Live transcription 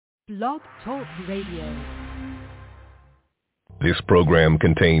Blog Talk Radio. This program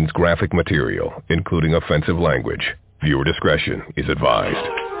contains graphic material, including offensive language. Viewer discretion is advised.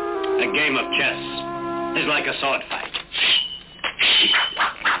 A game of chess is like a sword fight.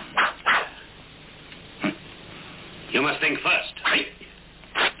 You must think first, right?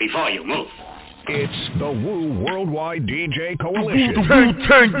 Before you move. It's the Woo Worldwide DJ Coalition.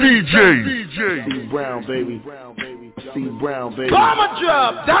 Tank DJ. C Brown, baby. C Brown, baby. Bomber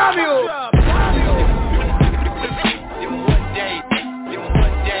drop, Daniel.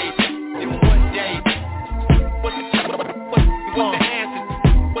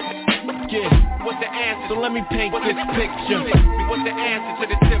 What's the answer? So let me paint this picture. What's the answer to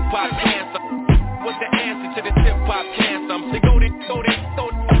the hip-hop cancer? What's the answer to the hip-hop cancer? They go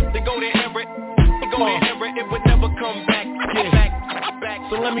there, Everett. They go there, Everett. It would never come back. Back.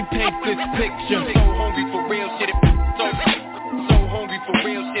 So let me paint this picture. So hungry for real shit. So hungry for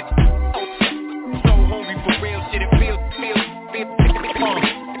real shit. So hungry for real shit. It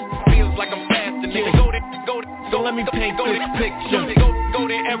feels like I'm fasting. Nigga, go there. So let me paint this picture. Go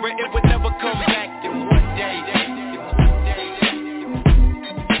there, Everett. It would never come back. In one day.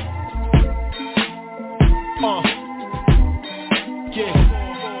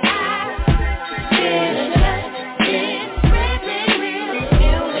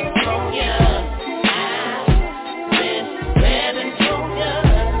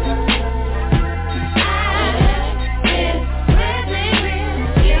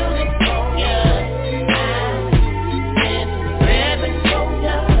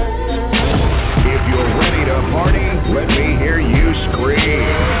 Let me hear you scream.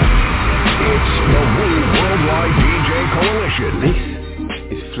 It's the Woo Worldwide DJ Coalition. This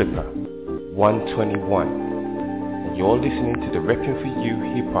is Flipper 121, and you're listening to the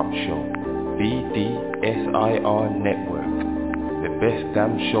RePPiN4U Hip Hop Show, BDSIR Network, the best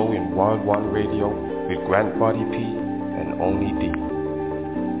damn show in Wild One Radio with Grant Body P and Only D.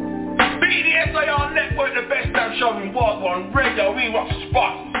 BDSIR Network, the best damn show in Wild One Radio. We rock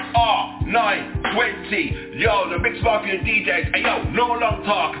spot R920. Yo, the Mix Mafia DJs. Hey yo, no long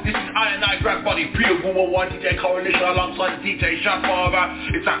talk. This is I Grant Body P, Woman One DJ Coalition alongside the DJ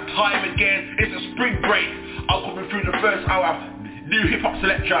SHADFATHER. It's that time again. It's a spring break. I'm coming through the first hour, new hip hop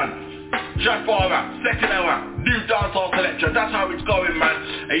selection. SHADFATHER, second hour, new dancehall selection. That's how it's going,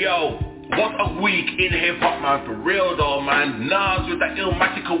 man. Hey yo, what a week in hip-hop, man, for real though, man. Nas with that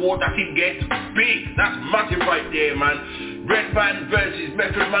Illmatic award that he gets big. That's massive right there, man. Redman versus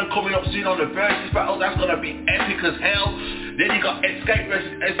Method Man coming up soon on the versus battle. That's gonna be epic as hell. Then you got Escape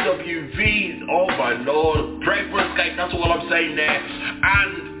versus SWV. Oh my lord, pray for Escape, that's all I'm saying there.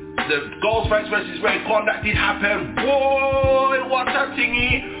 And the Ghostface versus RAEKWON, that did happen. Boy, what a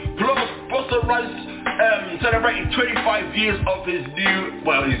thingy. Plus Busta Rhymes celebrating 25 years of his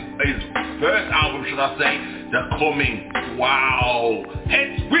first album, should I say, The Coming. Wow.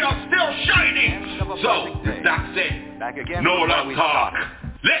 Hence, we are still shining. So, that's it. Back again no long talk.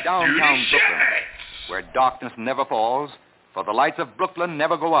 Let's do this shit. Where darkness never falls, for the lights of Brooklyn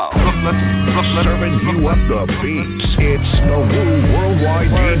never go out. Brooklyn. Serving you up the beats. It's the Woo Worldwide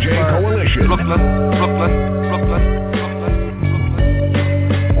DJ Coalition. Brooklyn.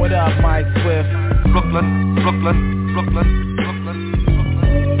 What up, Mike Swift? Brooklyn.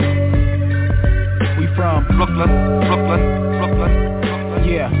 We from Brooklyn.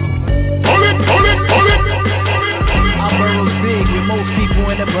 Yeah. Hold it. Our borough's big, where most people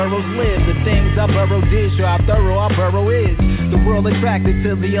in the boroughs live. The things our borough did show how thorough our borough is. The world attracted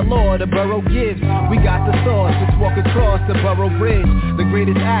to the allure the borough gives. We got the source, just walk across the borough bridge. The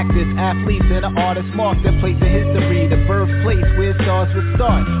greatest actors, athletes, and the artists mark their place in history. The birthplace where stars would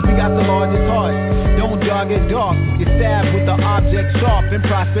start. We got the largest hearts. Don't jog it dark. Get stabbed with the object sharp in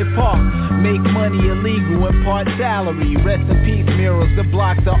Prospect Park. Make money illegal and part salary. Rest in peace murals, the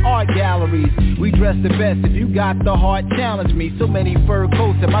blocks, the art galleries. We dress the best. If you got the heart, challenge me. So many fur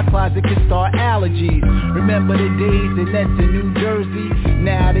coats in my closet can start allergies. Remember the days the Nets in New Jersey?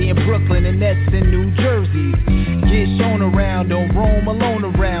 Now they in Brooklyn and Nets in New Jersey. Get shown around, don't roam alone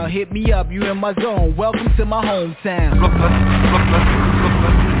around. Hit me up, you in my zone. Welcome to my hometown. Brooklyn.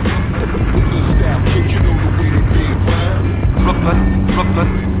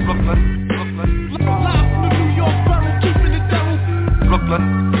 Live from the New York borough, keeping it thorough. Brooklyn.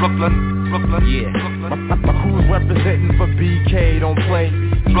 Yeah. My crew's representing for BK, don't play.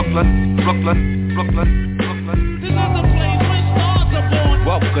 Brooklyn. There's other place where stars are born.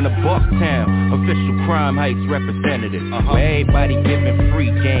 Welcome to Bucktown, official crime heights representative. Where everybody giving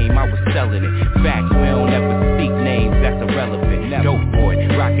free game, I was selling it. Facts, we don't ever speak names, that's irrelevant. Dope boy,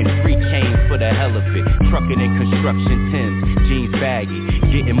 Rocking free chains for the hell of it. Trucking in construction Timbs, jeans baggy.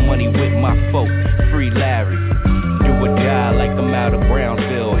 Getting money with my folk, free Larry. Do or die like I'm out of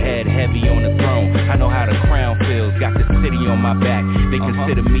Brownsville. Head heavy on the throne, I know how the crown feels. Got the city on my back, they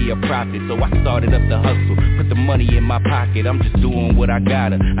consider me a prophet. So I started up the hustle, put the money in my pocket. I'm just doing what I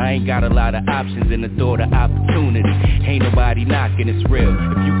gotta, I ain't got a lot of options in the door to opportunity. Ain't nobody knocking, it's real.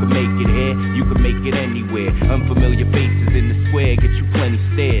 If you can make it here, you can make it anywhere. Unfamiliar faces in the square, get you plenty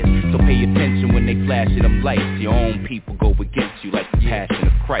stares. So pay attention when they flashing them lights. Your own people go against you like the passion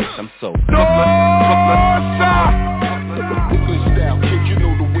of Christ. I'm so Brooklyn. Brooklyn style, kid, you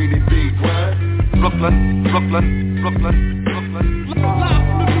know the way that they grind. Brooklyn. Live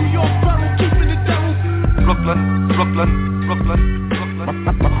from the New York borough, keeping it down. Brooklyn.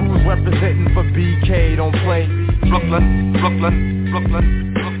 My crew's representing for BK, don't play. Brooklyn. I'm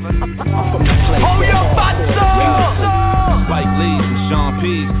from the place. Oh, your Spike Lee's and Sean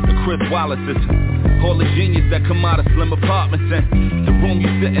P's, the Chris Wallace's. All the genius that come out of slim apartments and the room you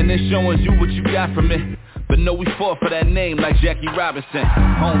sitting in showing you what you got from it. But no, we fought for that name like Jackie Robinson.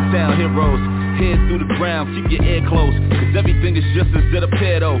 Hometown heroes, head through the ground, keep your ear closed. Cause everything is just as it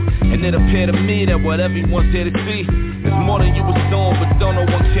appear though. And it appear to me that what everyone's here to see is more than you assume, but don't no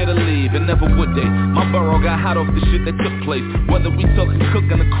one care to leave. And never would they. My borough got hot off the shit that took place. Whether we talking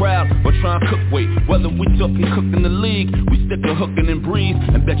cook in the crowd or trying cook weight. Whether we talking cook in the league, we stick a hookin' and breathe.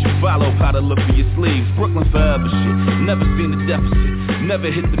 And bet you follow how to look for your sleeves. Brooklyn forever shit, never seen the deficit.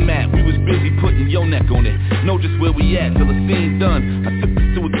 Never hit the mat, we was busy putting your neck on it. Know just where we at till the scene done. I took us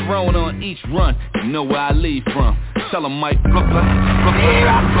to a throne on each run. You know where I leave from. Tell 'em Mike Brooklyn.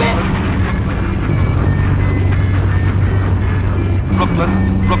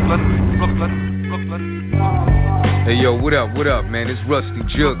 Hey yo, what up, man? It's Rusty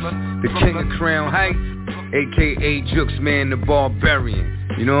Jux, the king of Crown Heights, aka Jux, man, the Barbarian.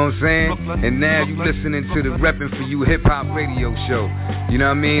 You know what I'm saying? And now you listening to the RePPiN4U hip hop radio show. You know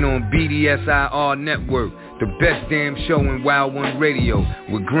what I mean? On BDSIR network, the best damn show in Wild One Radio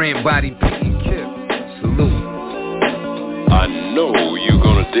with Grant Body P and Kip. Salute. I know you're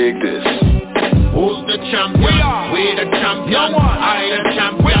gonna dig this. Who's the champion? We the champion. I the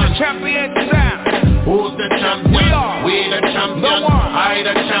champion. We're the champion sound. Who's the champion? We the champion. I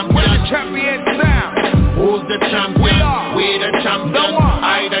the champion. We're the champion sound. Who's the champion? We the champion.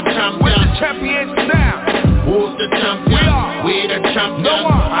 I the champion. We're the champion sound. Who's the champion? We the champion.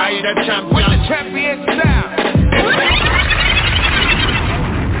 I the champion. We're the champion sound.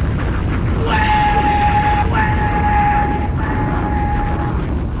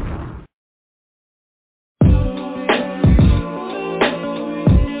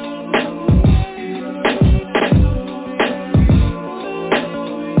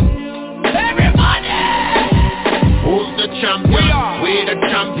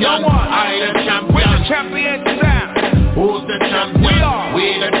 Champion sound. Who's the champion? We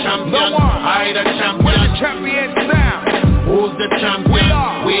the champion. I the champion. We're the champion sound. Who's the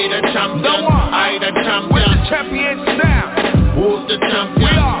champion? We the champion. I the champion. We're the champion sound. Who's the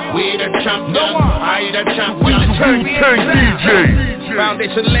champion? We the champion. I the champion. We're the champion DJ.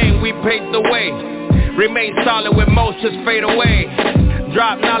 Foundation lane, we paved the way. Remain solid when most just fade away.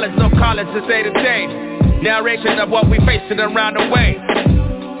 Drop knowledge, no college to say the day. Narration of what we facing around the way.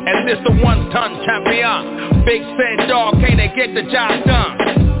 And this the one-ton champion. Big said dog, can't they get the job done?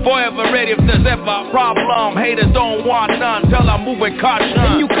 Forever ready if there's ever a problem. Haters don't want none till I'm moving caution.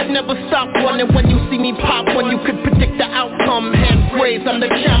 And you could never stop running when you see me pop. When you could predict the outcome. Hands raised, I'm the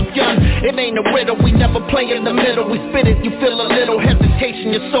champion. It ain't a riddle, we never play in the middle. We spit it, you feel a little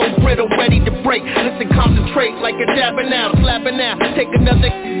hesitation. You're so brittle, ready to break. Listen, concentrate like a dabbing out, slapping out. Take another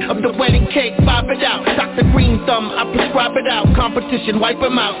of the wedding cake, vibe it out. Dr. Green Thumb, I prescribe it out. Competition, wipe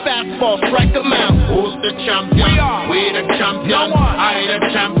them out. Fastball, strike them out. Who's the champion? We the champion. I the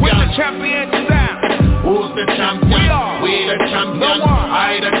champion. We're the champion sound. Who's the champion? We the champion.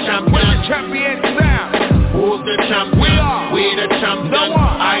 I the champion. We're the champion sound. Who's the champion? We the champion.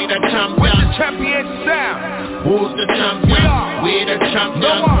 I the champion. We're the champion sound. Who's the champion? We the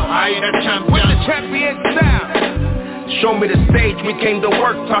champion. I the champion. We're the champion sound. Show me the stage, we came to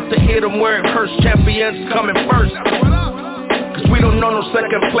work. Talk to hit them where it hurts. Champions coming first. Cause we don't know no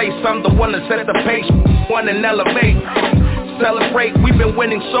second place. I'm the one that set the pace. One and elevate. Celebrate, we've been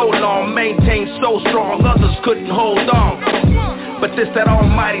winning so long. Maintain so strong, others couldn't hold on. But this that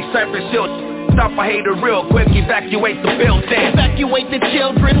almighty Cypress Hill. Stop a hater real quick, evacuate the building. Evacuate the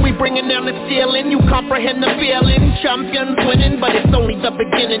children, we bringing down the ceiling. You comprehend the feeling, champions winning. But it's only the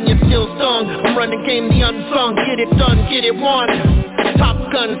beginning, you're still stung. I'm running game, the unsung, get it done, get it won. Top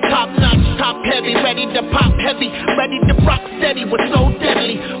guns, top notch, top heavy, ready to pop heavy, ready to rock steady, we're so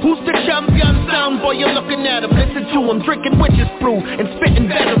deadly. Who's the champion? Sound boy, you're looking at him, listen to him, drinking witch's brew and spitting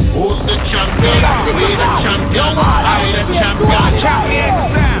venom. Who's the champion? We the champion, I the champion.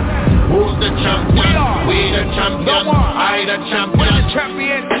 Who's the champion? We the champion, I the champion.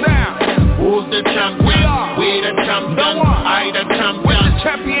 Champion sound. Who's the champion? We the champion, I the champion.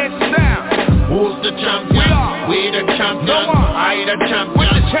 Champion sound. Who's the champion? We the champion, I the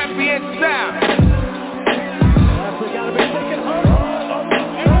champion. Champion sound.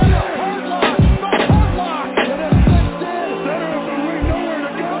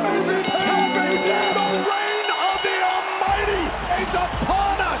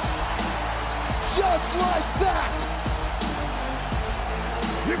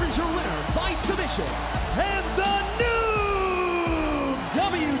 And the new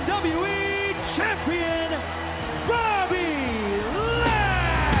WWE Champion, Bobby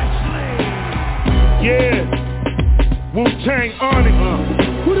Lashley. Yeah, Wu-Tang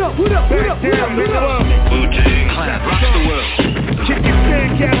ONYX. What up? Wu-Tang rocks the world. Kick your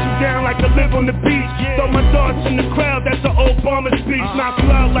sandcastle down like I live on the beach. Throw my thoughts in the crowd, that's an Obama speech. Knock you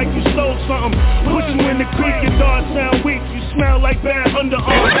out like you stole something. Put you in the creek, your thoughts sound weak. You smell like bad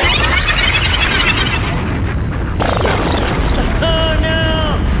underarms.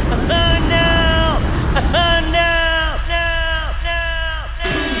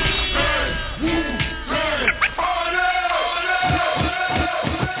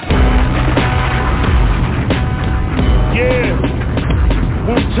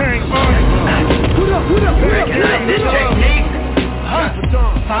 Wu-Tang ONYX. What up? Recognize this technique?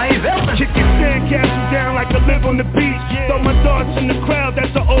 Kick your sandcastle down like I live on the beach. Throw my thoughts in the crowd,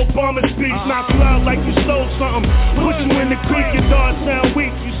 that's an Obama speech. Knock you out like you stole something. Put you in the creek, your thoughts sound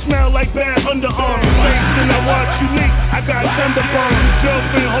weak. You smell like bad underarms. Then I watch you leak, I got thunder bombs.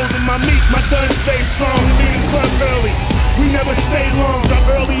 Girlfriend holding my meat, my gun stay strong. Leave the club early, we never stay long. Drop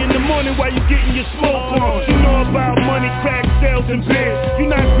early in the morning while you getting your smoke on. You know about money, crack sales, and beers. You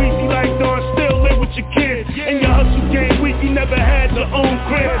not greasy like Dawn, still live with your kids. And your hustle game weak, you never had your own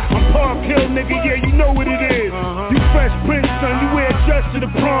crib. I'm Park Hill, nigga, yeah, you know what it is. You Fresh Prince, son, you wear a dress to the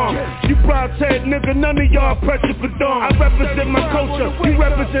prom. You Broad Ted, nigga, none of y'all pressure for dawn. I represent my culture, you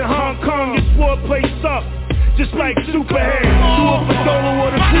represent Hong Kong. You swore place up, just like Superhead. Do a Padola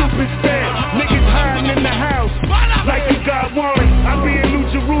or the group instead. Niggas hiding in the house, like you got warrants. I be in New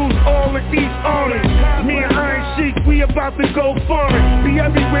Jerusalem, all of these orange. Me and Iron Sheik, we about to go foreign. Be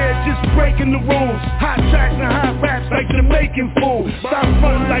everywhere, just breaking the rules. Hot tracks and hot raps like Jamaican food. Stop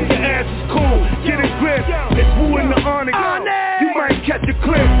frontin' like your ass is cool. Get a grip, it's Wu in the ONYX. You might catch a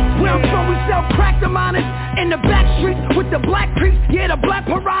clip. Where I'm from, we sell crack to minors in the back streets with the black creeps, yeah, the black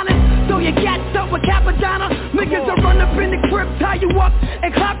piranhas. So you got stuff with Cappadonna. Niggas will run up in the crib, tie you up, and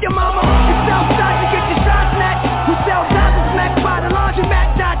clap your mama. You sell shots, you get your shots snatched. We sell Dodger smack by the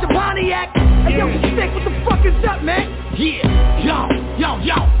laundromat, Dodger Pontiac. Hey yo, Stick, what the fuck is up, man? Yeah, yo.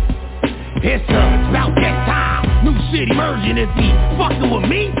 It's about that time. New city merging. If he fucking with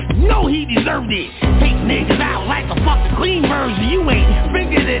me, know he deserved it. Take niggas out like a fucking clean version. You ain't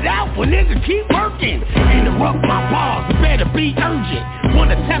figured it out, but nigga keep working. Interrupt my bars, it better be urgent.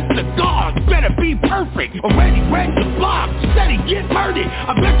 Wanna test the guards, better be perfect. Already read the blog, said he get murdered.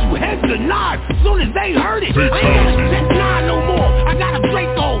 I bet you heads to nod, soon as they heard it. I ain't got 6'9" no more, I got a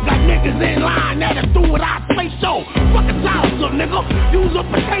Draco. Got niggas in line, that'll do what I say so. Fucking silence, little nigga, use a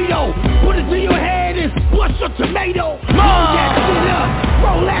potato. Put it to your head and bust a tomato. Roll that shit up,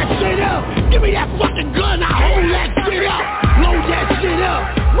 roll that shit up. Give me that fucking gun, I hold that shit up. Load that shit up,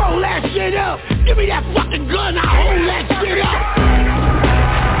 roll that shit up. Give me that fucking gun, I hold that shit up.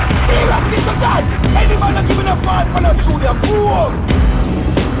 Any man not giving a fight for the shoot them fool.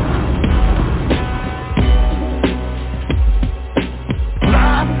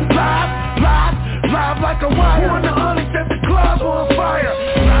 Live like a wire. Who in the ONYX at the club on fire?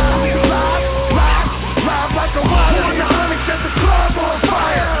 Live like a wire. Who in the ONYX at the club on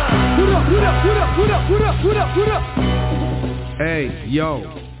fire? What up? Hey, yo,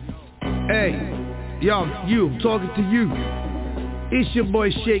 you, I'm talking to you. It's your boy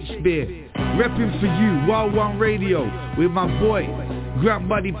Shakespeare, RePPiN4U, Wild One Radio, with my boy, Grand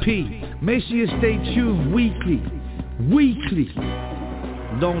Buddy P. Make sure you stay tuned weekly.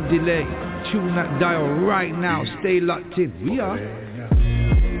 Don't delay. Tune that dial right now. Stay locked in. We are.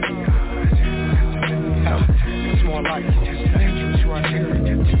 It's more like dangerous right here.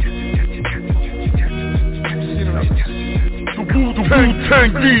 The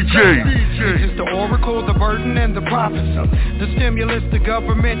Tank DJ. It's the oracle, the burden, and the prophecy. The stimulus, the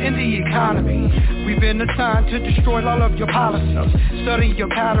government, and the economy. We've been assigned to destroy all of your policies. Study your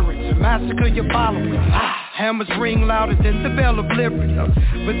patterns and massacre your followers. Hammers ring louder than the bell of liberty.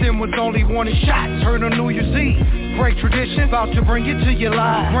 But then was only warning shots heard on New Year's Eve. Break tradition, about to bring it to your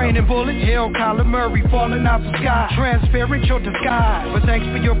life. Rain and bullets, hell, Kyler Murray falling out the sky. Transparent your disguise, but thanks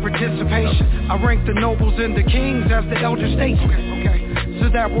for your participation. I rank the nobles and the kings as the elder statesmen, okay? So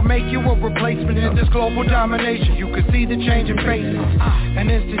that will make you a replacement in this global domination. You can see the change in faces. An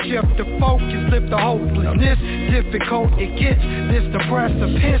instant shift the focus, flip the hopelessness. Difficult it gets, this the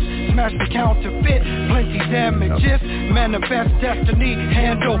precipice. Smash the counterfeit, plenty damages. Manifest destiny,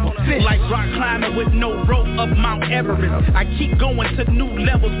 hand over fist. Like rock climbing with no rope up Mount Everest. I keep going to new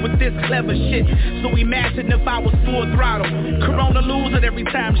levels with this clever shit. So imagine if I was full throttle. Corona lose it every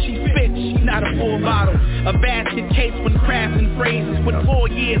time she spits. She not a full bottle. A basket case with crafting phrases. With 4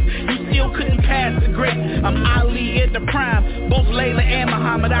 years, you still couldn't pass the grade. I'm Ali in the prime. Both Layla and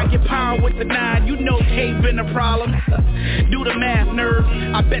Muhammad. I get power with the 9. You know Kate been a problem. Do the math, nerd.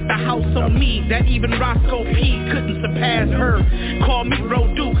 I bet the house on me that even Roscoe P couldn't surpass her. Call me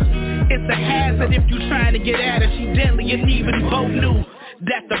Roduke. It's a hazard if you trying to get at her. She deadly and even Bo knew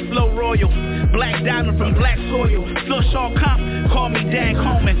that the flow royal. Black diamond from black soil. Flush all comp, call me Dan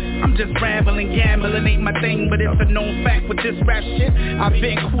Coleman. I'm just rambling, gambling ain't my thing, but it's a known fact with this rap shit, I've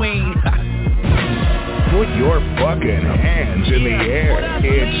been queen. Put your fucking hands in the air.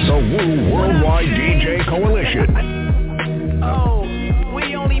 It's the Woo Worldwide DJ Coalition. Oh,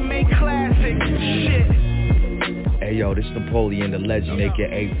 we only make classic shit. Hey yo, this Napoleon, the legend,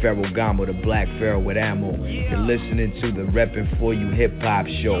 aka Pharaoh Gama, the Black Pharaoh with ammo. You're listening to the RePPiN4U Hip Hop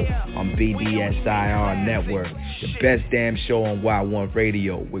Show on BDSIR Network, the best damn show on Y1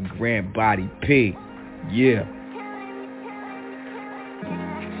 Radio with Grant Body P. Yeah.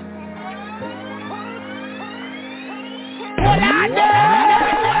 What I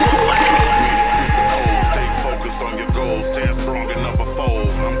stay focused on your goals, stand strong and never fold.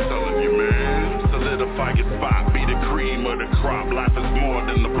 I'm telling you, man, solidify your spot, be the cream of the crop. Life is more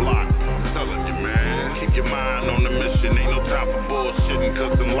than the block. I'm telling you, man, keep your mind on the mission. Ain't no time for bullshitting,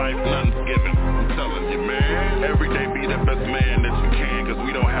 cause in life nothing's given. I'm telling you, man, every day be the best man that you can, cause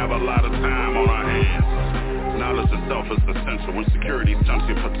we don't have a lot of time on our hands. Knowledge itself is essential. When security stunts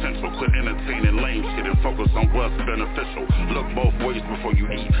your potential, quit entertaining lame shit and focus on what's beneficial. Look both ways before you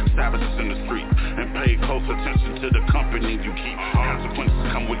eat. Savages in the street and pay close attention to the company you keep. Consequences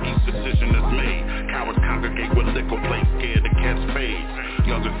come with each decision that's made. Cowards congregate with liquor plate, scared to catch fades.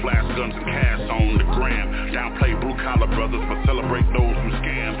 Youngers flash guns and cash on the gram. Downplay blue collar brothers but celebrate those who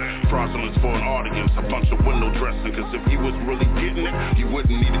scam. Fraudulence for an audience, a bunch of window dressing. Cause if you was really getting it, you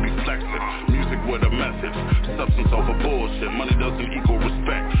wouldn't need to be flexing. Music with a message. Substance over bullshit, money doesn't equal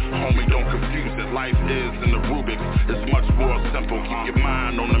respect. Homie, don't confuse it, life is in the Rubik's. It's much more simple, keep your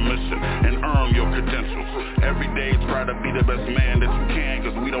mind on the mission and earn your credentials. Every day try to be the best man that you can,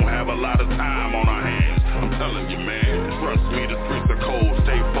 cause we don't have a lot of time on our hands. I'm telling you, man, trust me, the streets are cold.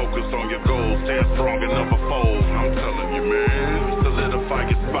 Stay focused on your goals, stand strong and never fold. I'm telling you, man,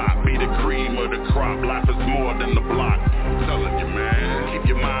 solidify your spot, be the cream of the crop. Life is more than the block. I'm telling you, man, keep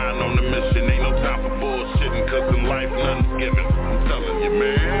your mind on the mission. Ain't no time for bullshit, cause in life nothing's given. I'm telling you,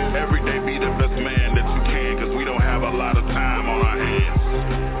 man, every day be the best man that you can, cause we don't have a lot of time on our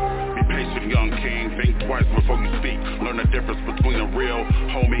hands. Be patient, young king, think twice before you speak. Learn the difference between a real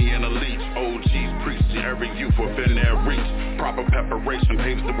homie and a leech. OGs preach to every youth within their reach. Proper preparation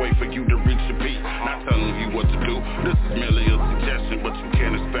paves the way for you to reach your peak. Not telling you what to do, this is merely a suggestion, but you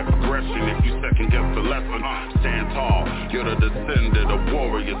can't expect progression if you second guess the lesson. Stand tall, you're the descendant of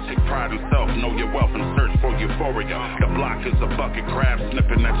warriors. Take pride in self, know your wealth and search for euphoria. The block is a bucket crab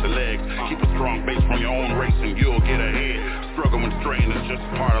snipping at your legs. Keep a strong base from your own race and you'll get ahead. Struggle and strain is just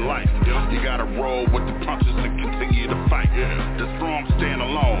part of life. You gotta roll with the punches and continue to fight. The strong stand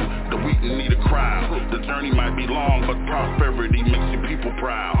alone, the weak need a crowd. The journey might be long, but prosperity makes your people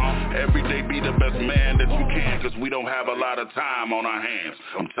proud. Every day be the best man that you can, cause we don't have a lot of time on our hands.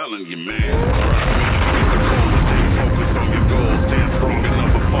 I'm telling you, man. Stay focused on your goals, stand strong and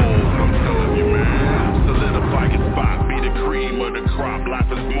never fold. I'm telling you, man. Solidify your spot, be the cream of the crop. Life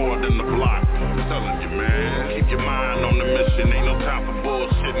is more than the block. I'm telling you, man. Keep your mind on the mission. Ain't no time for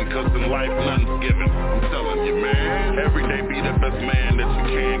bullshitting, cause in life nothing's given. I'm telling you, man. Every day be the best man that you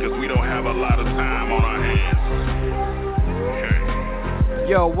can, cause we don't have a lot of time on our hands.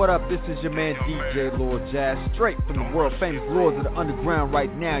 Yo, what up? This is your man DJ Lord Jazz, straight from the world famous Lords of the Underground.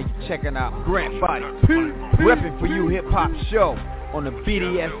 Right now, you're checking out Grant Body P, RePPiN4U Hip Hop Show on the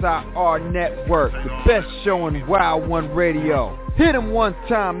BDSIR Network, the best show on Y1 Radio. Hit him one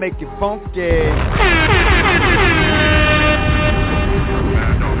time, make it funky.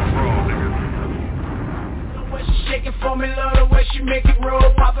 Shake it for me, love the way she make it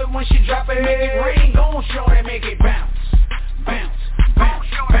roll. Pop it when she drop it, make it ring. Gon' show that, make it bounce, bounce, bounce,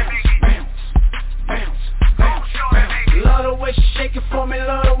 bounce, bounce, bounce, bounce, bounce. Love the way she shake it for me,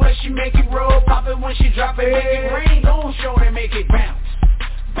 love the way she make it roll. Pop it when she drop it, make it ring. Gon' show that, make it bounce,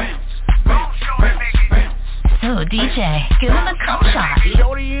 bounce, bounce, bounce, bounce. So DJ, give him a cum shot.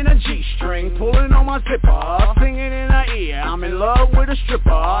 Shorty in a G-string, pulling on my zipper, singing in her ear, I'm in love with a stripper.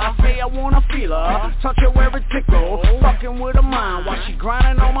 I say I wanna feel her, touch her where it tickle, fucking with her mind while she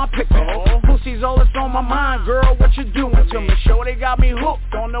grinding on my pickle. Pussy's all that's on my mind, girl, what you doing to me? Shorty got me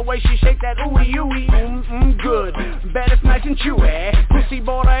hooked on the way she shake that ooey ooey. Good, bet it's nice and chewy. Pussy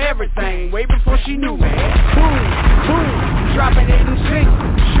bought her everything, way before she knew me. Boom, boom, dropping it and sing.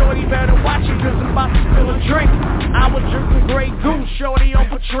 Shorty better watch it, cause I'm about to spill a drink. I was drinking Grey Goose, shorty on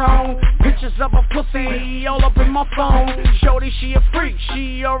Patron. Pictures of a pussy all up in my phone. Shorty, she a freak,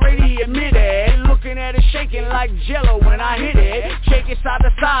 she already admitted. Looking at it shaking like jello when I hit it. Shake it side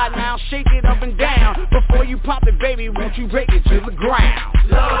to side, now shake it up and down. Before you pop it, baby, won't you break it to the ground?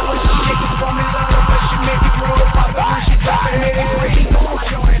 Love it when she shake it for me, love it when she make it roll. Pop it when she drop it, hit it ring.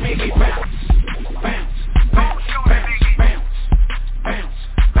 Shorty, make it bounce, bounce, bounce, bounce, bounce,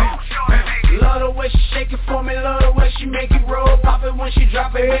 bounce. Love the way she shake it for me, love the way she make it roll. Pop it when she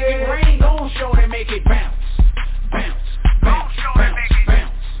drop it, make it ring. Gon' show that, make it bounce, bounce, bounce, bounce,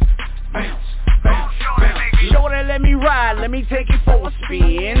 bounce, bounce, bounce, bounce. Show that, let me ride, let me take it for a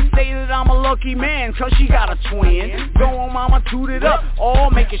spin. Say that I'm a lucky man, cause she got a twin. Go on mama, toot it up,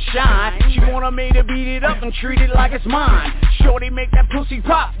 all make it shine. She wanted me to beat it up and treat it like it's mine. Shorty make that pussy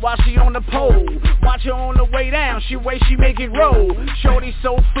pop while she on the pole. Watch her on the way down, she make it roll. Shorty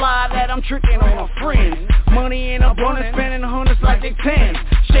so fly that I'm tricking on her friends. Money in abundance, spending hundreds like they tens.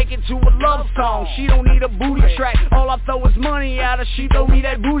 Shake it to a love song, she don't need a booty track. All I throw is money at her, she throw me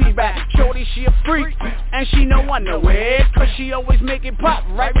that booty back. Shorty, she a freak, and she know I know it, cause she always make it pop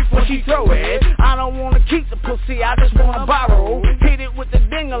right before she throw it. I don't wanna keep the pussy, I just wanna borrow. Hit it with the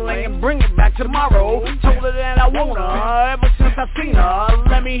ding-a-ling and bring it back tomorrow. Told her that I want her, ever since I seen her.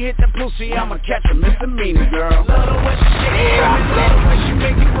 Let me hit the pussy, I'ma catch a misdemeanor, girl. Love the way she shake it, love the way she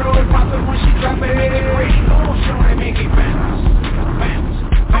make it roll. Pop it when she drop it, hit it ring. Gon' show that, make it bounce, bounce,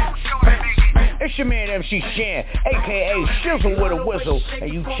 bounce, bounce. It's your man MC SHAN, aka SHIZZLEWITAWIZZLE,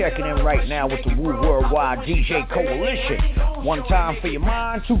 and you checking in right now with the Woo Worldwide DJ Coalition. One time for your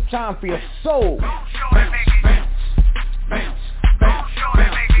mind, two time for your soul.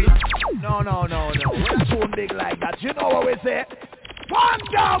 No. We're not too big like that. You know what we say? One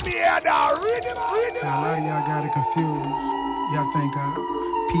down here now, read it. A lot of y'all got it confused. Y'all think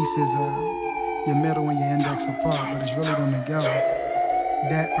peace is your middle and your index apart, but it's really them together.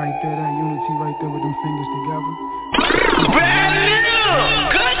 That right there, that unity right there with them fingers together. Brand new!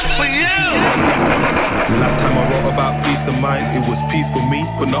 Good for you! Last time I wrote about peace of mind, it was peace for me,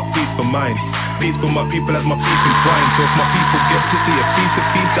 but not peace for mine. Peace for my people as my peace entwined. So if my people get to see a piece of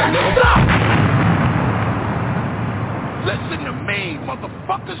peace, that little... Listen to me,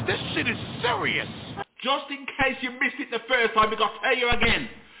 motherfuckers, this shit is serious. Just in case you missed it the first time, we got to tell you again.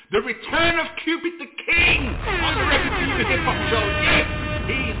 The return of Cupid the King on the RePPiN4U hip-hop show. Yes,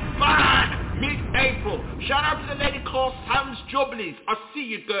 he's back. Mid-April. Shout out to the lady called Sam's Jubblies. I see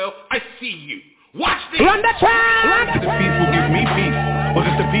you, girl. I see you. Watch this. Run the track. The peace will give me peace, or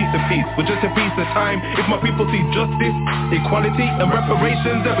just a piece of peace, or just a piece of time. If my people see justice, equality, and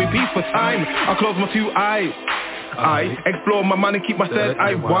reparations, every piece for time. I close my two eyes. I explore my mind and keep my third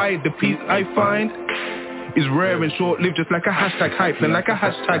eye wide. The peace I find is rare and short-lived, just like a hashtag hype, and like a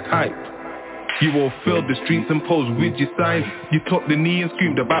hashtag hype. You all filled the streets and posed with your signs. You took the knee and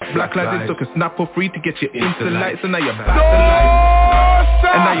screamed about black lives. It took a snap for free to get you into lights, and now you're back to life.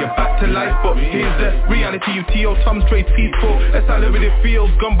 And now you're back to life, but here's the reality. You T.O. Tom straight peaceful. A salary that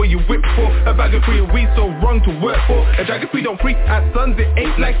feels gone, but you whip for. A bag of free a weed so wrong to work for. A dragon free don't freak at sons, it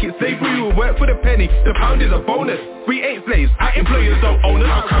ain't like it's slavery. We work for the penny, the pound is a bonus. We ain't slaves, our employers don't own us.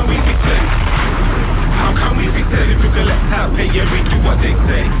 How can we be slaves? How can we be slaves if we can let time pay? Yeah, we do what they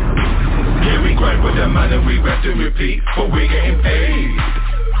say. Yeah, we grind with the man and we rest and repeat, but we're getting paid.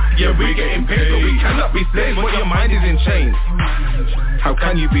 Yeah, we're getting paid, but we cannot be slaves when your mind is in chains. How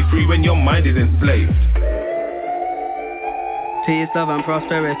can you be free when your mind is enslaved? Peace, love and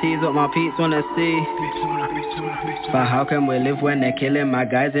prosperity is what my peeps wanna see. But how can we live when they're killing my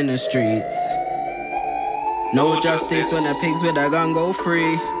guys in the streets? No justice when the pigs with a gun go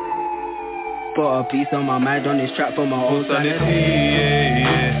free. Put a piece on my mind on this track for my own sanity.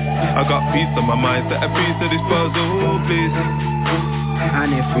 I got peace on my mind, set a piece to this puzzle, please.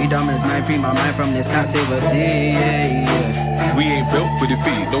 And if freedom is mine, free my mind from this captivity. We ain't built for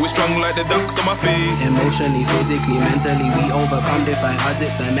defeat, though we're strong like the ducks on my feet. Emotionally, physically, mentally, we overcome, defy odds,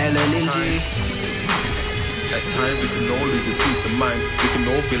 it's a melanin G. At times we can all lose a peace of mind. We can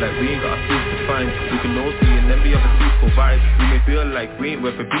all feel like we ain't got a peace to find. We can all see an envy of a peaceful vibe. We may feel like we ain't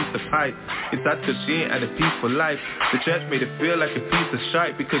worth a piece of pie. It's that cause she ain't had a peaceful life. The church made her feel like a piece of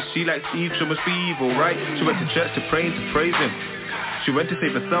shite. Because she likes Eve, she must be evil, right? She went to church to pray and to praise him. She went to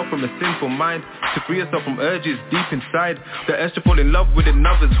save herself from a sinful mind, to free herself from urges deep inside, the urge to fall in love with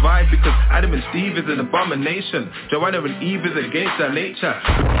another's vibe, because Adam and Steve is an abomination, Joanna and Eve is against their nature.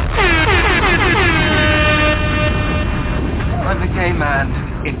 I'm a gay man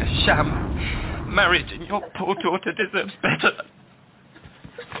in a sham marriage, and your poor daughter deserves better.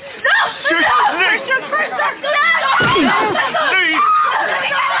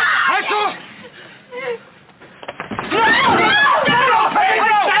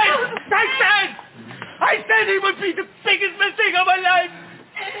 I said it would be the biggest mistake of my life.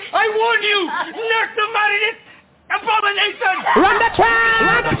 I warn you, not to marry this abomination. Run the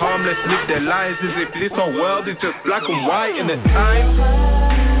track. The harmless live their lives as if this whole world is just black and white. And at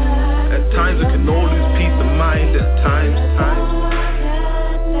times we can all lose peace of mind. At times we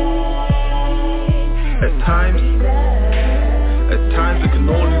can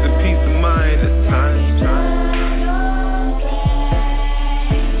all lose a peace of mind. At times.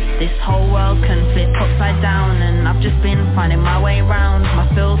 This whole world can flip upside down, and I've just been finding my way round. My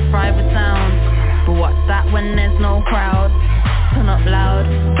feels thrive with sound, but what's that when there's no crowd? Turn up loud,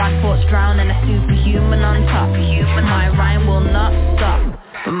 bad thoughts drown in a superhuman on top. My rhyme will not stop,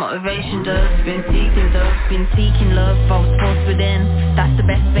 but motivation does. Been seeking love, I was forced within. That's the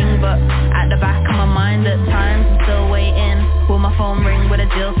best thing, but at the back of my mind at times I'm still waiting. Will my phone ring with a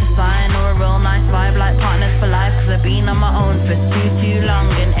deal to sign, or a real nice vibe like partners for life? Cause I've been on my own for too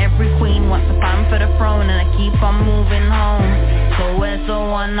long, and every queen wants a fan for the throne, and I keep on moving home. So where's the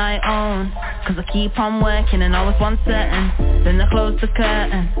one I own? Cause I keep on working and I was once certain, then they closed the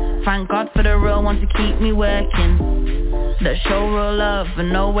curtain. Thank God for the real one to keep me working, that show real love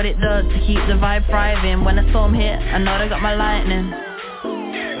and know what it does to keep the vibe thriving. When the storm hit, I know they got my lightning.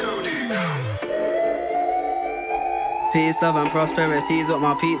 Peace, love and prosperity is what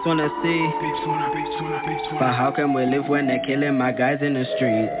my peeps wanna see. But how can we live when they're killing my guys in the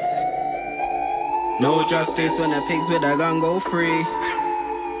street? No justice when the pigs with a gun go free.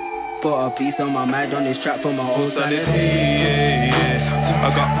 Put a piece on my mind on this track for my own sanity.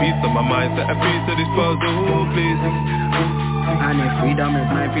 I got peace on my mind, set a piece to this puzzle, please. And if freedom is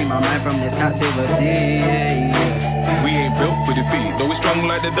mine, free my mind from this captivity. We ain't built for defeat, though we're strong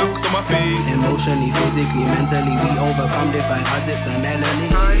like the ducks on my feet. Emotionally, physically, mentally, we overcome, defy odds, it's a melanin.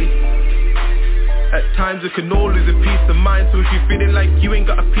 At times we can all lose a peace of mind. So if you're feeling like you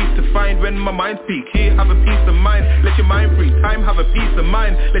ain't got a peace to find, when my mind speak, here have a peace of mind. Let your mind free, time have a peace of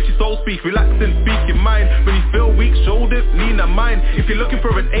mind. Let your soul speak, relax and speak your mind. When you feel weak, shoulders, lean on mine. If you're looking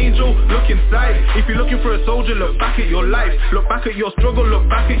for an angel, look inside. If you're looking for a soldier, look back at your life. Look back at your struggle, look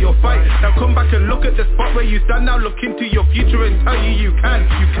back at your fight. Now come back and look at the spot where you stand. Now look into your future and tell you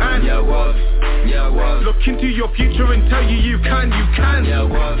can. Yeah, what? Look into your future and tell you can. Yeah,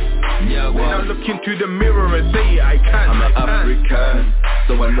 what? Now look into the mirror and say I can. I'm an African,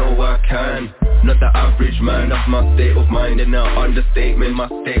 so I know I can. Not the average man, that's my state of mind. And now understatement, my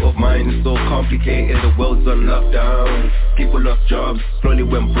state of mind is so complicated. The world's on lockdown. People lost jobs, slowly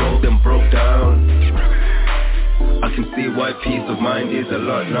went broke, then broke down. I can see why peace of mind is a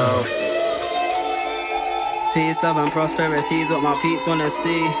lot now. Peace, love and prosperity is what my peeps wanna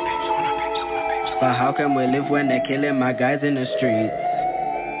see. But how can we live when they're killing my guys in the street?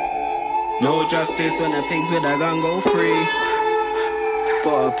 No justice when the pigs with a gun go free.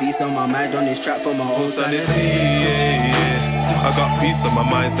 Put a piece on my mind on this track for my own sanity. I got peace on my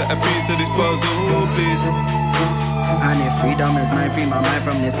mind, set a piece to this puzzle, please. And if freedom is mine, free my mind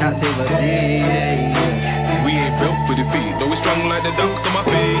from this captivity. We ain't built for defeat, though we're strong like the ducks on my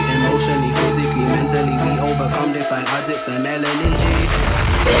feet. Emotionally, physically, mentally, we overcome, defy odds, it's a melanin G.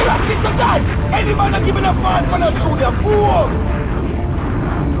 Any man not giving a fuck for us through their fool.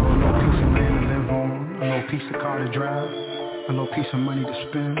 No piece of car to drive, a little piece of money to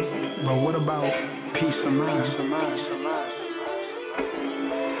spend. But what about peace of mind?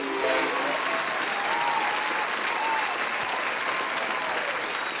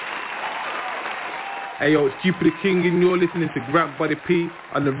 Hey yo, it's Cupid the King and you're listening to Grab by the P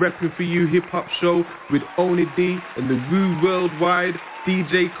on the RePPiN4U Hip Hop Show with ONYX and the Woo Worldwide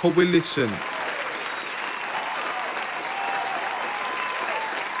DJ Coalition.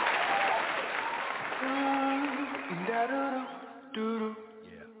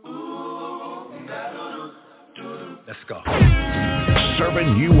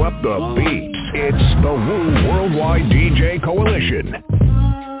 serving you up the beats. It's the Woo Worldwide DJ Coalition.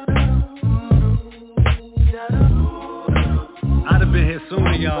 I'd have been here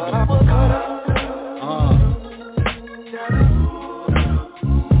sooner, y'all.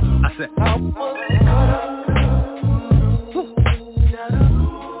 I said,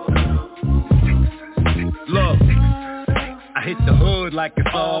 look, I hit the hood like it's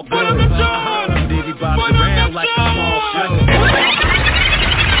all good. And Diddy bopped around like a small show.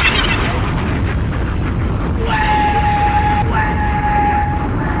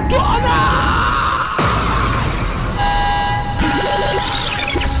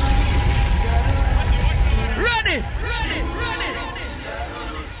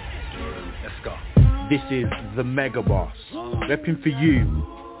 This is the Mega Boss, RePPiN4U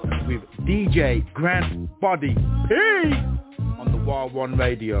with DJ Grant Body P on the Wild One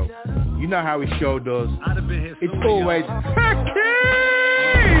Radio. You know how his show does. It's always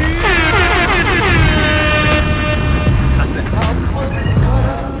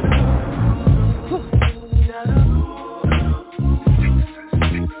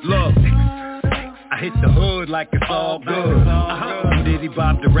look, I hit the hood like it's all good. Diddy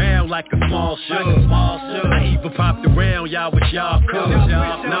bopped around like a small show. I even popped around, y'all wish y'all could.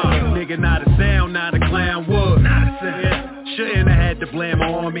 Nah, nigga not a sound, not a clown would. Shouldn't have had to blame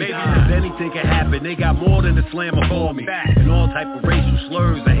on me. If anything can happen, they got more than a slammer for me. And all type of racial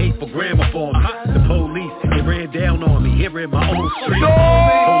slurs and hateful grammar for me. The police, they ran down on me here in my own street. Told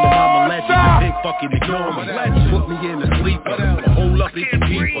them I'm a legend, and they fucking ignore me. Put me in a sleeper, a hole up into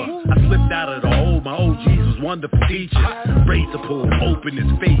deeper. I slipped out of the hole, my OGs was wonderful teachers. Razor pull, open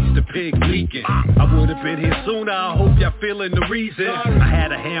his face, the pig leaking. I would've been here sooner, I hope y'all feeling the reason. I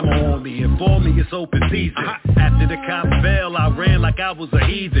had a hammer on me, informed me it's open season. After the cops fell, I ran like I was a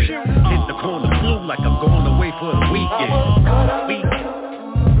heathen. Hit the corner, flew like I'm going away for the weekend.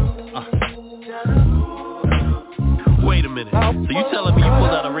 Wait a minute, so you telling me you pulled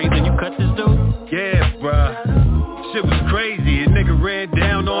out a razor and you cut this dude? Yeah, bruh. Shit was crazy, a nigga ran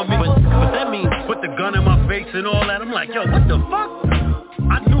down on me. But that means put the gun in my face and all that. I'm like, yo, what the fuck?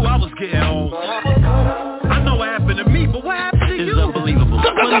 I knew I was getting home. I know what happened to me, but what happened to you? It's unbelievable. I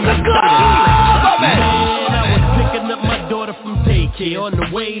was picking up my daughter from daycare. On the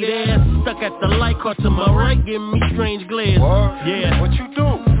way there, stuck at the light, caught to my right, giving me strange glares. Yeah, what you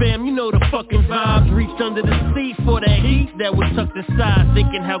do? Fam, you know the fucking vibes. Reached under the seat for that heat that was tucked aside.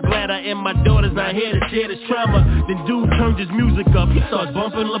 Thinking how glad I am my daughter's not here to share this trauma. Then dude turned his music up, he starts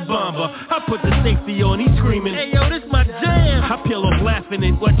bumping La Bamba. I put the safety on, he's screaming, hey yo, this my jam. I peel off laughing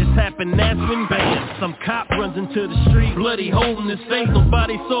at what just happened, that's when bam. Some cop runs into the street, bloody holding his face.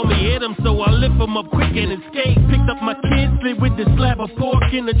 Nobody saw me hit him, so I lift him up quick and escape. Picked up my kids, slid with this slab of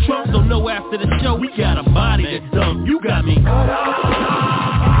pork in the trunk. So know after the show, we got a body to dump. You got me. I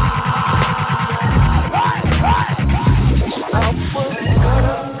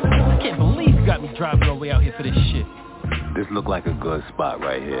can't believe you got me driving all the way out here for this shit. This look like a good spot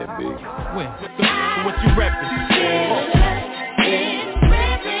right here, big. Where? What you reppin'?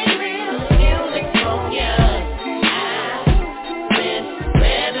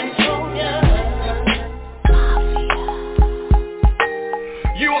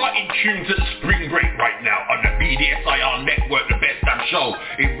 Tune to the spring break right now on the BDSIR network, the best damn show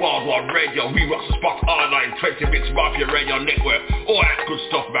in Worldwide Radio. We rock the spot R9, 20 bits Mafia Radio Network, all that good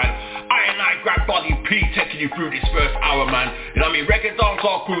stuff, man. I Grab Body P taking you through this first hour, man. You know what I mean? Reggae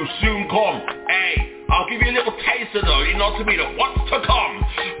Dancehall crew soon come. Hey, I'll give you a little taster though, you know what I mean, of what's to come.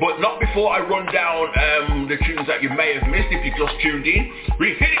 But not before I run down the tunes that you may have missed if you just tuned in.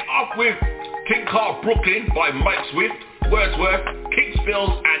 We hit it off with King Carl Brooklyn by Mike Swift, Wordsworth,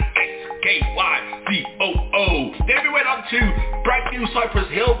 Kingsfills and SKYZOO. Then we went on to brand new Cypress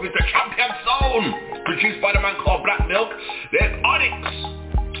Hill with the Champion Zone, produced by the man called Black Milk. Then ONYX,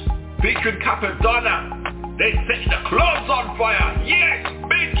 featuring CAPPADONNA. Then Setting the Clubs on Fire. Yes,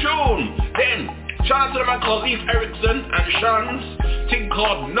 big tune. Then shout out to the man called ERIKSON and SHAN's thing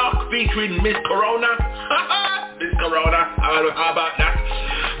called Knock featuring Miss Corona. Miss Corona, how about that?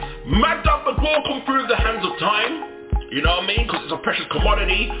 MADDOG MCGRAW come through the hands of time. You know what I mean? Because it's a precious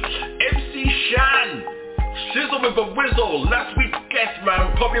commodity. MC SHAN, SHIZZLEWITAWIZZLE, last week's guest,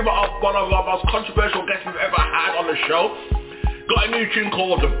 man. Probably one of our most controversial guests we've ever had on the show. Got a new tune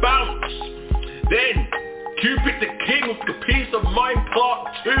called The Bounce. Then, Cupid the King with the Peace of Mind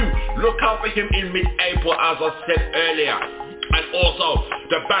Part 2. Look out for him in mid-April, as I said earlier. And also,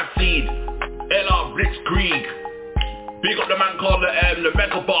 the Bad Seed, LR BLITKRIEG. Big up the man called the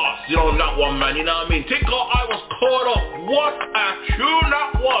Mega Boss, you know that one, man, you know what I mean? Tinkle, I was caught up, what a tune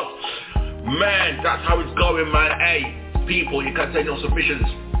that was. Man, that's how it's going, man, hey. people, you can send your submissions.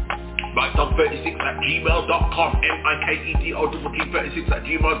 MikeDog36@gmail.com,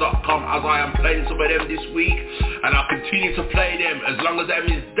 MIKEDO36@gmail.com, as I am playing some of them this week, and I'll continue to play them as long as them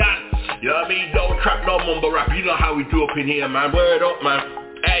is done. You know what I mean? Don't trap, no mumble rap. You know how we do up in here, man. Word up, man.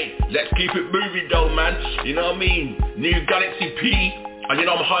 Hey, let's keep it moving though, man. You know what I mean? New Galaxy P, and you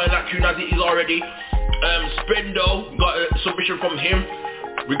know I'm high on that tune as it is already. SPENDOE, got a submission from him.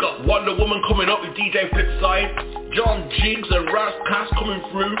 We got Wonder Woman coming up with DJ FLIPCYIDE, John JIGGS and KASS coming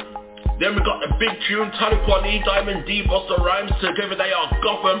through. Then we got the big tune, TALIB, Diamond D, BUSTA Rhymes, together they are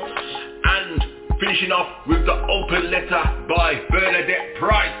Gotham. And finishing off with the open letter by Bernadette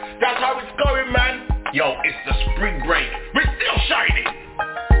Price. That's how it's going, man. Yo, it's the spring break. We're still shining.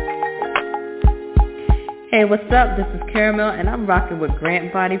 Hey, what's up? This is Caramel, and I'm rocking with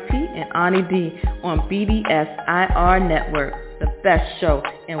Grant Body P and Ani D on BDSIR Network, the best show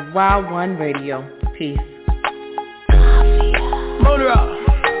in Wild One Radio. Peace. Monroe.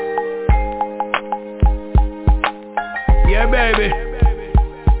 Yeah, baby.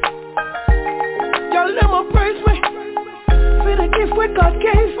 Y'all let me praise me for the gift what God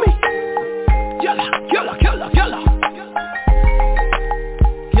gave me. Yalla, yalla, yalla, yalla.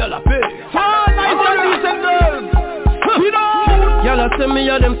 Yalla, baby. Yalla send me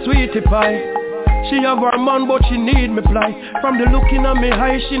a them sweetie pie. She have her man but she need me fly. From the looking at me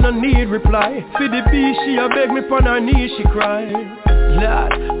high she no need reply. For the bee she a beg me pon her knees she cry.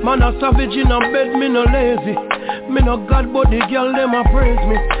 Lord, man a savage in a bed me no lazy. Me no God but the girl them a praise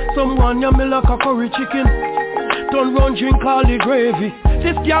me. Someone ya me like a curry chicken. Turn round drink all the gravy.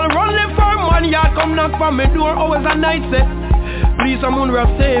 This girl run left for man yard come knock for me door always a night say. Please, Amunra,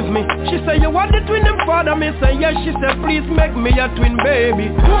 save me. She say, you want the twin them father? Me say, yes. She said, please make me a twin baby.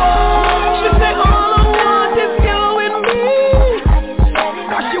 She say, all I want is you and me.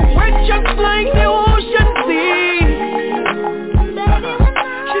 Cause you wet just like the ocean sea.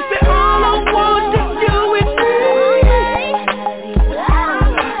 She say, all I want is you and me.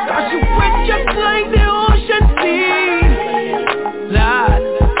 Cause you wet just like the ocean sea. Lord.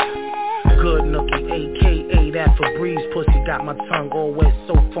 Good nookie, a.k.a. that Febreze pussy. Got my tongue always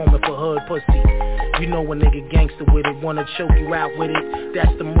so foaming for hood pussy. You know a nigga gangster with it, wanna choke you out with it.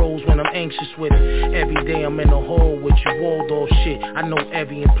 That's them rolls when I'm anxious with it. Every day I'm in the hole with you, Waldorf shit. I know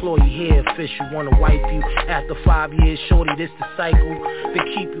every employee here official wanna wipe you. After 5 years, shorty, this the cycle. They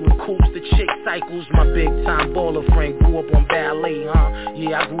keep you in coops, the chick cycles. My big time baller friend grew up on ballet, huh?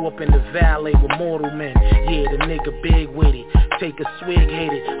 Yeah, I grew up in the valley with mortal men. Yeah, the nigga big with it. Take a swig,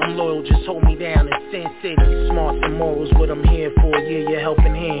 hate it. I'm loyal, just hold me down in Sin City. Smarts and morals, what I'm here for. Yeah, you're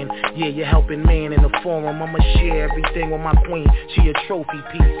helping hand. Yeah, you're helping man in the forum. I'ma share everything with my queen. She a trophy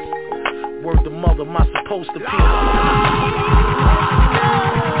piece. Word to mother, my supposed to be.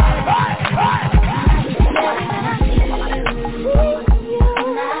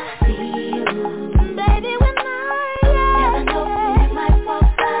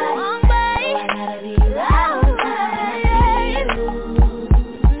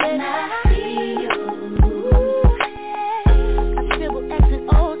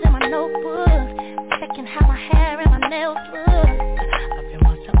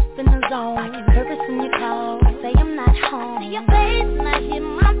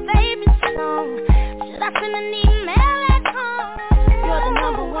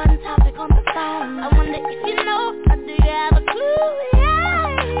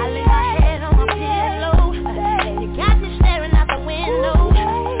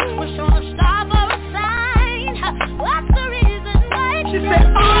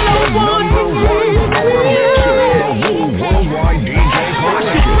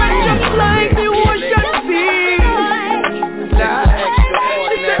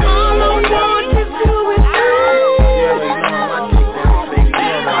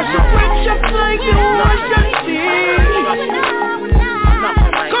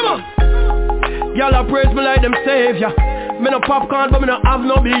 Praise me like them savior. Me no popcorn but me no have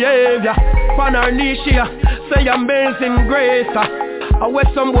no behavior. Pan her knee she say amazing grace. I wear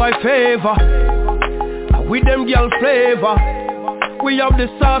some boy favor. With them girl flavor. We have the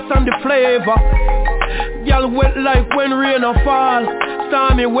sauce and the flavor. Girl wet like when rain or fall.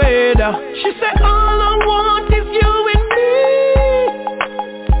 Stormy weather. She say all I want is you and me.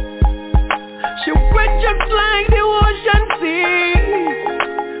 She wet just like the ocean sea.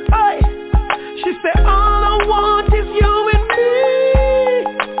 She said all I want is you and me.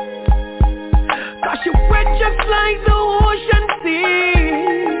 Cause you wet just like the ocean sea.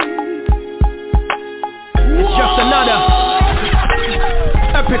 It's just another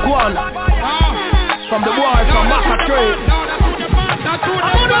epic one from the boy from Macatree.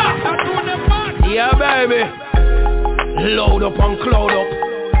 Yeah, baby. Load up and cloud up.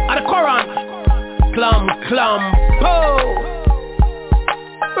 At the Korona. Clam, oh.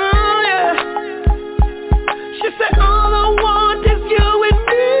 Yeah. She said all I want is you and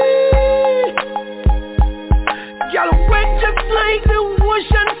me. Girl, wet just like the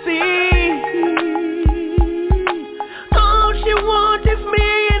ocean sea. All she wants is me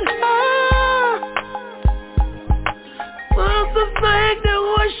and her. Just like the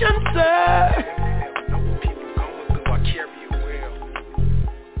ocean sea.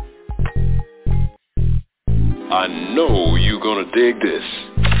 I know you gonna dig this.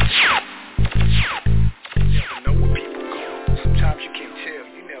 You never know what people go through. Sometimes you can't tell.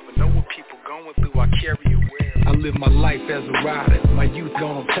 You never know what people going through. I carry a well. I live my life as a rider. My youth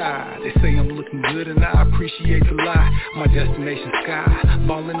gone tired. They say I'm looking good and I appreciate the lie. My destination sky,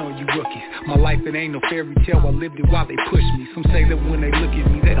 ballin' on you rookies. My life it ain't no fairy tale. I lived it while they push me. Some say that when they look at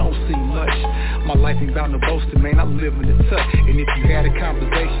me, they don't see much. My life ain't about no boasting, man. I'm living it tough. And if you had a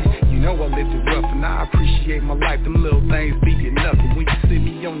conversation, you know I lived it rough, and I appreciate my life. Them little things be enough. And when you see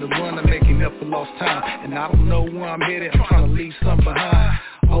me on the run, I'm making up for lost time. And I don't know where I'm headed. I'm trying to leave something behind.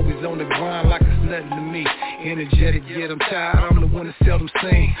 Always on the grind like it's nothing to me. Energetic, yet I'm tired. I'm the one that seldom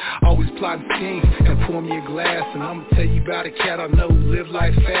seen. Always plotting schemes and pour me a glass. And I'ma tell you about a cat I know live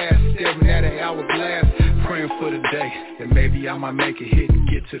life fast. Staring at an hourglass, praying for the day that maybe I might make a hit and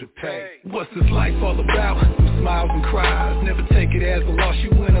get to the pay. What's this life all about? Some smiles and cries. Never take it as a loss.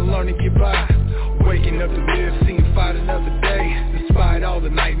 You win and learn to get by. Waking up to live, seeing fight another day. Despite all the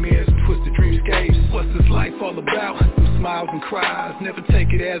nightmares and twisted dreamscapes. What's this life all about? Some smiles and cries. Never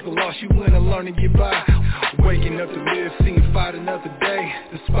take it as a loss. You win and learn to get by. Waking up to live, seeing fight another day.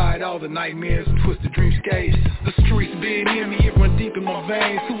 Despite all the nightmares and twisted dreamscapes. The streets being near me, it run deep in my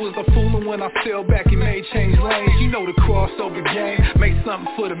veins. Who was I fooling when I fell back and made change lanes? You know the crossover game, make something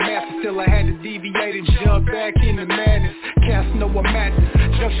for the masses. Still I had to deviate and jump back into madness. Cast know I'm madness,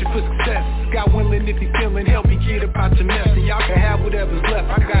 junction for success. God willing if he feeling, help me get up out your mess. And y'all can have whatever's left.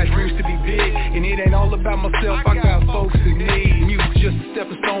 I got dreams to be big, and it ain't all about myself. I got folks in need. Music just a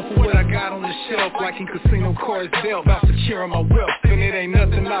stepping stone for what I got on the shelf. Like in casino cards dealt, about securing my wealth. And it ain't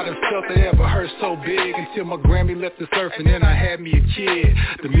nothing I done felt that ever hurt so big. Until my Grammy left this earth and then I had me a kid.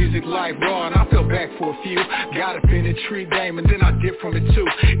 The music life raw and I fell back for a few. Got up in the tree game and then I dipped from it too.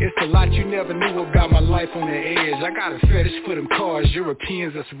 It's a lot you never knew about my life on the edge. I got a fetish for them cars,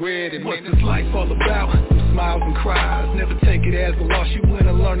 Europeans that's red. And what's this life all about? Some smiles and cries. Never take it as a loss, you win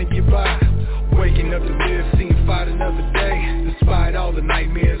and learn to get by. Waking up to live, seeing fight another day. Despite all the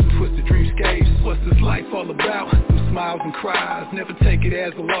nightmares and twisted dreamscapes. What's this life all about? Some smiles and cries. Never take it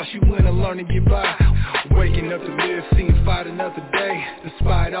as a loss, you win and learn to get by. Waking up to live, seeing fight another day.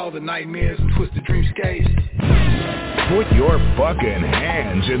 Despite all the nightmares and twisted dreamscapes. Put your fucking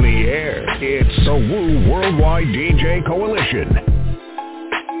hands in the air. It's the Woo Worldwide DJ Coalition.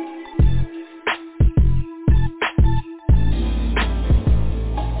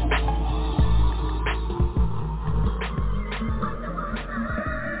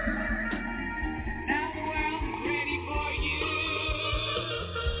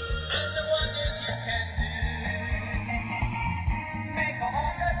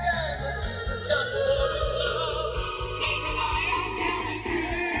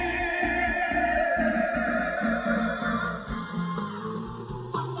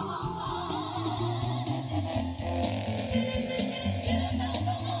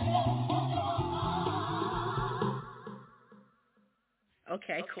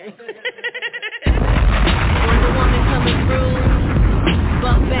 Okay, cool. Wonder Woman coming through.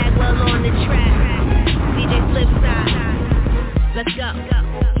 Buck Bagwell on the track. DJ Flipside. Let's go.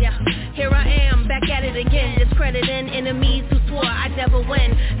 Yeah. Here I am, back at it again. Discrediting enemies who swore I'd never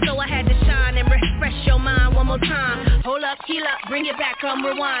win. So I had to shine and refresh your mind one more time. Hold up, heal up, bring it back, come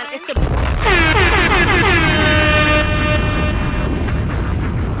rewind. It's the...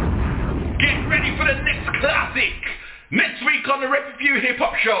 Get ready for the next classic. Next week on the RePPiN4U Hip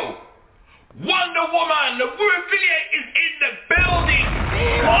Hop Show, Wonder Woman, the Woo affiliate is in the building.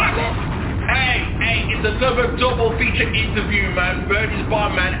 What? Hey, it's another double feature interview, man. Birdie's bar,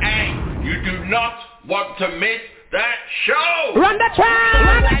 man. Hey, you do not want to miss that show. Run the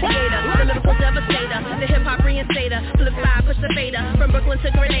track! The lyrical devastator, the hip hop reinstator, flip side, push the fader, from Brooklyn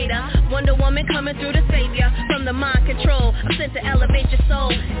to Grenada. Wonder Woman coming through the savior, from the mind control. I'm sent to elevate your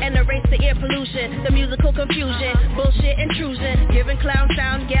soul and erase the air pollution, the musical confusion, bullshit intrusion, giving clown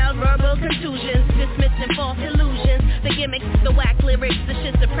sound, gal verbal contusions, dismissing false illusions, the gimmicks, the whack lyrics, the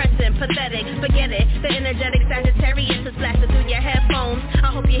shit suppressing, pathetic, forget it. The energetic Sagittarius is blasted through your headphones.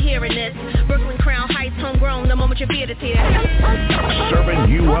 I hope you're hearing this. Brooklyn Crown Heights, homegrown, the moment your beard is here. Serving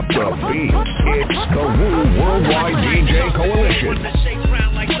you up the beat. It's the Woo Worldwide DJ Coalition.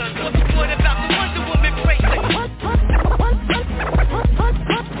 What about the Wonder Woman bracelet?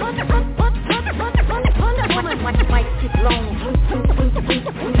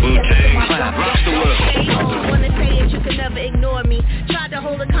 Wu-Tang Clan, rock the world. Wanna say it, you can never ignore me. Tried to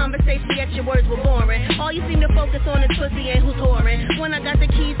hold a conversation, yet your words were boring. All you seem to focus on is pussy and who's whoring. When I got the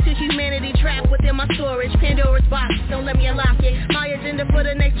keys to humanity trapped within my storage, Pandora's box, don't let me unlock it. My agenda for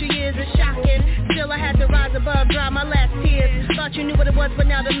the next 2 years is shocking. Still I had to rise above, dry my last tears. Thought you knew what it was, but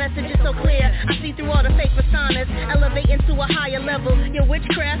now the message is so clear. I see through all the fake personas, elevating to a higher level. Your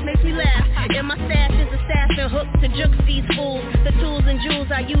witchcraft makes me laugh. In my stash is a staff and hooks to juke these fools. The tools and jewels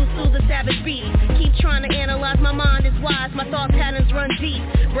I use through the savage beat. Keep trying to analyze, my mind is wise, my thought patterns run deep.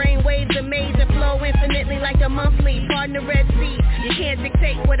 Brain waves amaze and flow infinitely like a monthly. Pardon the Red Sea, you can't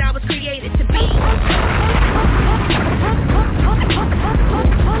dictate what I was created to be.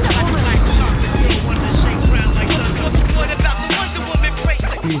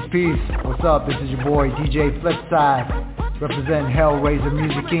 Peace. What's up? This is your boy DJ FLIPCYIDE, representing Hellraiser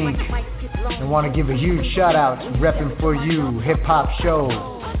Music Inc. And want to give a huge shout out to RePPiN4U Hip Hop Show,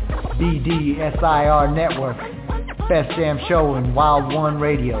 BDSIR Network, best damn show in Wild One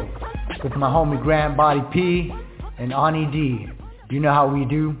Radio, with my homie Grant Body P and Ani D. You know how we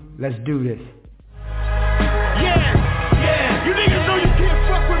do. Let's do this. Yeah. You niggas know you can't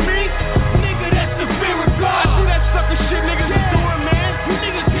fuck with me. Nigga, that's the fear of God. See that sucker shit niggas is doing, man. You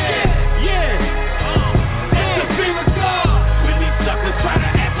niggas that's the fear of God. When these suckers try to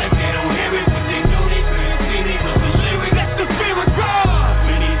act like they don't hear it, but they know they couldn't see me with the lyrics. That's the fear of God.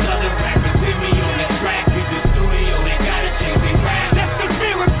 When these other rappers hit me on the track in the studio, they gotta change their rap. That's the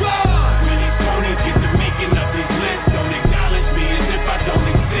fear of God. When these phonies get to making up these lists, don't acknowledge me as if I don't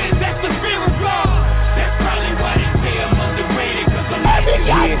exist. That's the fear of God. That's probably why they say I'm underrated, cause I'm every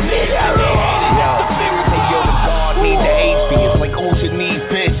guy see that. Yo, the God need the atheist like ocean needs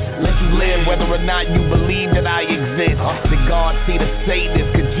fish. Let you live whether or not you believe that I exist. The God see the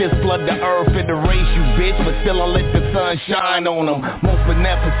Satanists could just flood the earth and erase you, bitch, but still I let the sun shine on them. Most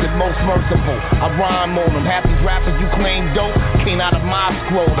beneficent, most merciful, I rhyme on them. Half these rappers you claim dope came out of my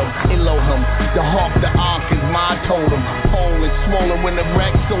scrotum. Elohim, the hawk, the ark is my totem. Hole is swollen when the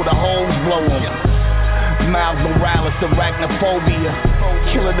wreck, so the holes blow them. Miles Morales, arachnophobia.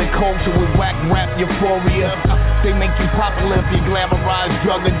 Killing the culture with whack rap euphoria. They make you popular if you glamorize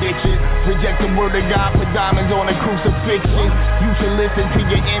drug addiction. Reject the word of God for diamonds on a crucifixion. You should listen to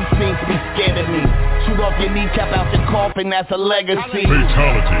your instincts, be scared of me. Shoot off your kneecap out your coffin, that's a legacy.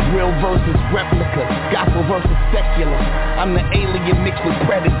 Fatality. Real versus replica, gospel versus secular. I'm the alien mixed with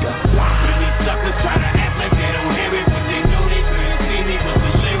predator. When these suckers try to act like they don't hear it, but they know they couldn't see me with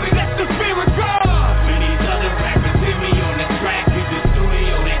the lyrics. That's the fear of God. When these other rappers hit me on the track in the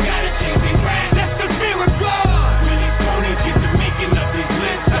studio, they gotta change their rap. That's the fear of God. When these phonies get to making up these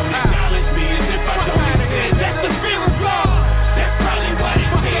lists, don't acknowledge me as if I don't exist. That's the fear of God. That's probably why they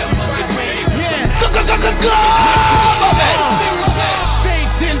say I'm underrated. Stay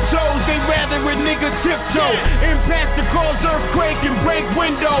 10 toes, they rather a nigga tiptoe. Impact to cause earthquake and break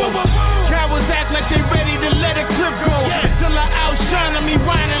windows. Cowards act like they ready to let a clip go. Till I outshine me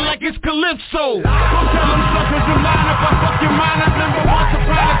whining like it's Calypso. Don't tell them suckers to line up, I fuck your mind. I remember once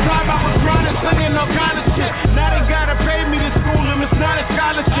upon a time I was grinding, singing all kind of shit. Now they gotta pay me to school them, it's not a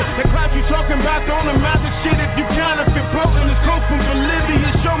scholarship. The clout you talking about don't amount to shit if you counterfeit. Broken this coke from Bolivia,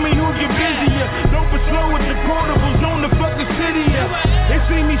 show me who get busier. Don't be slow with the portables, on the fuck the city up. They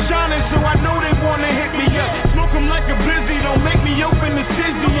see me shining, so I know they wanna hit me up. Smoke them like a blizzy, don't make me open the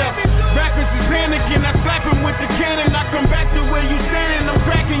sizzy up. Rappers is panicking, I slap him with the cannon. I come back to where you standing, I'm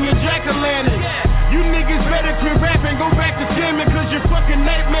cracking your jack-o'-lantern. You niggas better quit rapping, go back to scamming, cause your fucking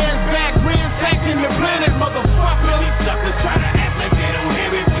nightmare's back, ransacking the planet, motherfucker. These suckers try to act like they don't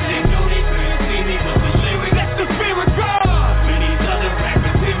hear it, but they know they couldn't see me with the lyrics. That's the fear of God. When these other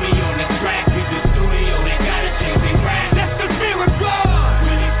rappers hit me on the track in the studio, they gotta change their rap. That's the fear of God.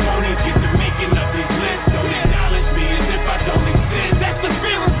 When these phonies get to making up these lists, don't acknowledge me as if I don't exist. That's the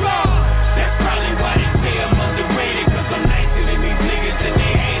fear of God. That's probably why they say I'm underrated, cause I'm nicer than these niggas and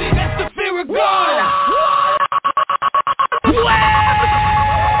they hate it. That's the fear of God.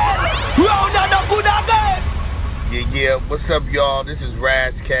 Yeah, what's up y'all? This is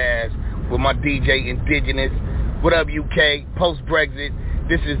KASS with my DJ Indigenous. What up UK? Post-Brexit,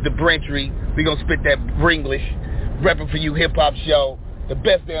 this is the Brentry. We gonna spit that Bringlish. RePPiN4U Hip Hop Show, the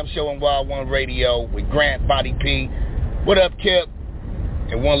best damn show on Wild One Radio with Grant Body P. What up Kip?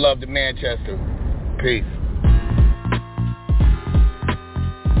 And one love to Manchester. Peace.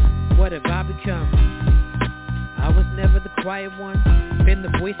 What have I become? was never the quiet one. Been the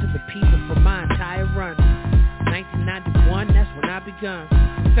voice of the people for my entire run. 1991, that's when I begun.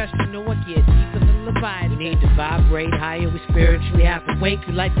 Professional, I get deeper than Leviathan. We need to vibrate higher, we spiritually have to wake.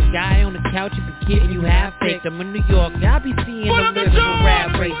 You like the guy on the couch, you be kidding, you half baked. I'm in New York, I be seeing the literal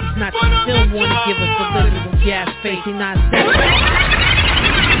rap race. These Nazis still wanna give us the literal gas face. He not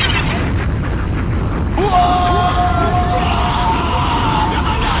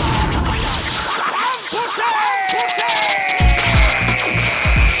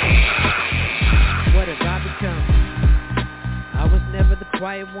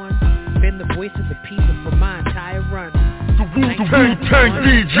quiet one, been the voice of the people for my entire run. The Wu-Tang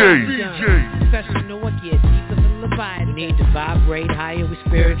DJ. Professional, I get deeper than Leviathan. We need to vibrate higher, we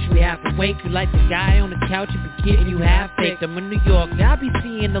spiritually have to wake. You like the guy on the couch, you be kidding, you half baked. I'm in New York, I be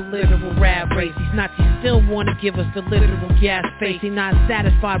seeing the literal rap race. These Nazis still wanna give us the literal gas face. They not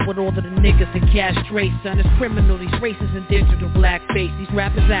satisfied with all of the niggas that castrate. Son, it's criminal, these racist and digital blackface. These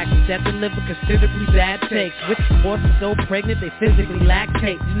rappers actors that deliver considerably bad takes. With horses so pregnant, they physically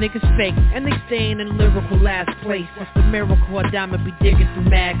lactate. These niggas fake, and they staying in lyrical last place. What's the miracle? A diamond be digging through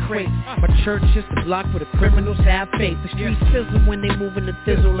mad crates. My church is the block where the criminals have faith. The streets fizzle when they move in the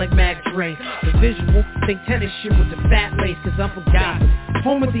thizzle like Mac Dre. The visual, think tennis shit with the fat lace, cause I'm from Gotham,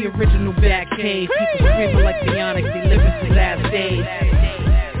 home of the original back cave. People screaming like the ONYX, they living through last days.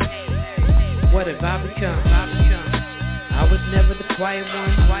 What have I become? I was never the quiet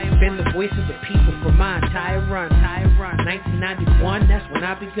one. Been the voice of the people for my entire run. 1991, that's when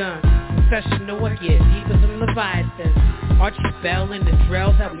I begun. Professional, I get deeper than Leviathan. Archie Bell and the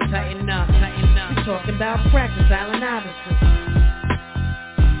drills, how we tighten up. We talking about practice, Allen Iverson.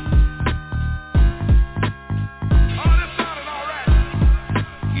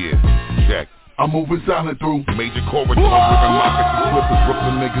 Yeah, check. I'm moving silent through major corridors, ripping mockets and slippers.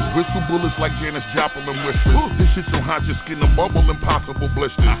 Brooklyn niggas whistle bullets like Janis Joplin whispers. This shit so hot, your skin a bubble, impossible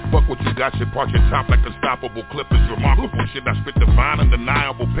blisters. Fuck what you got, shit part your top like unstoppable clippers. Remarkable shit, I spit divine,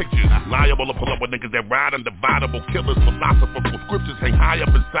 undeniable pictures. Liable to pull up with niggas that ride undividable killers. Philosophical scriptures hang high up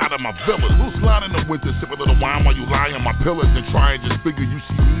inside of my villas. Who's slide in the winter, sip a little wine while you lie on my pillars and try and just figure you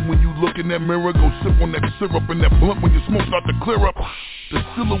see me when you look in that mirror. Go sip on that syrup and that blunt when your smoke start to clear up. The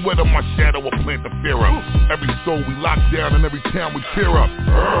silhouette of my shadow will plant the fear up. Every soul we lock down and every town we tear up.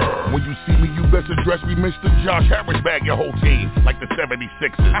 When you see me, you best address me, Mr. Josh Harris, bag your whole team like the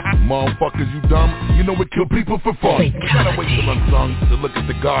 76ers. Motherfuckers, you dumb? You know we kill people for fun. You gotta wait till I'm sung to look at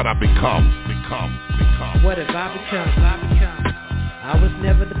the God I become. What have I become? I was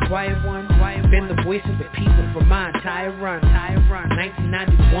never the quiet one. Been the voice of the people for my entire run.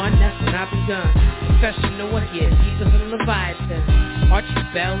 1991, that's when I begun. Professional, I get deeper than Leviathan. Archie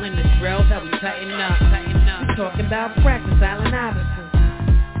Bell and the drills, how we tighten up. We talking about practice, Allen Iverson.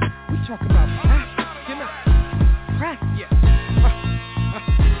 We talking about practice, you know. Practice.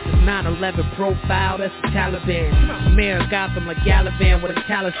 9/11 profile, that's the Taliban. Mayor of Gotham like Galavan with a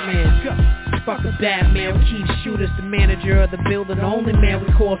talisman. Fuck a Batman, we keep shooters. The manager of the building, the only man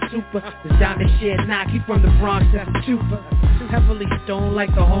we call super. The diamond shit knock, he from the Bronx, that's a trooper. Heavily stoned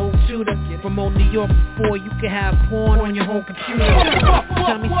like the home shooter. From old New York before you could have porn on your home computer.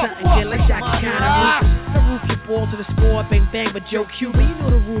 Tell me something, get like Jackie Chan. I roof your ball to the score, bang bang, but Joe Cuba. You know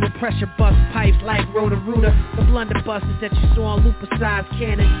the rule of pressure bust pipes like Roto-Rooter. The blunderbusters that you saw on Lupa-sized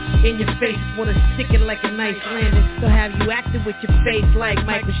cannon. In your face, wanna stick it like a nice landing. They'll have you acting with your face like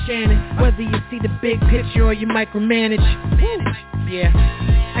Michael Shannon. Whether you see the big picture or you micromanage. Yeah,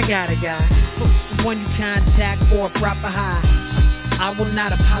 I got a guy. The one you contact for a proper high. I will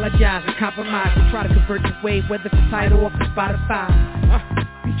not apologize or compromise and try to convert your wave, whether for title or for Spotify.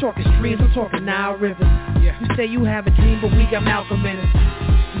 You talking streams, I'm talking Nile rivers. You say you have a dream, but we got Malcolm in us.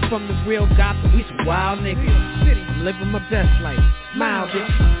 You from the real Gotham, we some wild niggas. I'm living my best life. Smile,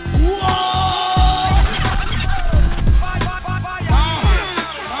 bitch. Whoa!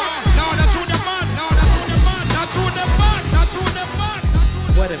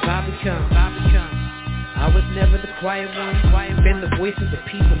 What have I become? I was never the quiet one. Been the voice of the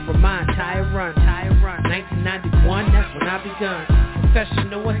people for my entire run. 1991, that's when I begun.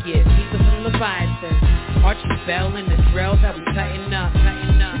 Professional, I get deeper than Leviathan. Archie Bell and the drills, how we tighten up.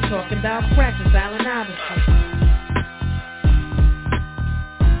 We talking about practice, Allen Iverson.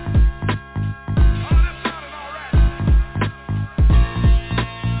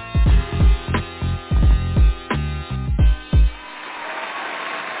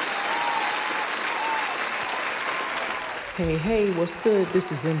 Hey, what's good? This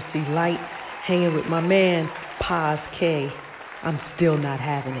is MC Light, hanging with my man, Paz K. I'm still not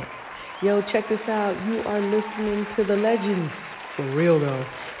having it. Yo, check this out. You are listening to the legends, For real though,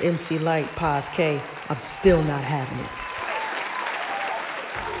 MC Light, Paz K, I'm still not having it.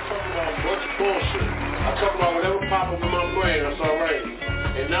 What's bullshit? I talk about whatever pop up in my brain, that's alright.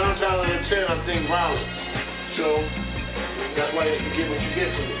 And 9 times out of 10, I think violent. So, that's why you get what you get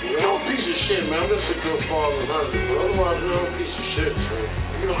from me. I'm a piece of shit, man. I'm just a good father and husband. But otherwise, I'm a piece of shit,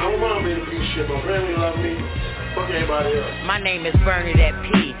 man. You know, I don't mind being a piece of shit. My family love me. Fuck everybody else. My name is Bernadette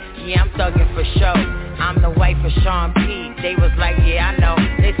P. Yeah, I'm thugging for show. I'm the wife of Sean P. They was like, yeah, I know.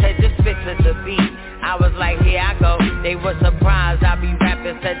 They said just fix it the beat. I was like, here I go. They were surprised I be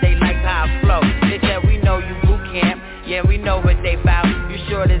rapping, said they like how I flow. They said, we know you boot camp. Yeah, we know what they bout. You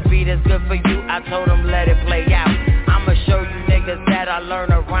sure this beat is good for you? I told them let it play out. I'ma show you niggas that I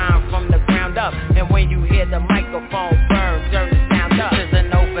learn a rhyme from the ground up. And when you hear the microphone burn, turn the sound up. This is an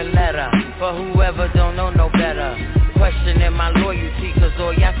open letter for whoever don't know no better. Questioning my loyalty, cause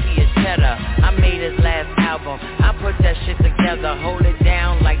all y'all see is cheddar. I made his last album, I put that shit together. Hold it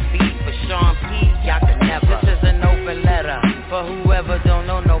down like beat for Sean P. Y'all can never. This is an open letter for whoever don't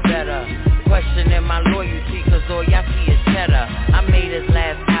know no better. Questioning my loyalty, cause all y'all see is cheddar. I made his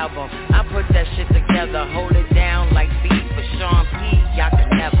last album, I put that shit together. Hold it down like beat for Sean P. Y'all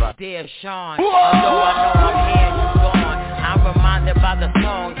can never. Dear Sean, although I know I'm hearing you gone, I'm reminded by the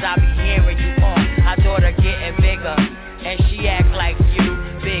songs I be hearing you on. My daughter getting bigger, and she act like you.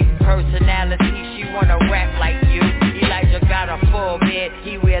 Big personality, she wanna rap like you. Elijah got a full bed,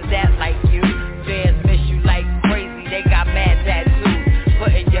 he wear that like you. Fans miss you like crazy, they got mad tattoos.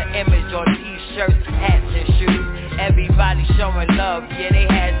 Putting your image on t-shirts, hats and shoes. Everybody showing love, yeah, they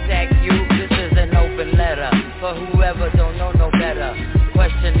hashtag you. This is an open letter for whoever don't know no better.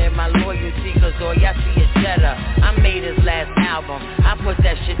 Questioning my loyalty, cause all y'all see is cheddar. I made his last album, I put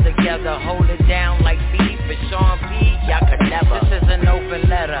that shit together. Hold it down like beat for Sean P. Y'all could never. This is an open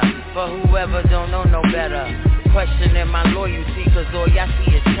letter for whoever don't know no better. Questioning my loyalty, cause all y'all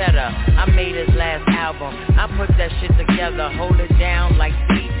see is cheddar. I made his last album, I put that shit together. Hold it down like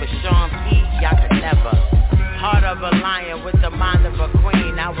beat for Sean P. Y'all could never. Heart of a lion with the mind of a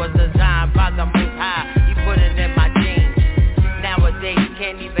queen. I was designed by the Most High, he put it in my genes. Nowadays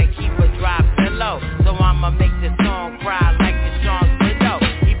can't even keep a dry pillow, so I'ma make this song cry like the Sean's widow.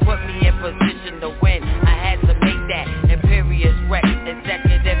 He put me in position to win, I had to make that. Imperious Rex,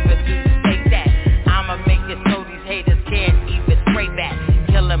 executive producer, take that. I'ma make it so these haters can't even spray back.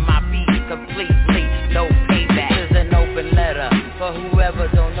 Killing my beat completely, no payback. This is an open letter for whoever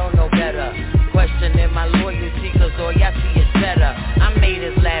don't know no better. Questioning my loyalty, cause all y'all see is better. I made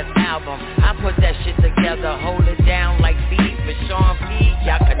his last album, I put that shit together. Hold it down like beat for Sean P.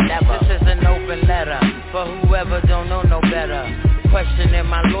 Y'all could never. This is an open letter for whoever don't know no better. Questioning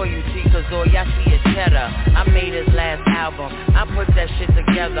my loyalty, cause all y'all see is cheddar. I made his last album, I put that shit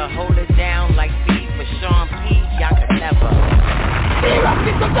together. Hold it down like beat for Sean P. Y'all could never.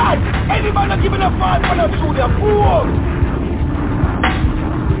 Anybody giving a fight for the truth, they're poor.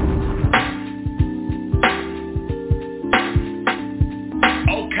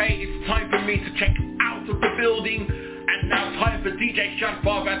 Okay, it's time for me to check out of the building, and now time for DJ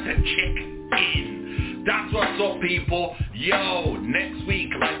SHADFATHER to check in. That's what's up, people. Yo, next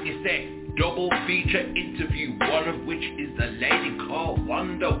week, like you said, double feature interview, one of which is the lady called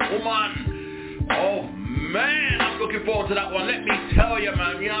Wonder Woman. Oh man, I'm looking forward to that one. Let me tell you,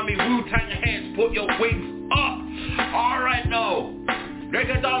 man, you know what I mean? Wu-Tang heads, put your wings up. Alright now,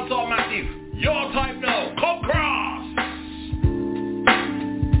 Reggae Dancehall Massive, your type now, come cross.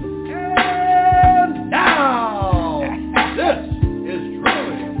 And now, this is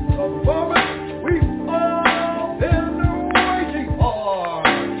truly a moment we've all been waiting for.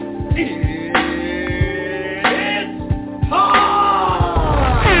 It's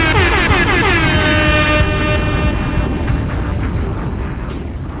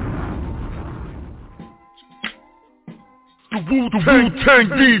The Wu-Tang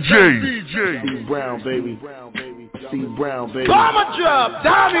DJ. C Brown, baby. C Brown, baby. Bomber drop,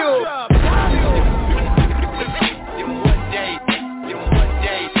 damn you!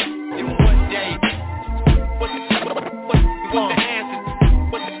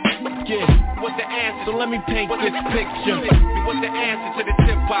 So let me paint this picture. What's the answer to the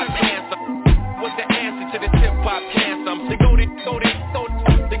hip-hop cancer? What's the answer to the hip-hop cancer? They go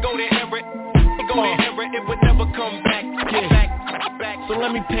there, Everett. They go there, Everett. It would never come back. Back. So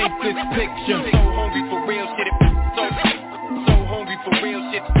let me paint this picture. So hungry for real shit. So hungry for real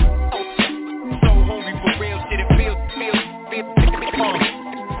shit. So hungry for real shit. It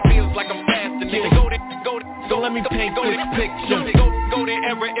feels like I'm fasting. Nigga, go there. So let me paint this picture. Go there,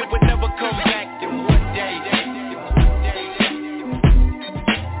 Everett. It would never come back.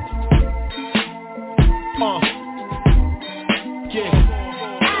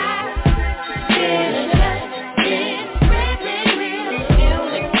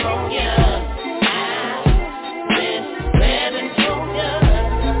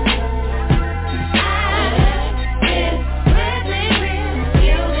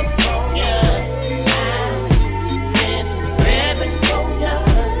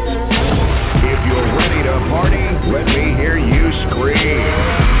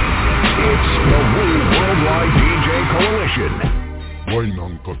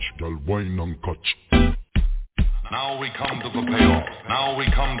 wine and catch. Now we come to the payoff. Now we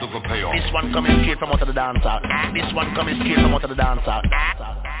come to the payoff. This one coming straight from out of the dancer. This one coming straight from out of the dancer.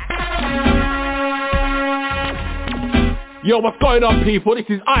 Yo, what's going on, people? This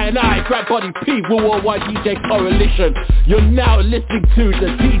is I, Grab Body P, Worldwide DJ Coalition. You're now listening to the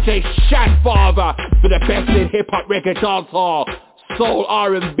DJ SHADFATHER for the best in hip-hop, reggae, dancehall, soul,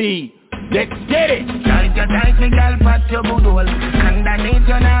 R&B. Let's get it! Tight your tight, me girl, pat your good hole. Underneath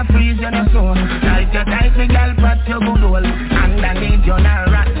you not freeze, you no soul. Tight your tight, me girl, pat your good hole. Underneath you not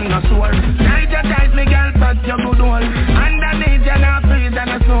rat, no soul. Tight your tight, me girl, pat your good hole. Underneath you not freeze, you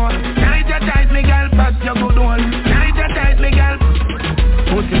no soul. Tight your tight, me girl, pat your good hole. Tight your tight, me girl.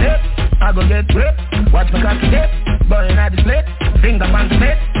 Pussy lip, I go get grip. Watch me cocky dip, burn at the split. Finger on the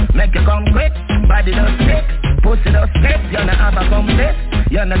split, make you come quick. Body don't stick, pussy don't slip. You no have a complete,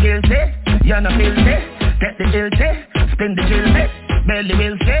 you no guilty. You no filthy, take the guilty, spin the chill bit, belly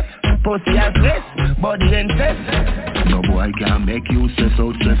will sit, pussy at risk, body insist. No boy can make you stress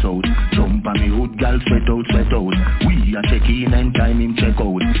out. Jump on me hood, girl, sweat out. We are check in and time him check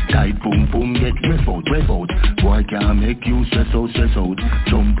out. Tight boom boom, get ref out. Boy can make you stress out.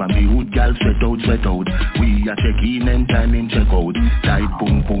 Jump on me hood, girl, sweat out. We are check in and time him check out. Tight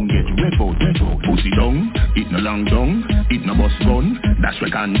boom boom, get ref out. Pussy down, it no long down, it no bust gun, dash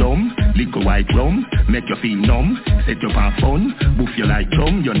wreck and dumb. Liquor white rum, make you feel numb. Set you for fun, boof you like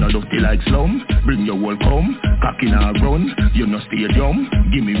drum. You no dirty like slum, bring your whole come. Cock in a run, you no stadium.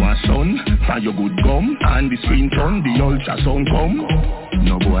 Give me one son, find your good gum. And the screen turn, the ultrasound come.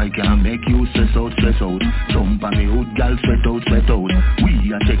 No boy can make you stress out. Jump on me hood, girl, sweat out.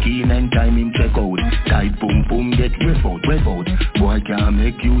 We are check in and time him check out. Tight boom boom, get ref out. Boy can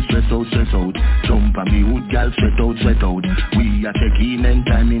make you stress out. Jump on me hood, girl, sweat out. We are check in and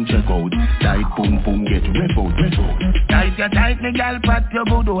time him check out. Tight boom boom, get ref out. Tight your tight, me girl, pat your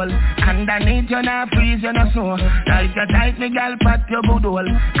good hole. Underneath you not freeze, you no soul. Tight your tight, me girl, pat your good hole.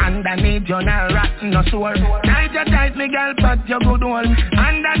 Underneath you not rat, no sore. Tight your tight, me girl, pat your good hole.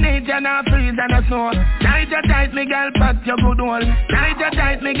 Underneath you not freeze, and no soul. Tight your tight, me girl, pat your good hole. Tight your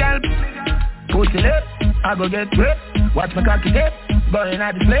tight, me girl. Pussy lip, I go get grip. Watch me cocky dip, burn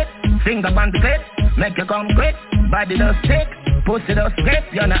at the split. Finger on the clip, make you come quick. Body don't stick, pussy don't skip.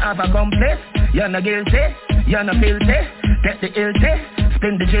 You no have a complice, you no guilty, you no filthy. Take the guilty,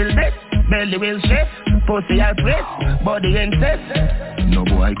 spin the chill bit, belly will shift. Pussy at risk, body insist. No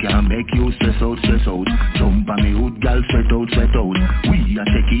boy can make you stress out. Jump on me hood, girl, sweat out. We are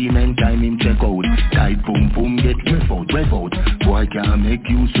check in and time him check out. Tight boom boom, get ref out. Boy can make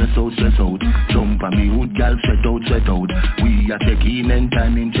you stress out. Jump on me hood, girl, sweat out. We are check in and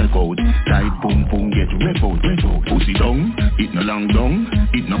time him check out. Tight boom boom, get ref out. Pussy down, it no long down,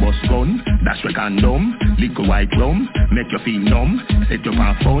 it no bust gun, dash wreck and dumb. Liquor white rum, make you feel numb. Set you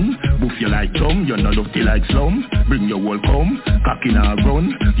for fun, boof you like drum. You no dirty like slum, bring your whole come. Cock in a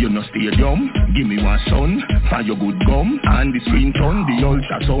run, you no stadium. Give me one son, find your good gum. And the screen turn, the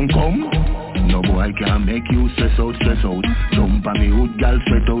ultrasound come. No boy can make you stress out. Jump on me hood, girl,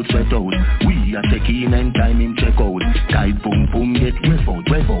 sweat out. We are check in and time him check out. Tight boom boom, get ref out.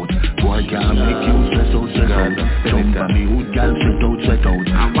 Boy can make you stress out. Jump on me hood, girl, sweat out.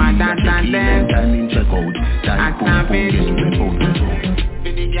 We are check in and time him check out. Tight boom boom, get ref out.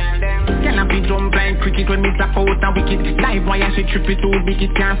 Can I be jump like cricket when me slap out a wicket? Live wire she trip it too big,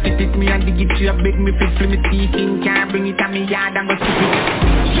 it can't fit it. Me and the give she a beg me fit me teeth in. Can't bring it to me yard and go skip it.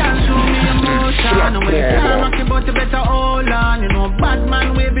 Can't show me emotion. When you can't rock your boat you better hold on. You know bad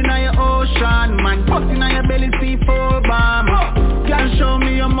man waving on your ocean. Man busting on your belly C4 bomb. Can't show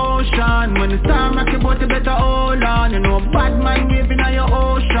me emotion. When you start rock your boat you better hold on. You know bad man waving on your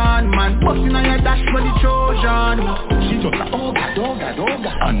ocean. Man busting on your dash for the Trojan. She just a oh God.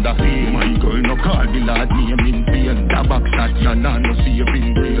 And the fame, my girl no call the lad name in pain. The box that you know no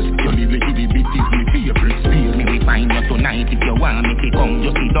saving grace. Your little itty bit is my favorite space. Me we find you tonight if you want me to come.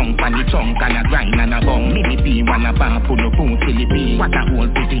 You sit down on the trunk and a grind and a bum. Me be one a bar for the phone silly pee. What a whole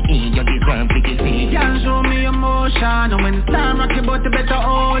pretty in, you deserve pretty see. Can't show me emotion. When the time rock your boat you better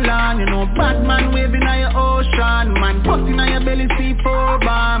hold on. You know bad man waving on your ocean. Man busting on your belly C4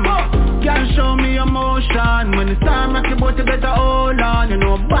 bomb. Can't show me emotion. When the time rock your boat you better hold on. You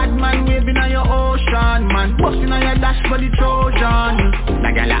know bad man waving on your ocean. Man busting on your dash for the Trojan. The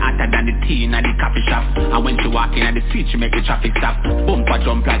girl hotter than the teen at the coffee shop. And when she walk in at the street she make the traffic stop. Bumper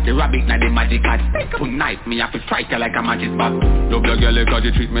jump like like the rabbit, now the magic cat. Tonight, me have to strike you like a magic bat. Love your girl cause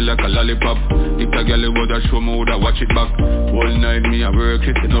you treat me like a lollipop. If the girl was a show me, woulda watch it back. All night me a work, she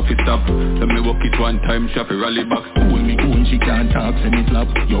said no fi stop. Let me walk it one time, she fi rally back. Hold me own, she can't talk, send me slap.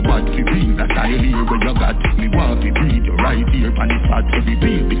 Your bad fi bring, that style here where you got. Me want fi breathe, you right here pan the spot. Every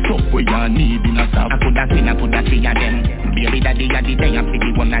baby stuff where you need in a stop. I put that in, I put that three of them. Baby daddy, I the day, I see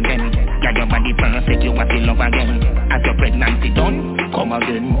the one of them. Got your body perfect, you want to love again. As your pregnancy done, come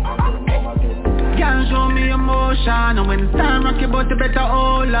again. Can't show me emotion. And when it's time rock your boat, you better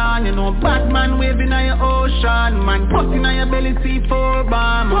hold on. You know Batman waving on your ocean. Man busting on your belly, C4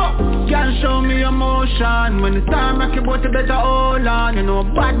 bomb. Can't show me emotion. When it's time rock your boat, you better hold on. You know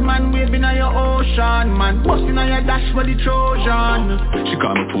Batman waving on your ocean. Man busting on your dash for the Trojan. She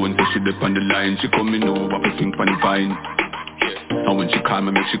call my phone, so she dip on the line. She coming over, we think on the vine. And when she call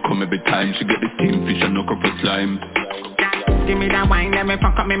me, make she come every time. She get the steam fish and knock up her slime. Give me that wine, let me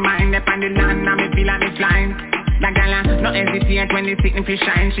fuck up my mind. Up on the land, now me feel like me flying. That gala, no hesitate when the sitting fish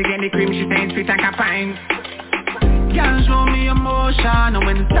shine. She get the cream, she say it's sweet like a pine. Can't show me emotion. And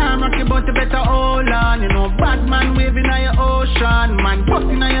when it's time rock your boat, you better hold on. You know Batman waving on your ocean. Man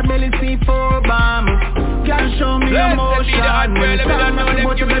busting on your belly, C4 bomb. Can't show me emotion. When it's time rock your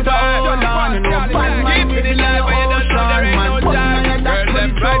boat, you better hold on. You know Batman waving on your ocean. Man busting on your dash for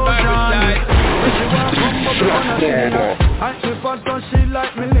the Trojan. I she fast and she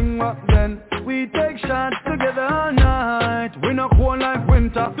like me linger then. We take shots together all night. We not cold like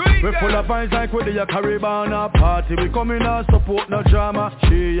winter. We full of vibes like we the Caribbean party. We come in and support no drama.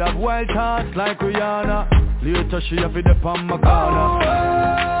 She have wild thoughts like Rihanna. Later she have it up on my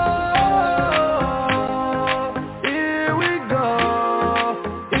corner.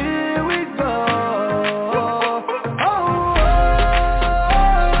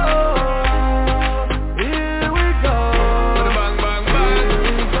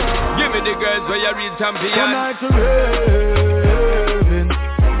 Champion. Tonight to raving.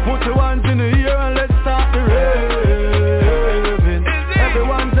 Put your hands in the air and let's start the raving.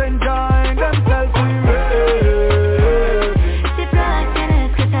 Everyone's enjoying themselves, we raving. Si pruebas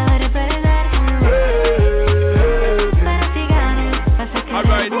tienes que saber perder. Para ti ganes, vas a querer.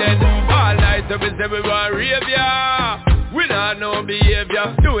 Alright then, all night so we say we want rave ya. We not know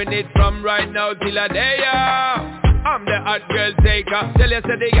behavior. Doing it from right now till a day ya. I'm the hot girl taker. Tell you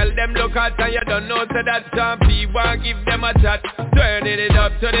say the girl them look hot and you don't know so that champi want give them a chat. Turning it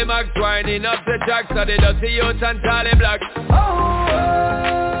up to the max, winding up the track so the dirty youth and Tally Black.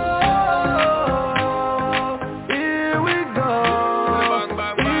 Here we go. Bang,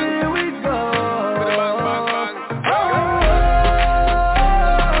 bang, bang. Here we go. Bang, bang, bang.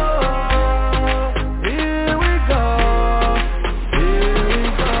 Here we go. Here we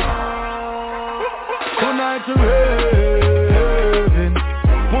go. Tonight to raving.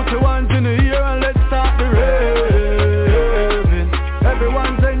 Put your hands in the air and let's start the raving.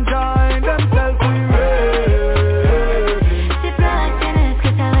 Everyone's enjoying themselves, we raving. Si pruebas tienes que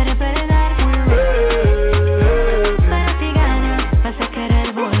saber perder. We raving. Para ti ganas, vas a querer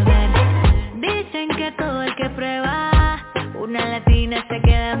volver. Dicen que todo el que prueba una latina se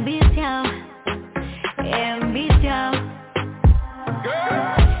queda enviciado. Enviciado.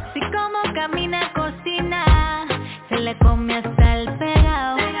 Si como camina, cocina, se le come hasta el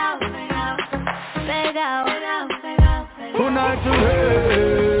pegao. Pegao. Tonight to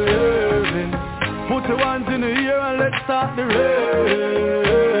raving. Put your hands in the air and let's start the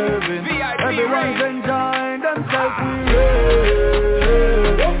raving. Everyone's enjoying themselves, we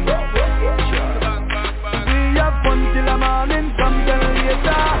raving. We have fun till the morning, come then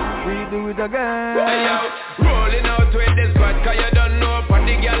later we do it again. Hey yo, rolling out with this squad, cause you don't know. For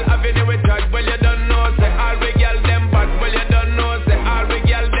the girl having it with tag, well you don't know. Say all we girl them bad, well you don't know. Say all we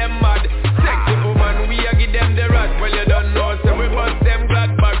girl them mad. Sexy woman, we a give them the rat, well you don't know. Say we bust them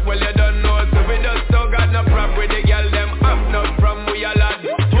glad back, well you don't know. So we just don't got no prop with the girl them up not from we a lad.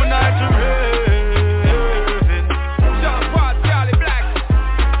 Tonight to raving. Jump fast, Charlie Black.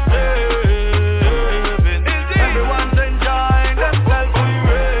 Raving. Everyone's enjoying themselves, we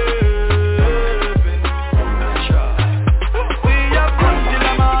raving. We have fun till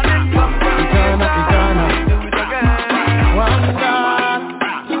the morning, come Ghana. Do it again. Wanda,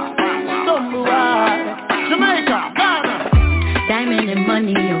 Jamaica, Ghana. Diamond and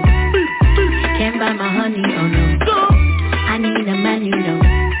money, yo. Can't buy my honey, oh no. I need a man, you know.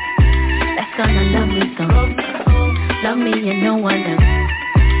 That's gonna love me so. Love me and no one else.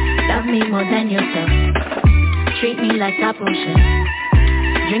 Love me more than yourself. Treat me like a potion.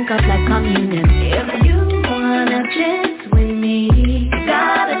 Drink up like communion. If you wanna dance with me, you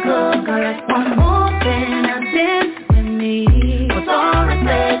gotta go correct one more thing and dance with me. With all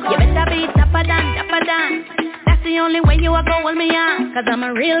respect. a go hold me on, cause I'm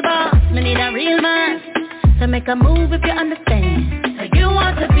a real boss, me need a real man. So make a move if you understand. So you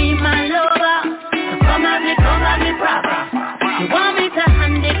want to be my lover, so come at me proper. You want me to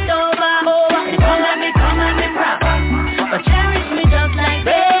hand it over, so come at me proper. But cherish me just like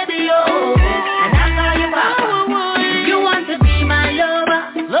baby, oh, and I call you papa. You want to be my lover,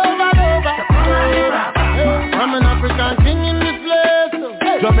 so come at me proper. I'm an African king in this place,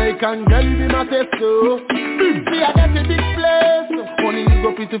 Jamaican girl be my testo. See I got a big place, only you go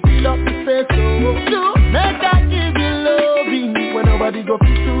fit to fill up the space, so make that give you loving when nobody go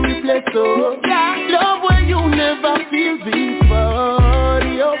fit to replace, so love when you never feel before.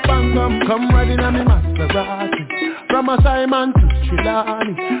 The up and come riding on me Maserati. From a Simon to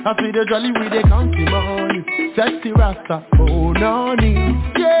Trelawney, I feel the jolly with the county money. Sexy Rasta, oh noni.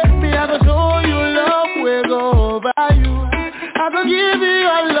 Yeah, me I go show you love, we go over you. I go give you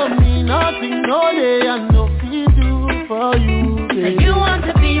all of me, nothing, no day and no fee do for you. So you want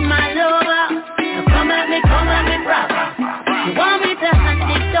to be my lover, so come at me proper. You want me to hand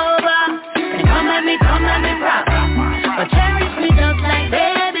it over, then come at me proper. But cherish me just like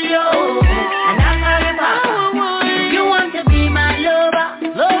baby, oh, and I call you papa. You want to be my lover,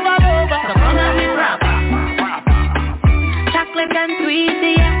 so come at me proper. Chocolate and sweet,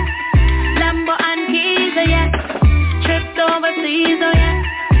 yeah. Lambo and keys, yeah. Trips overseas, oh yeah.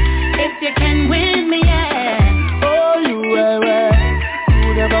 If you can win me, yeah. Oh, you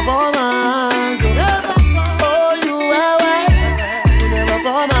never fall man. Oh, you never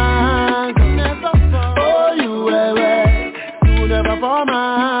fall man. Oh, you never fall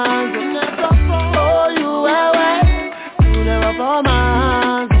man. Oh, you never fall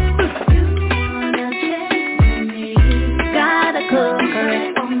man. Gotta conquer it.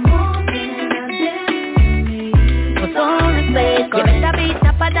 What's on the space? You better be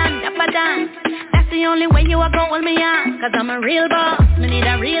dapper than. That's the only way you are gonna hold me on, cause I'm a real boss, me need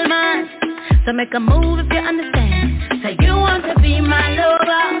a real man. So make a move if you understand. So you want to be my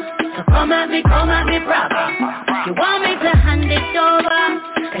lover, so come at me proper. You want me to hand it over,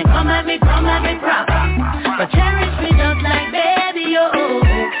 then come at me proper. But cherish me just like baby, oh,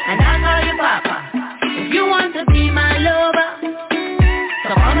 and I call you papa. If you want to be my lover,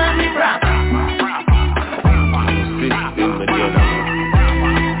 so come at me proper.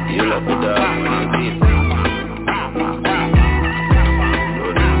 You love the dog when you beat me.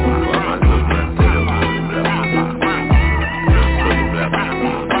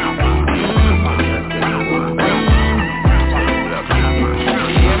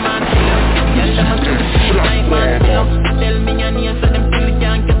 Tell me your name so them feel it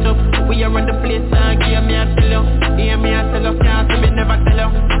can't catch up. We are on the place now, hear me I tell you. Hear me I tell you, can't see me never tell you.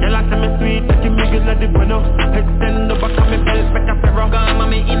 You like me sweet, but you make it like the bueno. Extend the back of me belt, back a ferro. Come on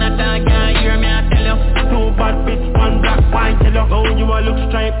me in a dog, can't hear me I tell you. Two bad bitch, one black wine, tell you. Oh, you a look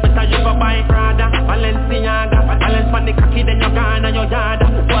straight, better you go buy Prada. Balenciaga, balance for the cocky, then you're gone and you're yada.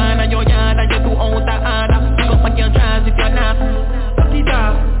 One and you're yada, you do out the order. Pick up on your dress if you're not. Fuck it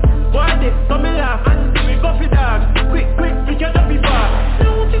up, why this, so me laugh. Go for dog, quick, you can't be far.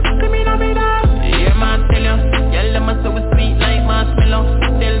 Don't you see me now, me dog? Yeah, man, tell you, y'all them are so sweet like marshmallow.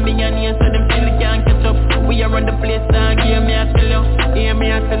 Tell me your name so them feel it can't catch up. We are on the place now, hear me I tell you. Hear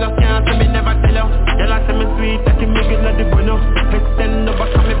me I tell you, can't see me never tell you. Y'all like me sweet, I can make it like the bueno. Extend the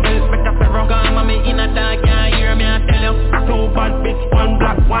back of me belt, make a ferro. Come on me in a dog, can't hear me I tell you. Two bad bitch, one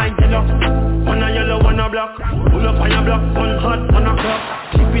black wine, tell you. One a yellow, one a black. Pull up on your block, one hot, one a clock.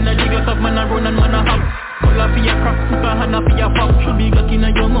 Keep in a jiggle up, man a run and man a hop. Pull up for your crack, put a hand up for your pop. Should be got in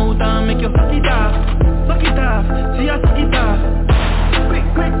your mouth and make you suck it off. Suck it off, see ya suck it off.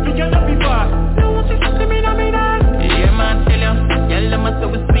 Quick, you can't be far. Don't you see me now, me dog? Yeah, man, tell you, y'all them are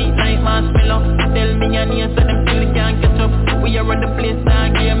so sweet like marshmallow. Tell me your name so them feel it can't catch up. We are on the place now,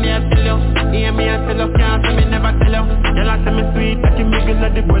 hear me I tell you. Hear me I tell you, can't see me never tell you. Y'all like me sweet, I can make it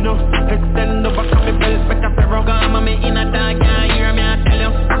like the bueno. Extend the back of me belt, back a ferro. Come on me in a dog, can't hear me I tell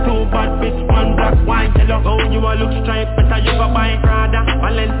you. Two bad bitch, one black wine, tell you. Oh, you a look straight, better you go buy Prada.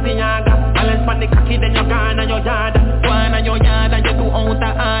 Balenciaga, balance for the cocky, then you're gone and you're yada. One and you're yada, you do out the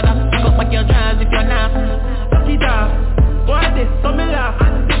order. Pick up on your dress if you're not. Suck it up, why this, so me laugh.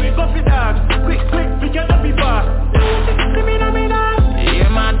 We go for dog, quick, you can't be far. See me now, me dog. Yeah,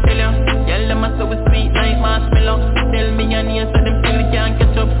 man, tell you, y'all them are so sweet like marshmallow. Tell me your name so them feel it can't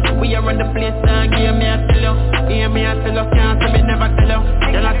catch up. We are on the place now, hear me I tell you. Hear me I tell you, can't see me never tell you.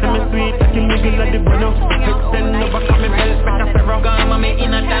 Y'all like me sweet, I can make it like the bueno. Extend the back of me belt, back a ferro. Come on me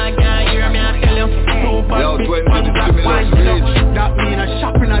in a dog, can't hear me I tell you. Two bad bitch, one black wine, tell you. That mean a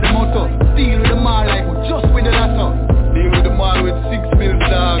shopping at the motor. Deal with the mall like we just with the lasso. Deal with the mall with 6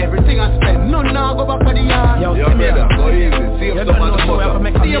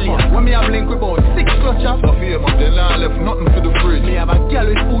 me have link with about 6 clutch up. No fear, man, then I left nothing for the fridge. Me have a girl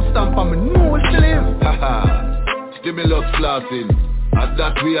with food stamp and me know where she live. Haha, stimulus flossing, and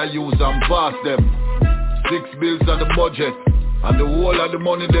that we are use and pass them. 6 bills on the budget, and the whole of the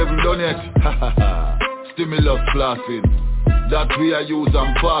money they've done yet. Haha, stimulus flossing, that we are use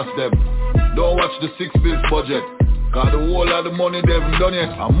and pass them. Don't watch the 6 bills budget, cause the whole of the money they've done yet.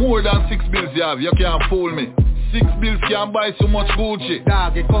 And more than 6 bills you have, you can't fool me. 6 bills can't buy so much Gucci.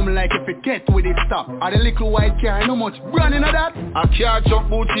 Dog, it come like if it get with it stop. Are the little white car, no much brand in that? A car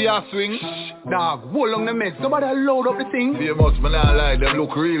jump Gucci a swing. Dog, hold on the mess, somebody load up the thing. Famous, man, I lie, them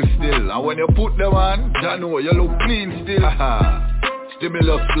look real still. And when you put them on, you know you look clean still. Haha,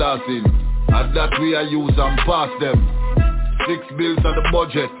 stimulus flossing, and that we are use and pass them. 6 bills on the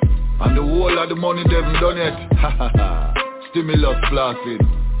budget, and the whole of the money they've done yet. Haha, stimulus flossing,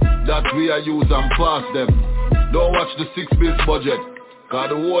 that we are use and pass them. Don't watch the 6 bills budget, cause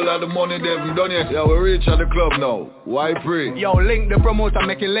the whole of the money they've done yet. Yeah, we reach at the club now. Why pray? Yo, link the promoter,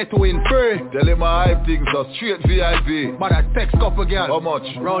 make it let win free. Tell him I hype things, so straight VIP. But I text couple girl. How much?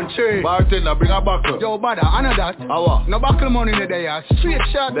 Round 3. Bartender, bring a buckle. Yo, brother, I know that. How? No buckle money in the day, straight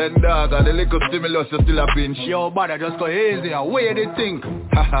shot. Then dog, and the little stimulus you still a pinch. Yo, brother, just go easy, where they think?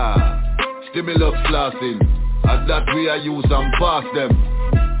 Haha, stimulus flossing, and that we are use and pass them.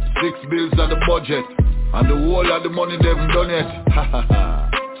 6 bills on the budget, and the whole of the money they've done yet. Haha,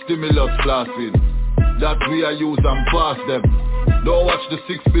 stimulus flossing, that we are use and pass them. Don't watch the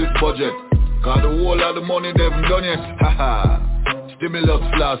 6 bills budget, cause the whole of the money they've done yet. Haha, stimulus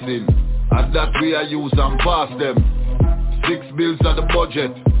flossing, and that we are use and pass them. 6 bills on the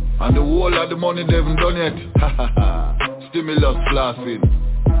budget, and the whole of the money they've done yet. Haha, stimulus flossing,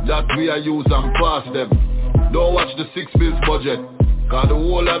 that we are use and pass them. Don't watch the 6 bills budget, cause the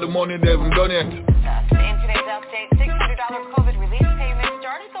whole of the money they've done yet. In today's update, $600 COVID relief payments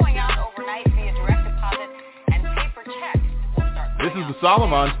started going out overnight via direct deposit and paper check. We'll start. This is the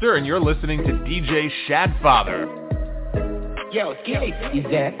Solomonster, and you're listening to DJ Shadfather. Yo, Skilly, is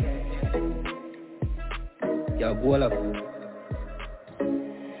that? Yo, go up.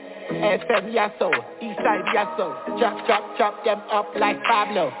 FM Yasso, Eastside Yasso, chop them up like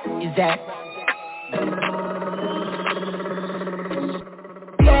Pablo. Is that?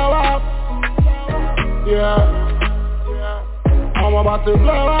 Blow up, yeah. I'm about to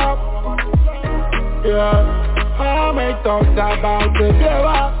blow up, yeah. I make talks about to blow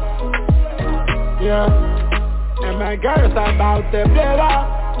up, yeah. And my girls about to blow up,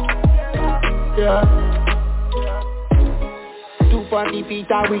 yeah. 240 feet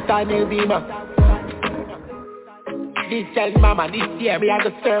with a new beamer. This tell mama, this year me I go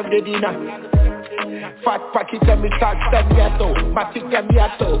serve the dinner. Fat pocket and me talk them yasso, matic them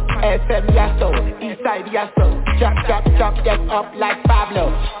yasso, FM yasso, Eastside yasso, chop them up like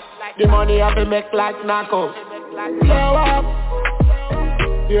Pablo. The money I be make like Narco. Blow up,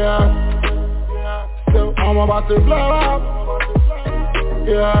 yeah. So I'm about to blow up,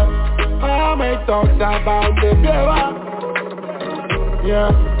 yeah. I make talks about the blow up.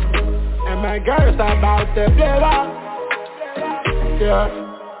 Yeah, and my girls about to blow up. Yeah.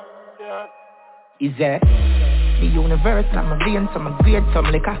 Is that? The universe, I'm a vein, some a grade, some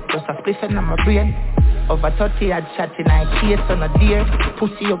liquor, just a spliff and I'm a brain. Over 30 I'd chat in a case on a deer.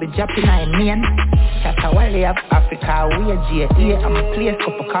 Pussy you'll be dropping in main. Chat a while of Africa, we a G.A. I'm a place,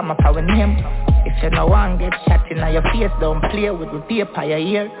 couple come up our name. If you no one get chat in your face, don't play with the paper your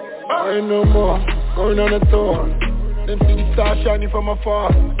ear. I ain't no more, going on a tour. Them see the star shining from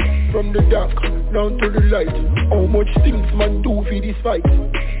afar. From the dark, down to the light. How much things man do for this fight.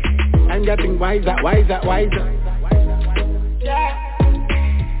 I'm getting wiser. Yeah.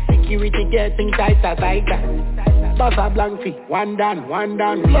 Security getting tighter. Boss a blank feet, one down.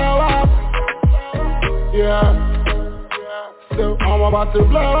 Blow up. Yeah. So I'm about to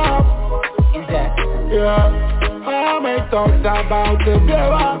blow up. Is that? Yeah. I make talks about to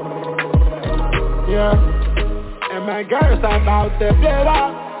blow up. Yeah. And my girls about to blow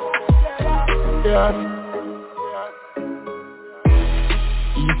up. Yeah.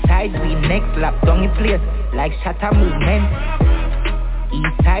 Eastside we next lap down your place like shatter movement.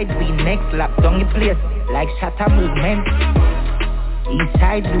 Eastside we next lap down your place like shatter movement.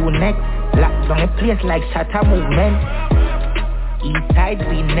 Eastside we next lap down your place like shatter movement. Eastside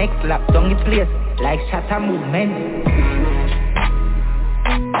we next lap down your place like shatter movement.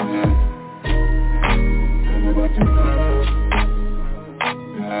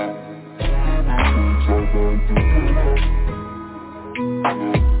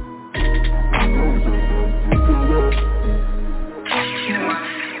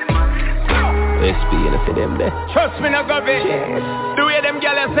 SP in for them there. Trust me, no go bit. The way them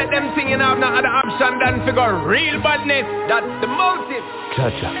gyal set them singing have no other option than figure real badness. That's the motive.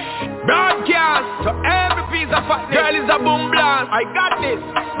 Cha-cha. Broadcast to every piece of fatness. Girl is a boom blast. I got this.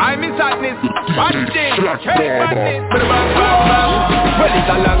 I'm in sadness. Bad thing. Check badness. Well, it's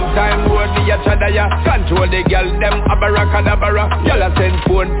a long time road me a chadaya. Control the girl them abaracadabra. Girl a send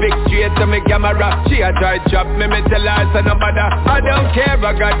phone pic straight to me camera. She a try chop me tell her it's no bother. I don't care,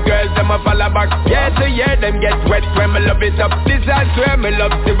 I got girls them a follow back. Yeah to yeah them get wet when me love it up. This I swear me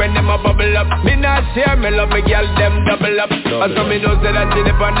love see when them a bubble up. Me not share me love me girl them double up. And so me know say that she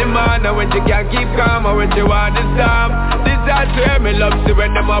dip on the man. And when she can't keep calm, and when she want to stop. This I swear me love see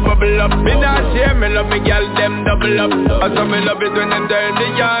when them a bubble up. Me not share me love me girl them double up. And so me love it when them turn the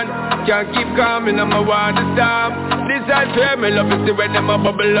yarn. Can't keep calm, and I'm a want to stop. This I swear me love it see when them a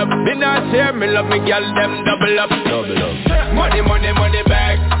bubble up. Me not share me love me girl them double up. Money, money, money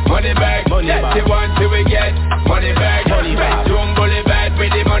back, money back. That's the one till we get money back. Bedroom bully bad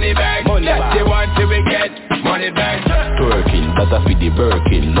with the money back. That's the one till we get money back. Twerking, that's a for the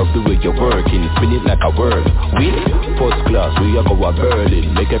Birkin. Love the way you're working, spin it like a word. Win, first class, we are go a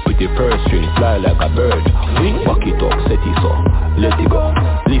Berlin. Make a pretty first string, fly like a bird. Win, back it up, set it up, let it go.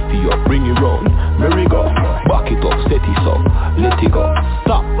 Lift it up, bring it round, merry go. Back it up, set it up, let it go.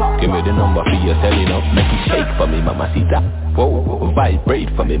 Stop, give me the number for your selling up. Make it shake for me, mamacita. Whoa,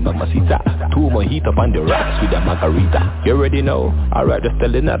 vibrate for me, mamacita. Two more heat up on the rocks with a margarita. You already know, alright, just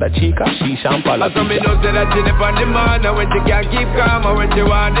tell another chica. She champagne. So me know say that she dip on the man. And when she can't keep calm, and when she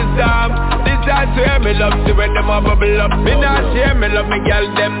want to stop. This I swear me love see when them a bubble up. Me not share me love me girl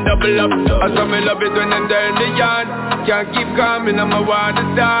them double up. And so me love it when them turn the yarn. Can't keep calm, and I'm a want to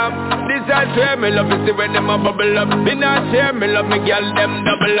stop. This I swear me love it see when them a bubble up. Me not share me love me girl them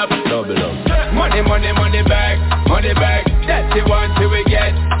double up. Money, money, money back, money back. That's the one till we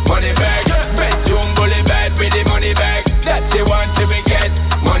get money back. Bedroom bully bad with the money back. That's the one till we get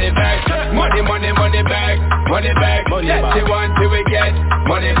money back. Money, money, money back, money back. That's the one till we get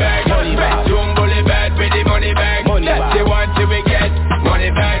money back. Bedroom bully bad with the money back. That's the one till we get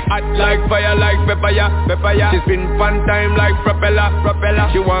money back. Hot like fire, like pepaya, pepaya. She spin fun time like propeller, propeller.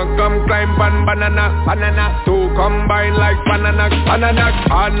 She want come climb pan banana, banana. Two combine like banana, banana.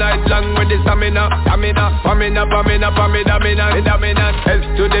 All night long with the stamina, stamina. Pamina, pamina, pamina, pamina. S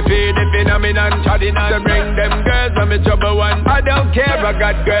to the P, the phenomenon. Chadina, to bring them girls on me trouble one. I don't care, I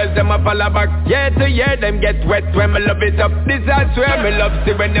got girls them a follow back. Yeah to yeah them get wet when me love it up. This I swear me love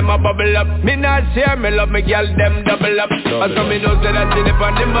see when them a bubble up. Me not share me love me girl them double up. And so me know say that she dip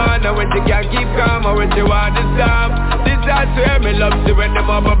on the man. And when she can't keep calm, and when she want to stop. This I swear me love see when them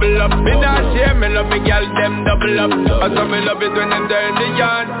a bubble up. Me not share me love me girl them double up. And so me love it when them turn the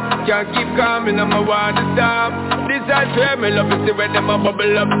yarn. Can't keep calm, and I'm a want to stop. This I swear me love it see when them a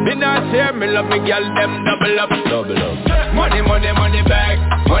bubble up. Me not share me love me girl them double up. Money, money, money back,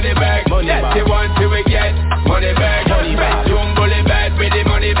 money back. That's the one till we get money back. Bedroom bully bad with the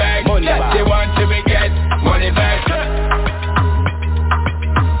money back. That's the one till we get money back.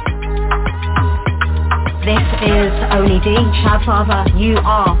 This is Only D, SHADFATHER. You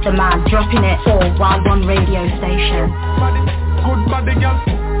are the man dropping it for Wild One radio station. Good body girl,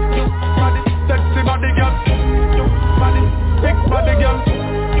 body, sexy body girl, body, big body girl.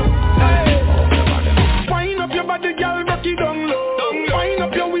 Wind up your body girl, rock it down low. Wind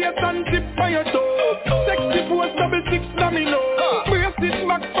up your waist and tip on your toe. Sexy force, double six domino. Brace it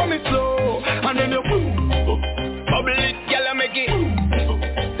back for me slow. And then you bubble it, girl, make it.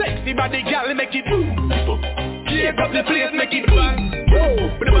 Sexy body girl, make it. Shake up the place, make it bang.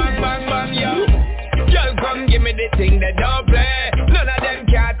 Bang, bang, bang, yeah. Girl, come give me the thing that don't play. None of them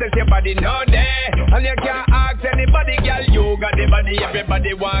can't test your body, no day. And you can't ask anybody, girl, you got the body,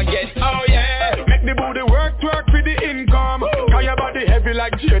 everybody want get. Oh yeah, make the booty work for the income. Cause your body heavy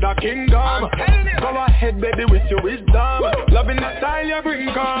like Jada Kingdom. Go ahead, baby, with your wisdom. Loving the style you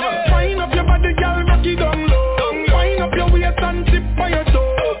bring come. Wind up your body, girl, rock it down low. Wind up your waist and tip on your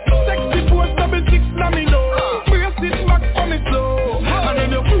toe. Sexy force, double six domino. Brace it back for me slow. And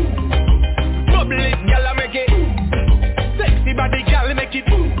then you bubble it, girl, make it. Sexy body, girl, make it.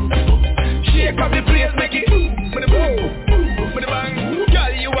 Shake up the place, make it.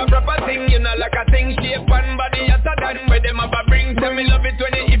 Girl, you a proper thing, you know like a thing. Shape and body as a done. Where them have a bring. Tell me love it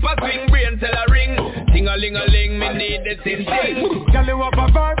when you hip a swing. Brain tell a ring. Ting-a-ling-a-ling, me need the thing. Girl, you have a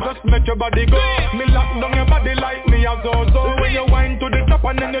vibe, just make your body go. Me lock down your body like me a zo-zo. When you wind to the top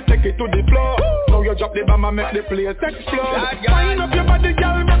and then you take it to the floor. Now you drop the bomb and make the place explode. Wind up your body,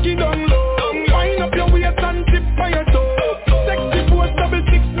 girl, rock it down low. Wind up your waist and tip on your toe. Sexy force, double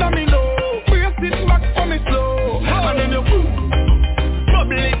six domino. Brace it back for me slow. And then you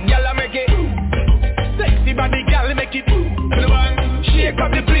bubble it, girl, make it. up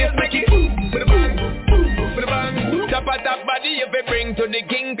the place, make it boom, with a bang, boom, with a bang. Tap a tap body if you bring to the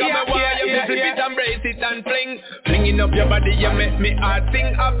king. Come and wire you, me flip it and brace it and fling. Flinging up your body, you make me heart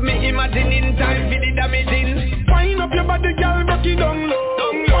sing. Have me imagining time for the damaging. Wind up your body, girl, rock it down low.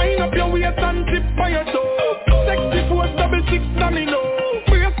 Wind up your waist and tip on your toe. Sexy force, 66 domino.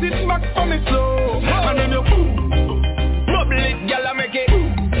 Brace it back for me slow. And then you boom, bubble it, girl, I make it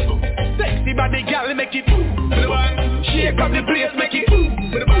boom. Sexy body, girl, make it boom. With a bang, shake up the place, make it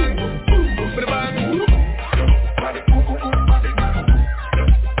boom. With a bang, boom, with a bang.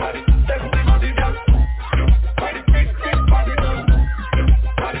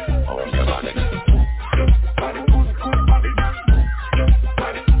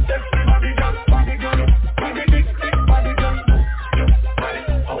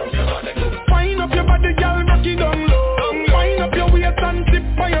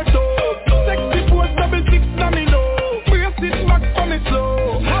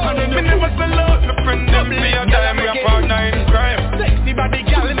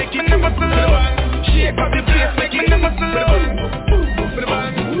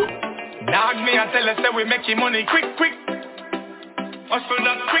 We make your money quick, quick. Hustle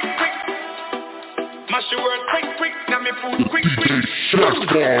that quick, quick. Mash your word quick, quick. Now me food quick, quick.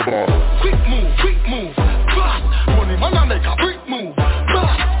 Quick move, fast. Money man and make a brick move,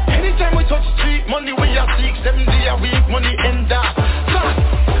 fast. Anytime we touch street, money we are 6, 7 days a week, money end up, fast.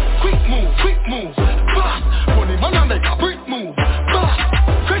 Quick move, fast. Money man and make a brick move, fast.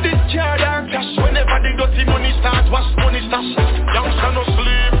 Credit card and cash. Whenever the dirty money starts, wash money stash. Youngster no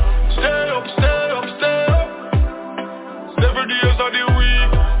sleep. Stay up. 7 days of the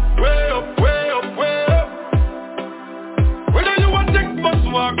week, way up. Whether you want take bus,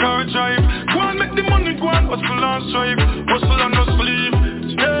 walk or drive, go and make the money, go and hustle and strive. Hustle and no sleep,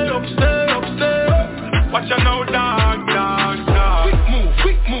 stay up. Watch out now, dog.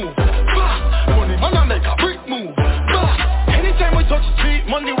 Quick move, fast. Money man and make a brick move, fast. Anytime we touch street,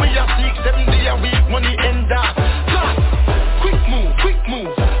 money we are 6, 7 days a week, money end up, fast. Quick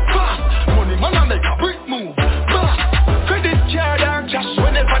move, fast. Money man and make a brick move.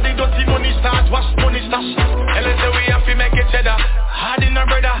 Whenever the dirty money starts, wash money stash. And let's say we have to make it cheddar. Hard in a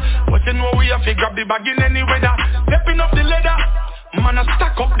brother, but you know we have to grab the bag in any weather. Stepping up the ladder, man I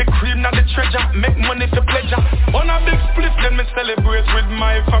stack up the cream, not the treasure. Make money for pleasure. On a big split, let me celebrate with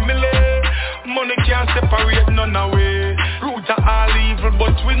my family. Money can't separate none away. Roots are all evil,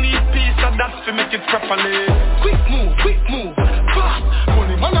 but we need peace, and that's to make it properly. Quick move, fast.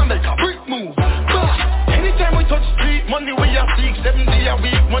 Money man I make a brick move, fast. Anytime we touch street, money we are 6, 7 days a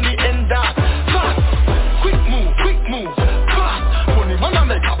week, money end up, fast. Quick move, fast. Money man I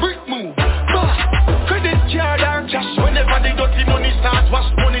make a brick move, fast. Credit card and cash. Whenever the dirty money starts,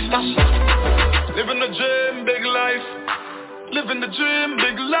 wash money stash. Living the dream, big life.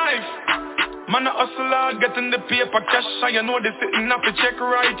 Man a hustle hard, getting the paper cash. I know they sitting up to check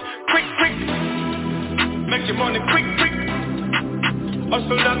right. Quick, make your money quick.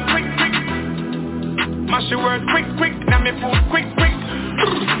 Hustle that quick. Mash your word quick, now me food quick.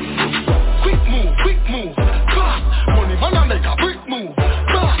 Quick move, fast. Money man and make a brick move,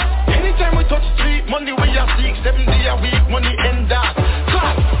 fast. Anytime we touch street, money we are 6, 7 days a week, money end up,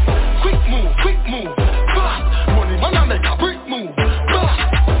 fast. Quick move, fast. Money man and make a brick move, fast.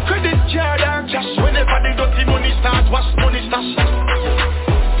 Credit card and cash. Whenever the dirty money starts, wash money stash.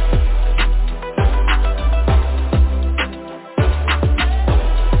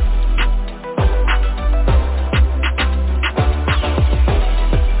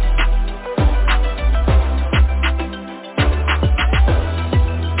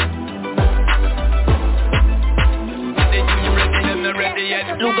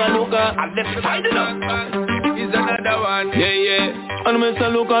 Luka, and let's find it up. Is another one. Yeah. And me say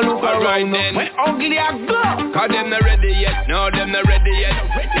look alright around then. When ugly I go. Cause them not ready yet. No, them not ready yet.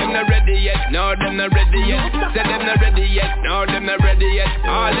 Them not ready yet. No, them not ready yet. Say them not ready yet. No, them not ready yet.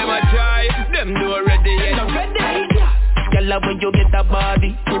 All them a try. Them not ready yet. Girl, when you get a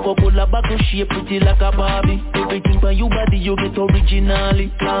body, Coca-Cola bottle shape pretty like a Barbie. Everything for you body you get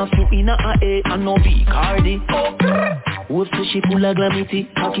originally. Class you in a A and no B Cardi. Who's the she full of glamity?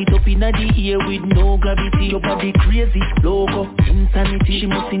 Cock it up in a the ear with no gravity. Your body crazy, loco, insanity. She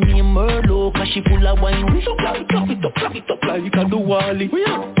must name her loca, she full of wine. So clap it up like you can do Wally.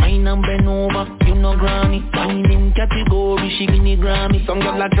 Wine and bend over, you know granny. Wine in category, she give me Grammy. Some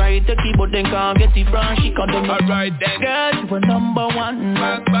girl a try to keep but then can't get it from she cause them. Alright then. Girl, you a number one.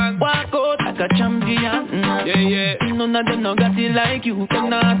 Bang. Walk out like a champion. Yeah. None of them no got it like you. Them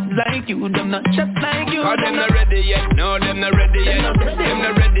not like you, them not just like you. Cause them not ready yet. No, them not ready yet. Them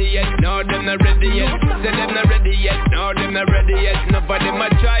not ready yet. No, them not ready yet. Say them not ready yet. No, them not ready yet. Nobody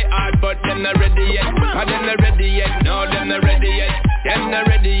not ready yet. Cause them not ready yet, no, them not ready yet. Them not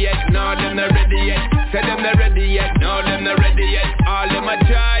ready yet, no, them not ready yet. Say them not ready yet, no, them not ready yet. All them a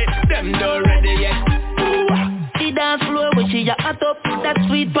try, them not ready yet. She dance floor when she a hot up. That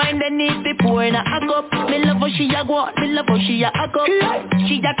sweet wine they need to pour in a cup. Me love how she a go, me love how she a hack up.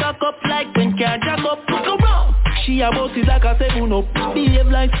 She a cock up like when can't jack up. Go wrong. She a boss is like a 7-up. Behave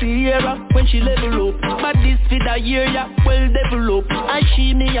like Sierra when she level up. But this fit a year ya well develop. And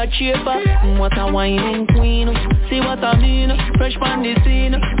she me a cheaper. What a whining queen. See what I mean? Fresh on the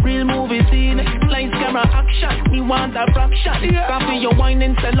scene, real movie scene. Lights, camera, action. Me want a fraction. Copy your wine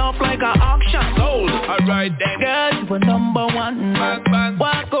and sell off like a auction. Sold. Alright then. Girl, you a number one. Bang, bang.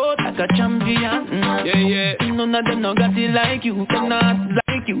 Walk out like a champion. Yeah, yeah. None of them no got it like you. Them not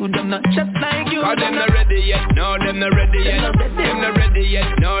like you. Them not just like you. Cause them not ready yet. No, them not ready yet. Them not ready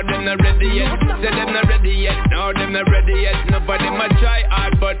yet. No, them not ready yet. Say them not ready yet. No, them not ready yet. Nobody might try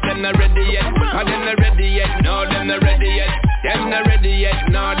hard, but them not ready yet. Cause them not ready yet. No, them not ready yet. Them not ready yet.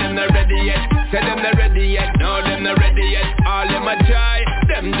 No, them not ready yet. Say them not ready yet. No, them not ready yet. All them a try,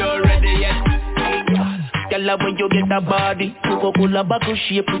 them not ready yet. Girl, when you get a body, Coca-Cola bottle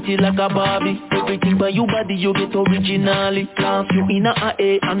shape pretty like a Barbie. Everything by your body you get originally. Class you in a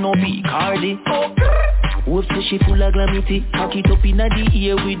A and no B Cardi. Wolf say she full of glamity. Pack it up in a the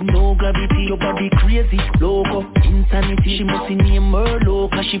ear with no gravity. Your body crazy, loco, insanity. She must name her low,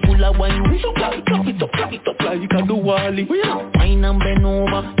 cause she full of wine. So clap it up like you can do Wally. Wine and bend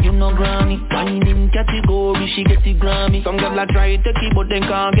over, you know granny. Wine in category, she get it Grammy. Some girls like try to take it, but then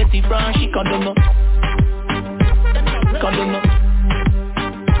can't get it from. She can't do no. Condom.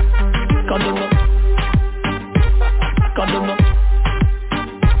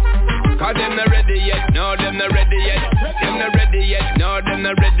 Cause them not ready yet, no, them not ready yet. Them not ready yet, no, them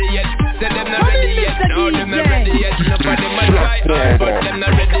not ready yet. Say them not ready yet, no, them not ready yet. Nobody might try, but them not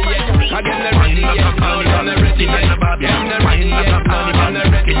ready yet. Cause them not ready yet, no, them not ready yet. Them not ready yet, no, them not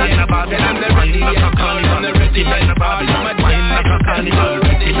ready yet. Them not ready yet, no, them not ready yet. All them a try, them not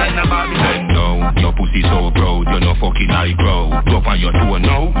ready yet. Your pussy so proud, you're no fucking high grow. Go on your toe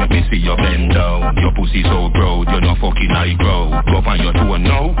now, let me see your bend down. Your pussy so proud, you're no fucking high grow. Go on your toe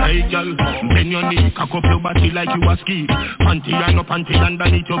now. Hey girl, bend your knee, cock up your body like you a ski. Panty and no panty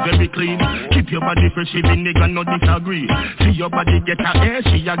underneath you very clean. Keep your body fresh, even nigga no disagree. See your body get a A,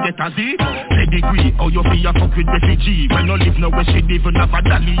 she a get a Z. Pedigree, how you feel fuck with refugee. When you live nowhere, she even have a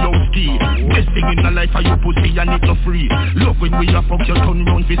dolly yo ski. Best thing in the life are your pussy and it no free. Love when we a fuck your turn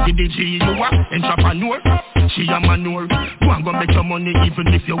round for CDG. You a entrepreneur, she a manure. Go and go make your money even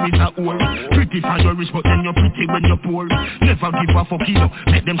if you is a whore. Pretty for your rich but then you're pretty when you're poor. Never give a fuck you,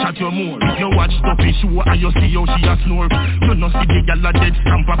 make them shot you more. If you watch Duffy show and you see how she a snore, you no see the gal a dead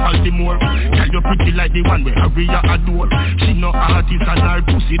stamp of Baltimore. Girl you pretty like the one where Harry a adore. She no artist and her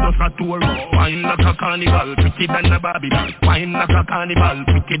pussy does a tour. Wine like a carnival, pretty than a Barbie doll. Wine like a carnival,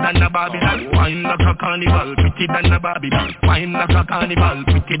 pretty than a Barbie doll. Wine like a carnival, pretty than a Barbie doll. Wine like a carnival,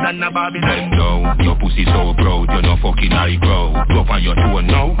 pretty than a Barbie doll. Bend down, your pussy so proud, you're no fucking high grow. Go on your toe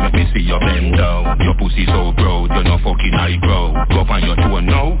now, let me see your bend down. Your pussy so proud, you're no fucking high grow. Go on your toe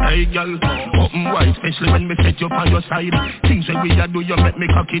now. Hey girl, open wide, especially when me set you on your side. Things that we a do, you make me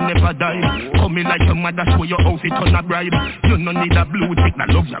cocky never die. Come in like your mother, show your outfit on a bride. You no need a blue tick, that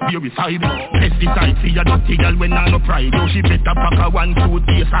love you verified. Pesticide, see your dirty girl when I no pride. Yo, she better pack a 1, 2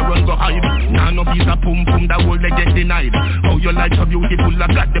 days, I run go hide. Now no visa pum pum, that whole leg get denied. How you like so beautiful, I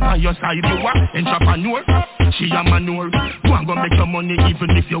got them on your side. You are entrepreneur, she a manure. Go and go make your money even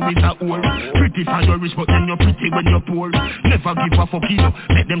if you is a whore. Pretty for your rich but then you're pretty when you're poor. Never give a fuck you,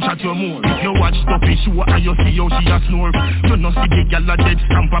 make them shot you more. If you watch Duffy show and you see how she a snore, you no see the gal a dead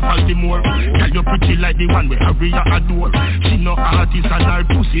stamp of Baltimore. Girl you pretty like the one where Harry a adore. She no artist and her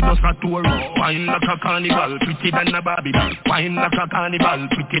pussy does a tour. Wine like a carnival, pretty than a Barbie doll. Wine like a carnival,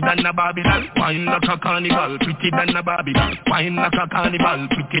 pretty than a Barbie doll. Wine like a carnival, pretty than a Barbie doll. Wine like a carnival,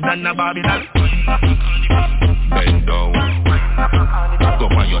 pretty than a Barbie doll. Bend down, go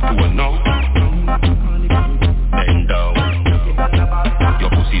on your toe now. Bend down, your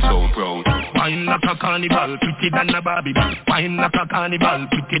pussy so proud. Wine like a carnival, pretty than a Barbie doll. Wine like a carnival,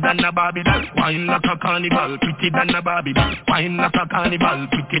 pretty than a Barbie doll. Wine like a carnival, pretty than a Barbie doll. Wine like a carnival,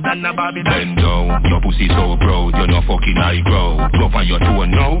 pretty than a Barbie doll. Bend down, your pussy so proud, you're no fucking high grow. Go on your toe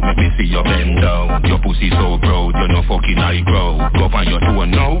now, let me see your bend down. Your pussy so proud, you're no fucking high grow. Go on your toe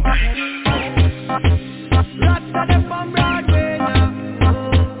now. Lots of them from Broadway now.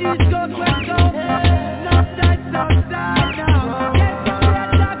 East Coast, West Coast, Northside, Southside now. Yes, I'm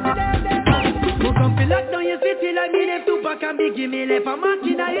talk to them. Who come feel like now you city like me, them Tupac and Biggie, me left a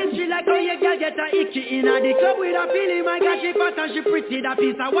Martin the history like how you can get a icky in a the club with a feeling. My God, she fat and she pretty. That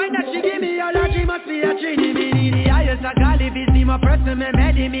piece of wine that she give me, all that she must be a trini. Me need the highest of call if it's my person, me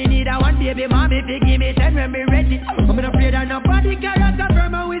ready. Me need a one baby mommy fi give me 10 when me ready. I'm not afraid of nobody, character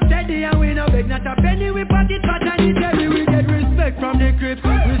firm and we steady. And we no beg not a penny, we pocket fat and it's heavy. We get respect from the crips,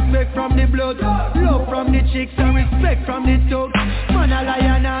 respect from the blood, love from the chicks and respect from the thugs. Man a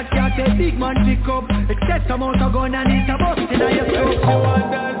lion and cat, a big man pick up. Excess amount of gun and it's a bust in a your throat. You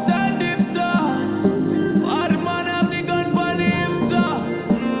understand him, sir? All the man have the gun for him, sir.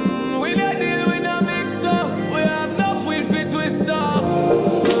 We don't deal with no mixer. We have no will fit twister.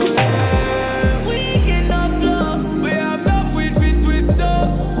 We get no blow. We have no will fit twister.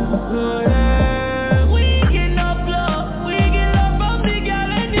 We get no blow. We get love from the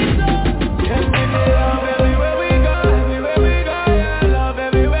girl and the sun. Yes, we love everywhere we go. Everywhere we go, yeah, love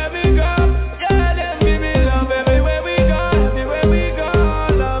everywhere we go. Yeah, them give me love everywhere we go. Everywhere we go,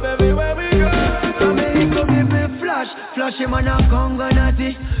 love everywhere we go. America give me flash him on a Congo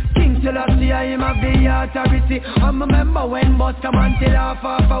natty. King Selassie, I him have the authority. I'm a member when BUSTA man till half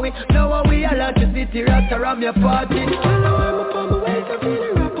away. Now we all at the city, rasta around your party. Hello, I'm a pump away, so feel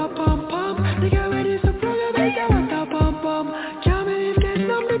the rapper pump pump. The girl ready to program, make a water pump pump. Can't believe get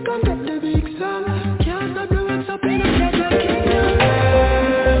some, they come get the big song. Can't stop the works up in a dead kingdom.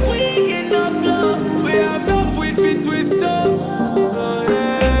 We get no blow. We have no will fit twister.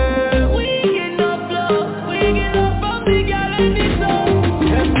 We get no blow. We get love from the girl and the sun.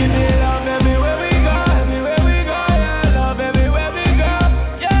 Yes, we love everywhere we go. Everywhere we go, yeah, love everywhere we go.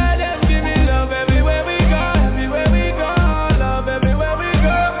 Yeah, them give me love everywhere we go. Everywhere we go, love everywhere we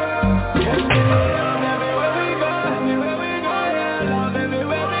go. Yes, we love everywhere we go. Everywhere we go, yeah, love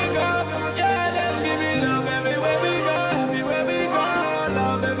everywhere we go. Yeah, them give me love everywhere we go. Everywhere we go,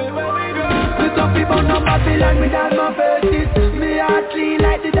 love everywhere we go. We some people no Babylon with all my verses. Me heart clean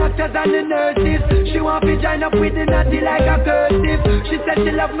like the doctors and the nurses. She want to join up with the natty like a cursive. She said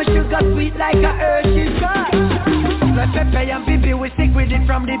she love me sugar sweet like a Hershey's. Pepe and Bibi, we stick with it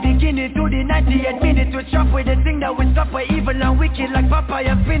from the beginning to the 98 minutes. We chop with the thing that we stop for evil and wicked like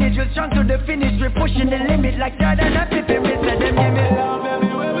papaya and spinach. We strong to the finish, we pushing the limit like Jordan and Pippen. We said them give me love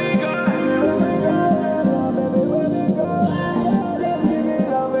everywhere we go.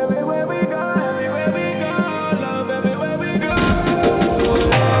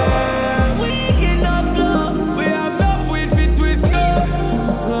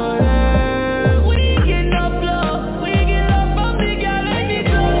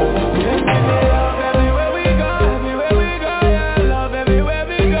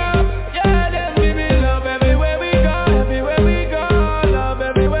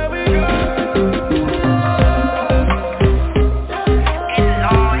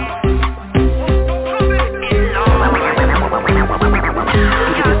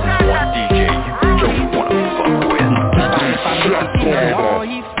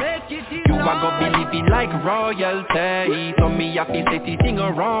 Royalty, so me happy say the thing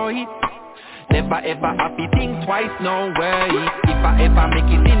alright. Never ever happy think twice, no way. If I ever make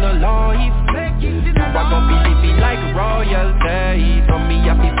it in a life, you are gonna be living like royalty. So me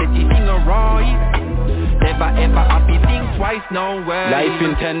happy say the thing alright. Never ever happy think twice, no way. Life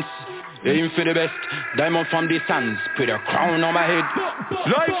intense, aim for the best. Diamond from the sands, put a crown on my head.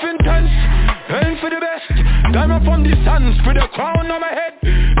 Life intense, aim for the best. Diamond from the sands, put a crown on my head.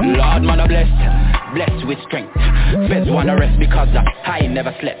 Lord man, I'm blessed with strength. Feds wanna rest because I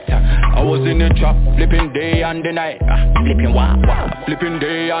never slept. I was in the trap, flipping day and the night. Flipping flipping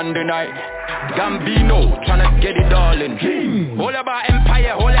day and the night. Gambino, tryna get it all in. All about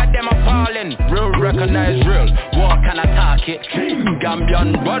empire, all of them are falling. Real recognize real, what can I talk it?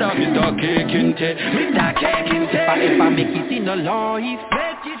 Gambian brother, Mr. Kekinte. If I make it in a life,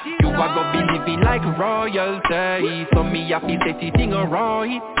 you are gonna be living like royalty. So me happy say the thing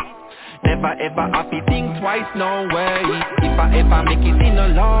alright. Never ever happy think twice, no way. If I ever make it in a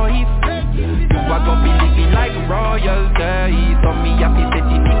life, you are gonna be living like royalty. So me happy say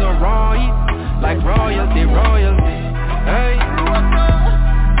the thing alright. Like royalty, royalty. Hey.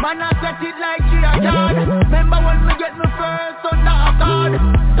 Man, I set it like G.I. Remember when me get me first under a card.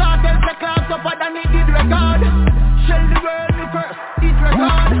 Started the class upper than it did record. Shell the world me first, it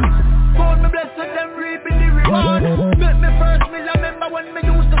record. Phone me blessed with them reaping the reward. Make me first, me remember when me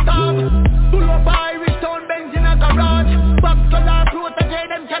used to starve. Pull up Irish town Benz in a garage. Box color protege,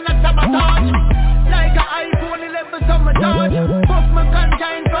 them cannot sabotage. Like a iPhone 11 summer charge. Puff me ganja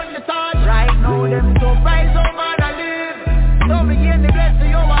in front the charge. Right now them so price oh man I live. So me gain the blessing,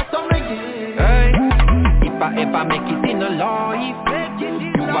 you are so me give. Hey, if I ever make it in a life,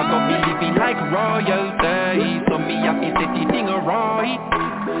 you are gonna be living like royalty. So me have to set the thing right.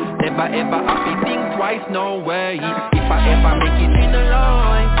 Never ever have to think twice, no way. If I ever make it in the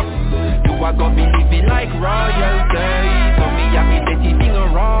line, you are gonna be living like royalty. So me have to set the thing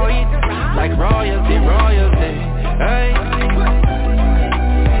right, like royalty, royalty. Hey.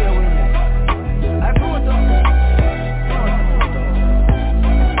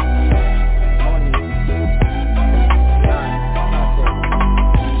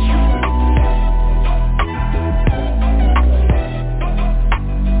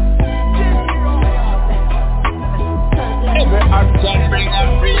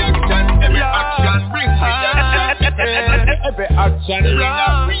 Every action bring a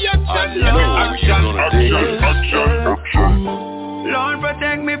reaction. Action. Lord,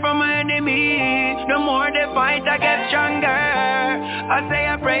 protect me from my enemies. The more they fight, I get stronger. I say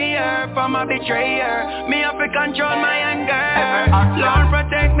a prayer for my betrayer. Me have to control my anger. Lord,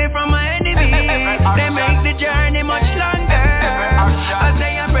 protect me from my enemies. They make the journey much longer. I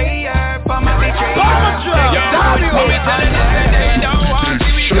say a prayer for my betrayer.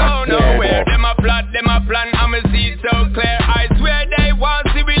 We go nowhere. Them a plot, them a plan, I'ma see it so clear. I swear they want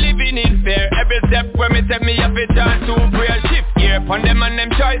to be living in fear. Every step when me take me up a chance to pray. Shift gear upon them and them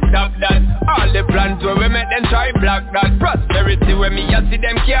try stop that. All the plans where we make them try block that. Prosperity when me a see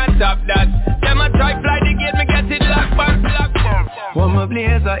them can't stop that. Them a try fly the gate, me get it locked back. One my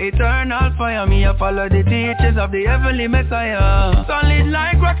blaze a eternal fire. Me a follow the teachings of the heavenly Messiah. Solid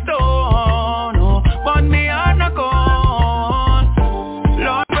like rock stone, oh, but me heart no cold.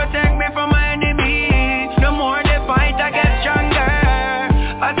 Lord, protect me from my enemies. The more they fight, I get stronger.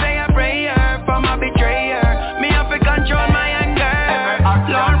 I say a prayer for my betrayer. Me have to control my anger.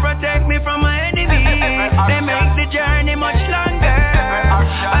 Lord, protect me from my enemies. They make the journey much longer.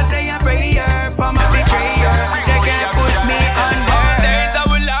 I say a prayer for my betrayer. They can't put me under. All days of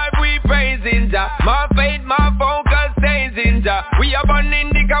our life we praising Jah. My faith, my focus stays in Jah. We are born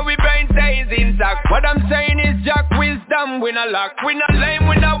indica, we brain stays intact. What I'm saying is Jack wisdom, we no lock. We no lame,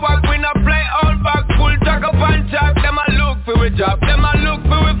 we no walk, we no play all back. Full track up and track, them a look for we drop. Them a look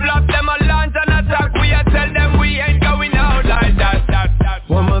for we flop, them a launch and attack. We a tell them we ain't going out like that.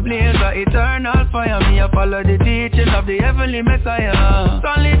 One my blaze a eternal fire. Me a follow the teachings of the heavenly Messiah.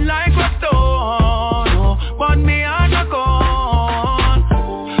 Solid like a stone, oh, but me heart no cold.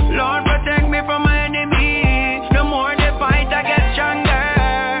 Lord, protect me from my enemies. The more they fight, I get stronger.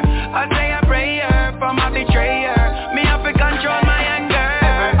 I say a prayer for my betrayer. Me have to control my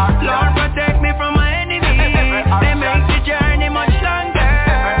anger. Lord, protect me from my enemies. They make the journey much longer.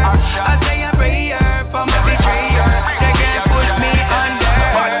 I say a prayer for my betrayer. They can't put me under.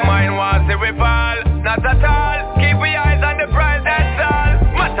 But mine wants to we fall, not at all. Keep we eyes on the prize, that's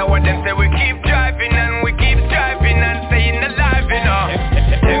all. Matter what them say, we keep driving and we keep striving and staying alive, you know.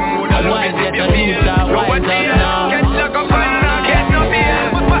 Them woulda look at if you feel. No one deal, get stuck up and not get no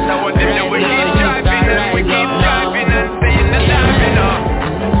feel. Matter what them say, we keep driving and we keep driving and staying alive, you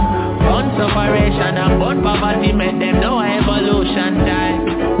know. On separation and born poverty make them know evolution time.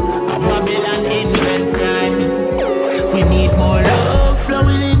 A Babylon invent crime. We need more love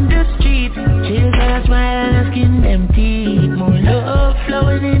flowing in the street. Children smile and skin them teeth. More love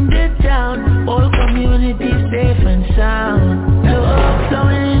flowing in the town. All communities safe and sound. Love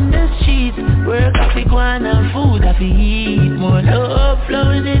flowing in the streets. Work off the guan and food off the eat. More love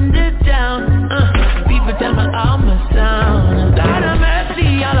flowing in the town. People tell me how my sound. God of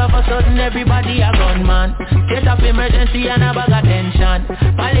mercy, all of a sudden everybody a gunman. State of emergency and a bag of tension.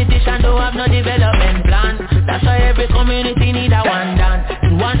 Politicians don't have no development plan. That's why every community need a one dance.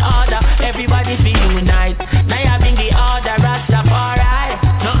 In one order, everybody feel unite. Now you bring the order, Rastafari.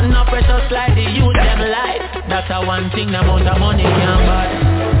 Nothing oppress us like the youth them life. That's a one thing, the amount of money can buy.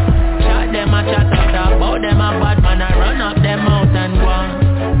 Chat them a chat up, about them a bad man. I run up them out and go on.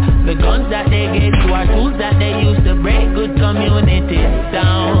 The guns that they gave you are tools that they use to break good communities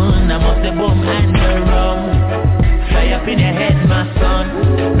down. I must have boom and around. Fly up in your head, my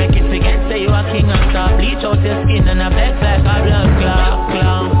son. Make it forget, say you a king and star. Bleach out your skin and a vex like a blood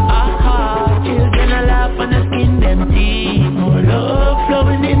clown. Aha, children a laugh and a skin them teeth. More love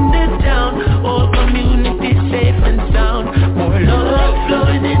flowing in the town. All communities safe and sound. More love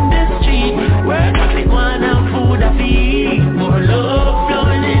flowing in the street. Where nothing one and food I feed. More love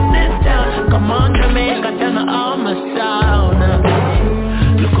flowing in this town. Come on Jamaica, tell me how my sound.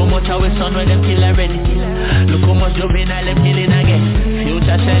 Look how much our son when them kill already. Look how much juvenile them killing again.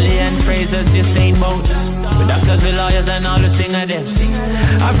 Future Shelley and Fraser's the same boat. With doctors, with lawyers and all the thing of them.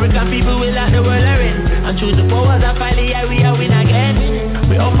 African people will like the world are in. And choose the powers that finally yeah, we are win again.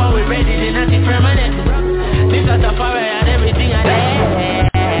 We offer, we ready, they're not permanent. This is a fire and everything again.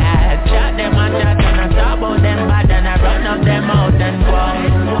 Chat them and chat and I talk about them bad.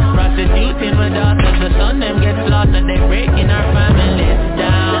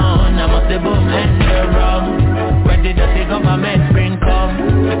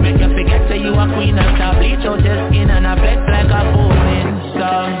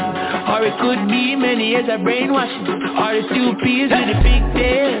 Or it could be many years of brainwashing. Or the stupid with the big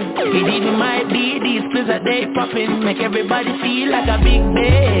tail. It even might be these pills that they popping, make everybody feel like a big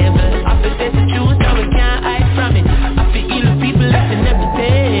devil. I feel that's the truth, now we can't hide from it. I feel ill people left in every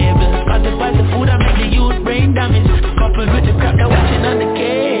table. Cause the price of food that make the youth brain damage. Coupled with the crap they're watching on the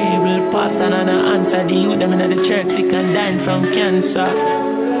cable. Pastor and an answer, the youth them in the church sick and dying from cancer.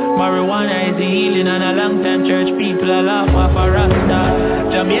 Marijuana is the healing and a long time church people are laugh off a rasta.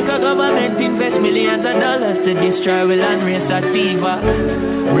 Jamaica government invest millions of dollars to destroy the land race sativa.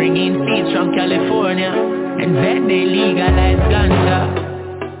 Bring in seeds from California and then they legalize ganja.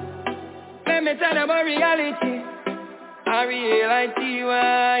 Let me tell them about reality.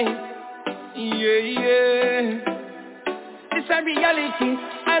 R-E-A-L-I-T-Y. Yeah. This a reality.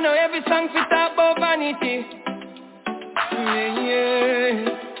 I know every song fit talk about vanity.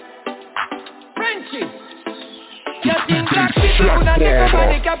 Yeah. Frenchy. You think black people coulda take over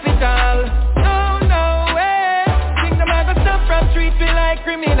the capital? No way. Think them a go stop from street feel like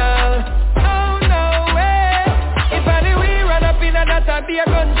criminal? No way. If I do we run up in a that'd be a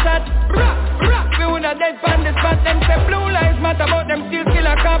gunshot. We woulda dead from the spot. Them say blue lives matter but them still kill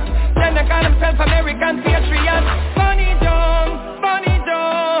a cop. Then they call themselves American patriots. Bunny down,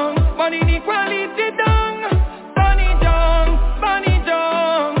 money inequality down. Bunny down,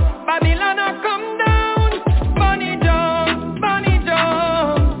 Babylon a come down. Bunny down,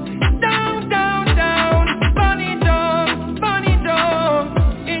 down. Bunny down,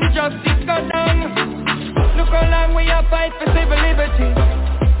 injustice go down. Look how long we have fight for civil liberty.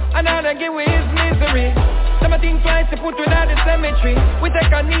 Another give we his misery. Some think twice to put without the cemetery. We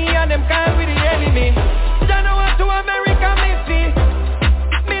take a knee and them call with the enemy. Don't know what to America missy.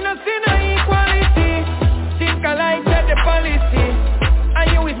 Me no see no equality. Think alike that the policy.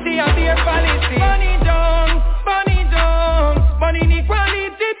 And you will see a beer policy. Bunny down, money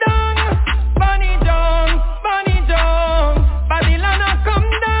inequality down. Bunny down, Babylon a come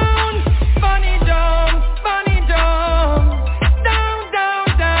down. Bunny down,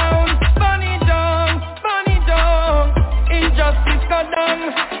 down. Bunny down, injustice go down.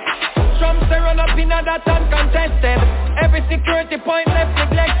 Trump say run up in a that uncontested. Every security point left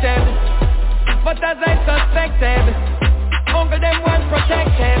neglected. But as I suspected, uncle them was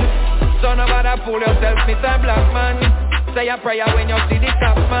protected. So no matter fool yourself, Mr. Black Man. Say a prayer when you see the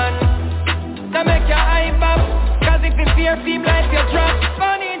top man. Now make your eye pop, cause if you fear seem like you drop.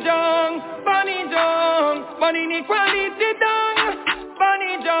 Bunny down, money inequality down.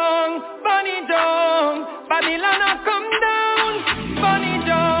 Bunny down, Babylon a come down. Bunny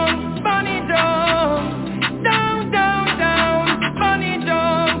down, down.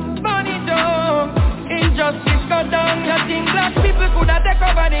 Bunny down, injustice go down. You think black people coulda take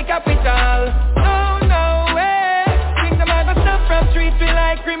over the capital? No way. Think them a go stop from street feel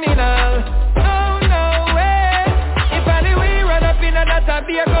like criminal? No way. If only we run up in a that'd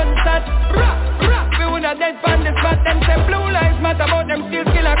be a gunshot. We woulda dead from the spot. Them say blue lives matter but them still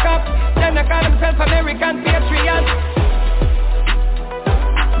kill a cop. Then they call themselves American patriots.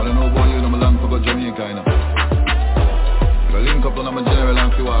 But I know boy you know me long for go Jamaica, you know. If I link up on my general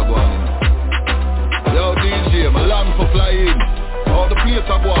and see what I go on, you know. Yo DJ, me long for flying. How the place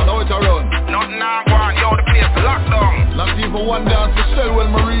a go on, how it a run? Nothing a go on, yo the place locked down. Not even one dance to sell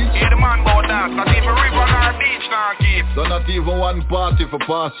when me reach. Yeah the man go dance, not even river nor beach now keep. So not even one party for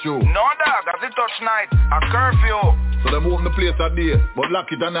pass through. No dog, as it touch night, a curfew. So them open the place a day, but lock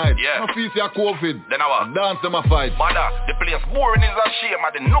it at night. Yeah. No fees ya COVID. Then I what? Dance them a fight. Mother, the place boring is a shame.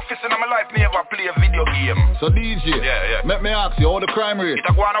 I the nothing in my life me ever play a video game. So DJ, yeah. Let me ask you, how the crime rate? It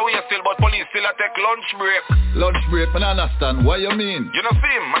a go on away still, but police still a take lunch break. Lunch break, man I understand, what you mean? You know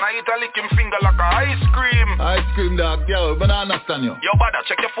see him, man I eat a lick him finger like a ice cream. Ice cream dog, yo, man I understand you. Yo brother,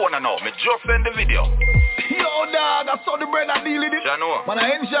 check your phone now, me just send the video. Yo dog, I saw the bread I deal with it. You know. Man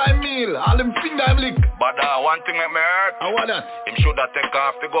I enjoy meal, all them finger I lick. But one thing make me hurt. And what that? Him should have take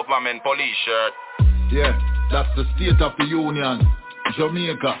off the government police shirt. Yeah, that's the state of the union.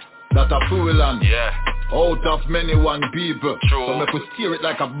 Jamaica, that a free land. Yeah. Out of many one people. True. So make we steer it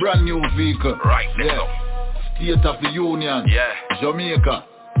like a brand new vehicle. Right, yeah. So. State of the union. Yeah. Jamaica,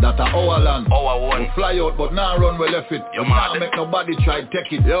 that a our land. Our one. We fly out but now run we left it. You now make nobody try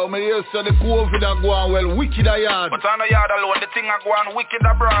take it. Yo, me hear say the COVID a go on well wicked a yard. But on the yard alone, the thing a go on wicked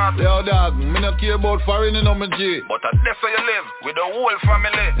abroad. Yo dog, me no care about foreign no me G. But that's where you live, with the whole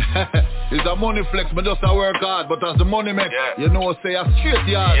family. It's a money flex, me just a work hard. But as the money make, you know say a straight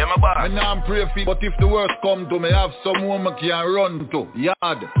yard. Yeah, my boss. Me now pray for it, but if the worst come to me, have someone me can run to. Yard.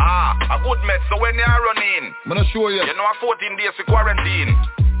 A good mate, so when you are running, me not sure you. You know a 14 days of quarantine.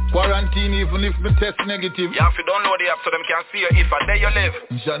 Quarantine even if me test negative. You have to download the app so them can see you if a day you live.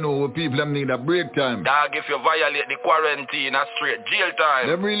 You know what people them need a break time. Dog, if you violate the quarantine, a straight jail time.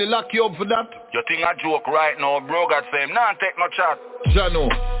 Them really lock you up for that? You think a joke right now, bro, God say him, nah, take no chat. Jano,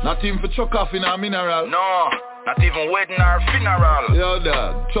 not even for chuck off in a mineral. No, not even wedding or funeral. Yo,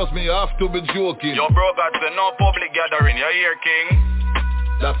 dad, trust me, you have to be joking. Yo, bro, God say no public gathering, you hear, King?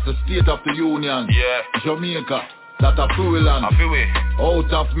 That's the state of the union. Yeah. Jamaica, that a free land. A free.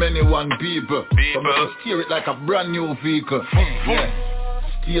 Out of many one people. So we can steer it like a brand new vehicle. Yeah.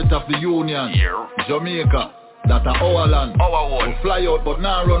 State of the union. Yeah. Jamaica, that a our land. Our one. We fly out but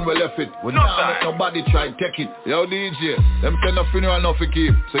now run we left it. We no now let nobody try take it. Yo DJ, them send a funeral now for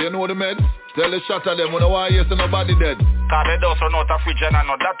keep. So you know the med? Tell the shot of them when I want to hear so nobody dead. Cause they just run out of fridge and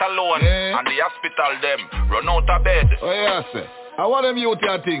not that alone. Yeah. And the hospital them run out of bed. Oh yeah, sir. I want them youth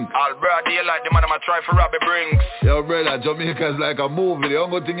here think. All broad daylight, the man I'ma try for Robbie Brinks. Yo brother, Jamaica is like a movie. The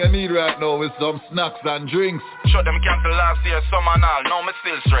only thing you need right now is some snacks and drinks. Sure them cancel last year summer and all, now me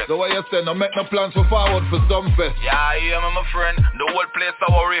still stressed. So what you say, no make no plans for forward for some fest? Yeah, I hear me my friend. The whole place I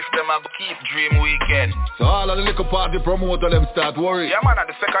worry if them I keep dream weekend. So all of the little party promoter them start worry. Yeah man,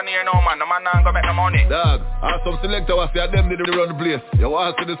 at the second year now man, the man not gonna make no money. Dog, and some selector was say them did run the place. You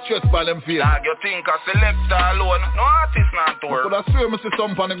want to see the stress by them face. Dog, you think a selector alone, no artist not tour. But I swear me see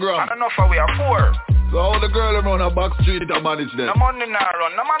some on the ground. I don't know if we are poor. So how the girl around a back street to manage them? No money not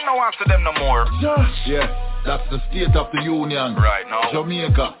run, no man no wants to them no more. Yeah, that's the state of the union. Right now.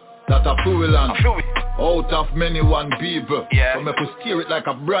 Jamaica, that a free land. Free. Out of many one people. Yeah. So make we steer it like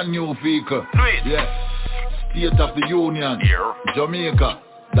a brand new vehicle. Sweet. Yeah. State of the union. Yeah. Jamaica,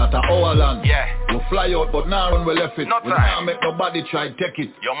 that a our land. Yeah. We fly out but now run we left it. No we time. now make nobody try take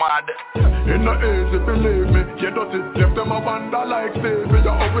it. You're mad. In the easy, believe me. You dirty, left them a wonder like baby. You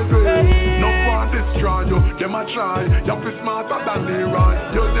always say, no one destroy you. Them a try, you feel smarter than Leroy.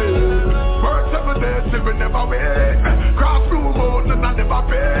 You did. Work 7 days till we never wake. Cross through mountains and never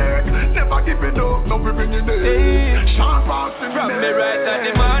pay. Never give it up, no we bring it in. Sharp out in from me right at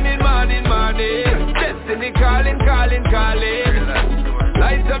the morning. Destiny calling.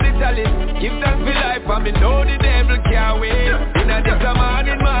 Lights of the talent, give thanks for life, and me know the devil can't wait. In a this a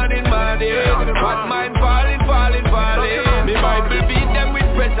morning. What mind falling. Me Bible beat them with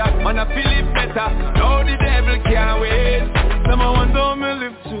pressure, man I feel it better. Know the devil can't wait. Number one, don't me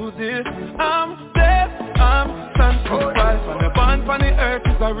live through this. I'm dead, I'm sanctified. From the bond from the earth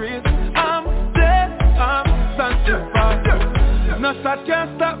is a race. I'm dead, I'm sanctified. No shot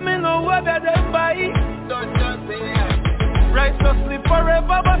can stop me, no other than by. Righteously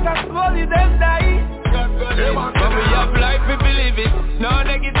forever, but I slowly then die. When we have life, we believe it. No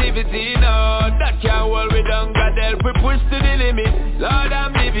negativity, no. That can't hold me down. God help, we push to the limit. Lord,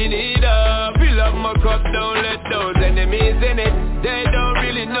 I'm living it up. Fill up my cup, don't let those enemies in it. They don't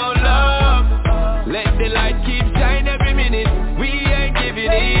really know love. Let the light keep shining every minute. We ain't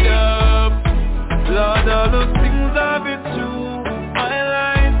giving it up. Lord, all those things I've been through my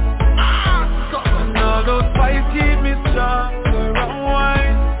life, and all those fights keep me stronger and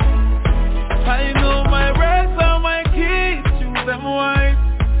wise. I know my rest and my keys, choose them wise.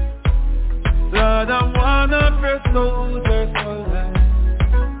 Lord, I'm one of your soldiers for life.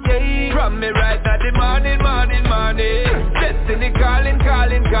 Yeah. From me right at the morning. Destiny calling.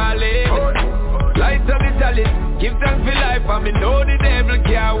 Lights of the talent, give thanks for life, and me know the devil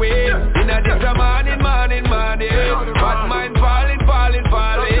can't wait. In a this a morning. Bad mind falling.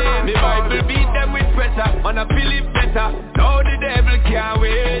 Me Bible beat them with pressure, man I feel it better. Know the devil can't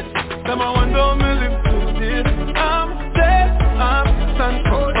wait. Number one, don't me live through this. I'm dead, I'm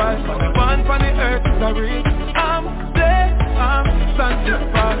sanctified. From the bond from the earth is a race. I'm dead, I'm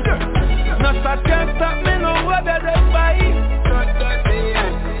sanctified. No shot can stop me, no other than by.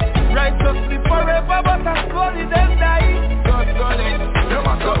 Righteously forever, but I slowly then die.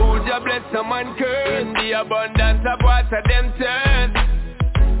 So who just bless someone curse? In the abundance of water them turn.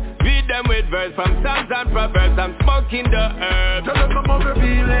 Feed them with verse from Psalms and Proverbs. I'm smoking the herb. Tell them some of the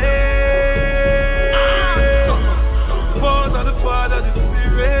feeling. Father, the Father, the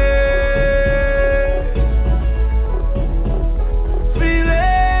Spirit. Feeling.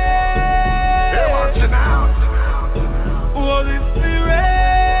 Hey, watch it now. Holy Spirit.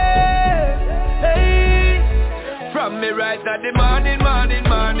 Hey. From me right at the morning.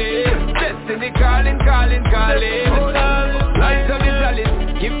 Destiny calling. Lights of the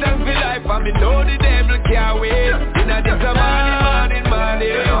talent, give thanks for life, and me know the devil can't wait. In a this a morning.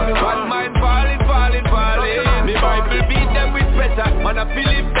 Bad mind falling. Me Bible beat them with pressure, man I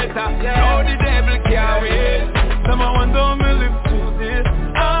feel it better. Know the devil can't wait. Number one, don't me live through this.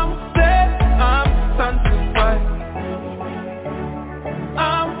 I'm dead, I'm sanctified.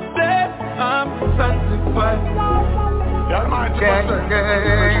 I'm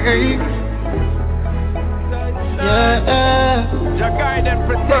Jah guide and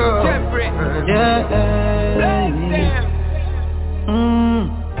protect every.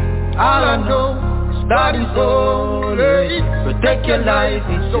 All I know is that is only protect your life,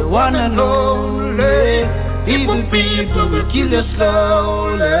 it's the one and only. Evil people will kill you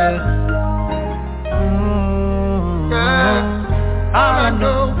slowly. All I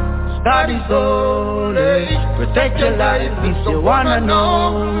know is that is only protect your life, it's the one and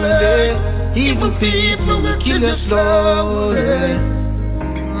only. Evil people will kill you slowly.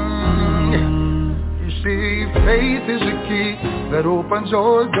 You see, faith is a key that opens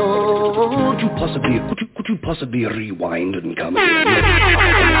all doors. Could you possibly rewind and come again?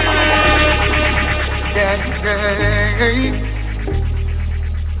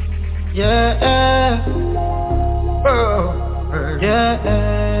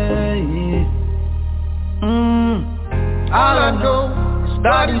 All I know is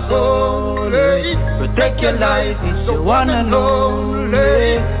that is only protect your life, it's the one and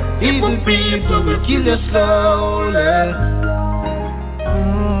only. Evil people will kill you slowly.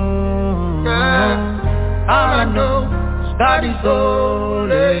 All I know is that is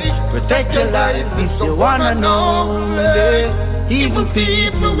only protect your life, it's the one and only. Evil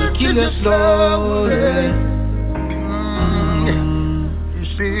people will kill you slowly. You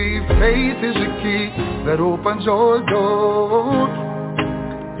see, faith is a key that opens all doors.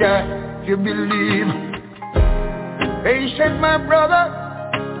 Yeah, if you believe, patient my brother,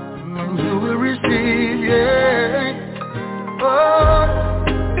 you will receive, yeah. Oh,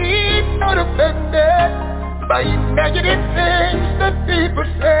 be not offended by negative things that people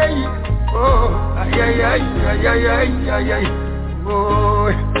say. Oh, oh,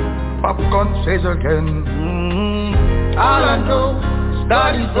 popcorn says again. All I know is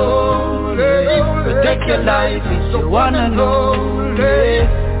that is only protect your life, it's the one and only.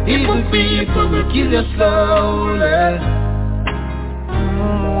 Evil people will kill you slowly.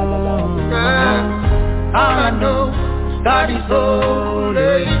 All I know is that is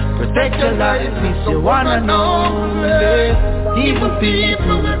only protect your life, it's the one and only. Evil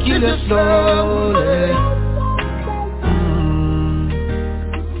people will kill you slowly.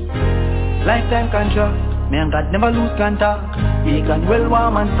 Lifetime contract, me and God never lose contact. Vegan well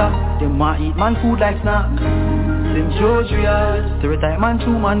warm and stock, them want eat man food like snack. Them judge real, stereotype man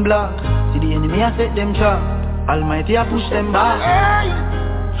 2 man black. See the enemy I set them trap, Almighty I push them back. Hey,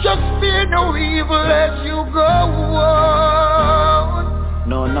 just fear no evil as you go on.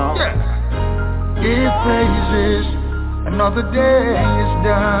 No. Give praises, another day is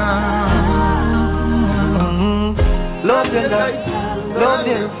done. Love your life, love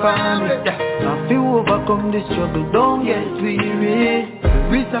your family. Now if you overcome the struggle, don't get weary.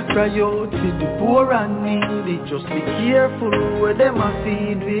 We cry out to the poor and needy. Just be careful where them a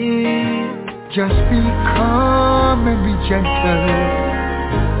feed with. Just be calm and be gentle.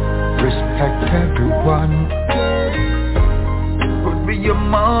 Respect everyone. Could be your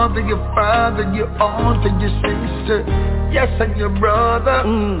mother, your father, your aunt and your sister. Yes, and your brother.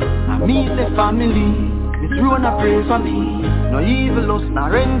 I meet the family. This ruin a pray for me. No evil us,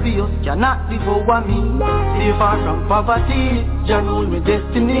 nor envious cannot devour me. Stay far from poverty, Jah rule with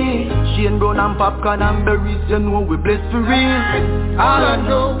destiny. Shane brown and popcorn and berries, you know we blessed for real. All I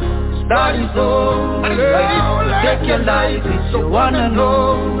know is that is only protect your life, it's the one and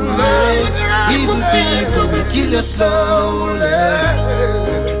only. Evil people will kill you slowly.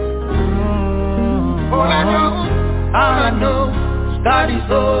 All I know that is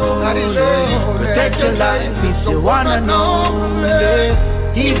only protect your life, it's the one and only.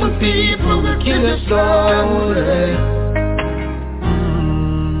 Evil people will kill you slowly.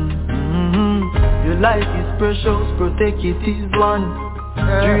 Your life is precious, protect it is one.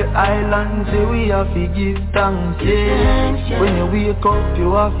 3 islands, say we have to give thanks, yeah. When you wake up,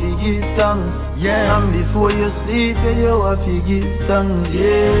 you have to give thanks, yeah. And before you sleep, you have to give thanks,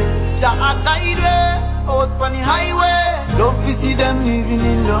 yeah. Jah guide out on the highway. Love to see them living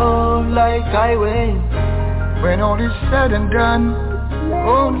in love like highway. When all is said and done,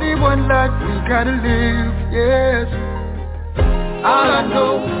 only one life we gotta live, yes. All I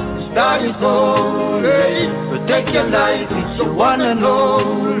know is that is only protect your life, it's the one and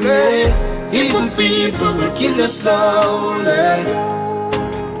only. Evil people will kill you slowly.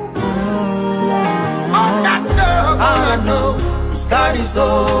 All I know that is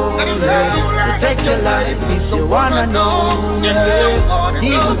only protect your life, it's the one and only.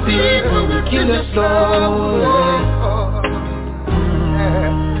 Evil people will kill you slowly.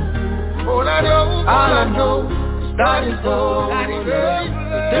 All I know that is only.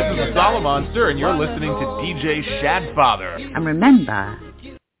 This is the Solomon Monster, and you're listening to DJ Shadfather. And remember,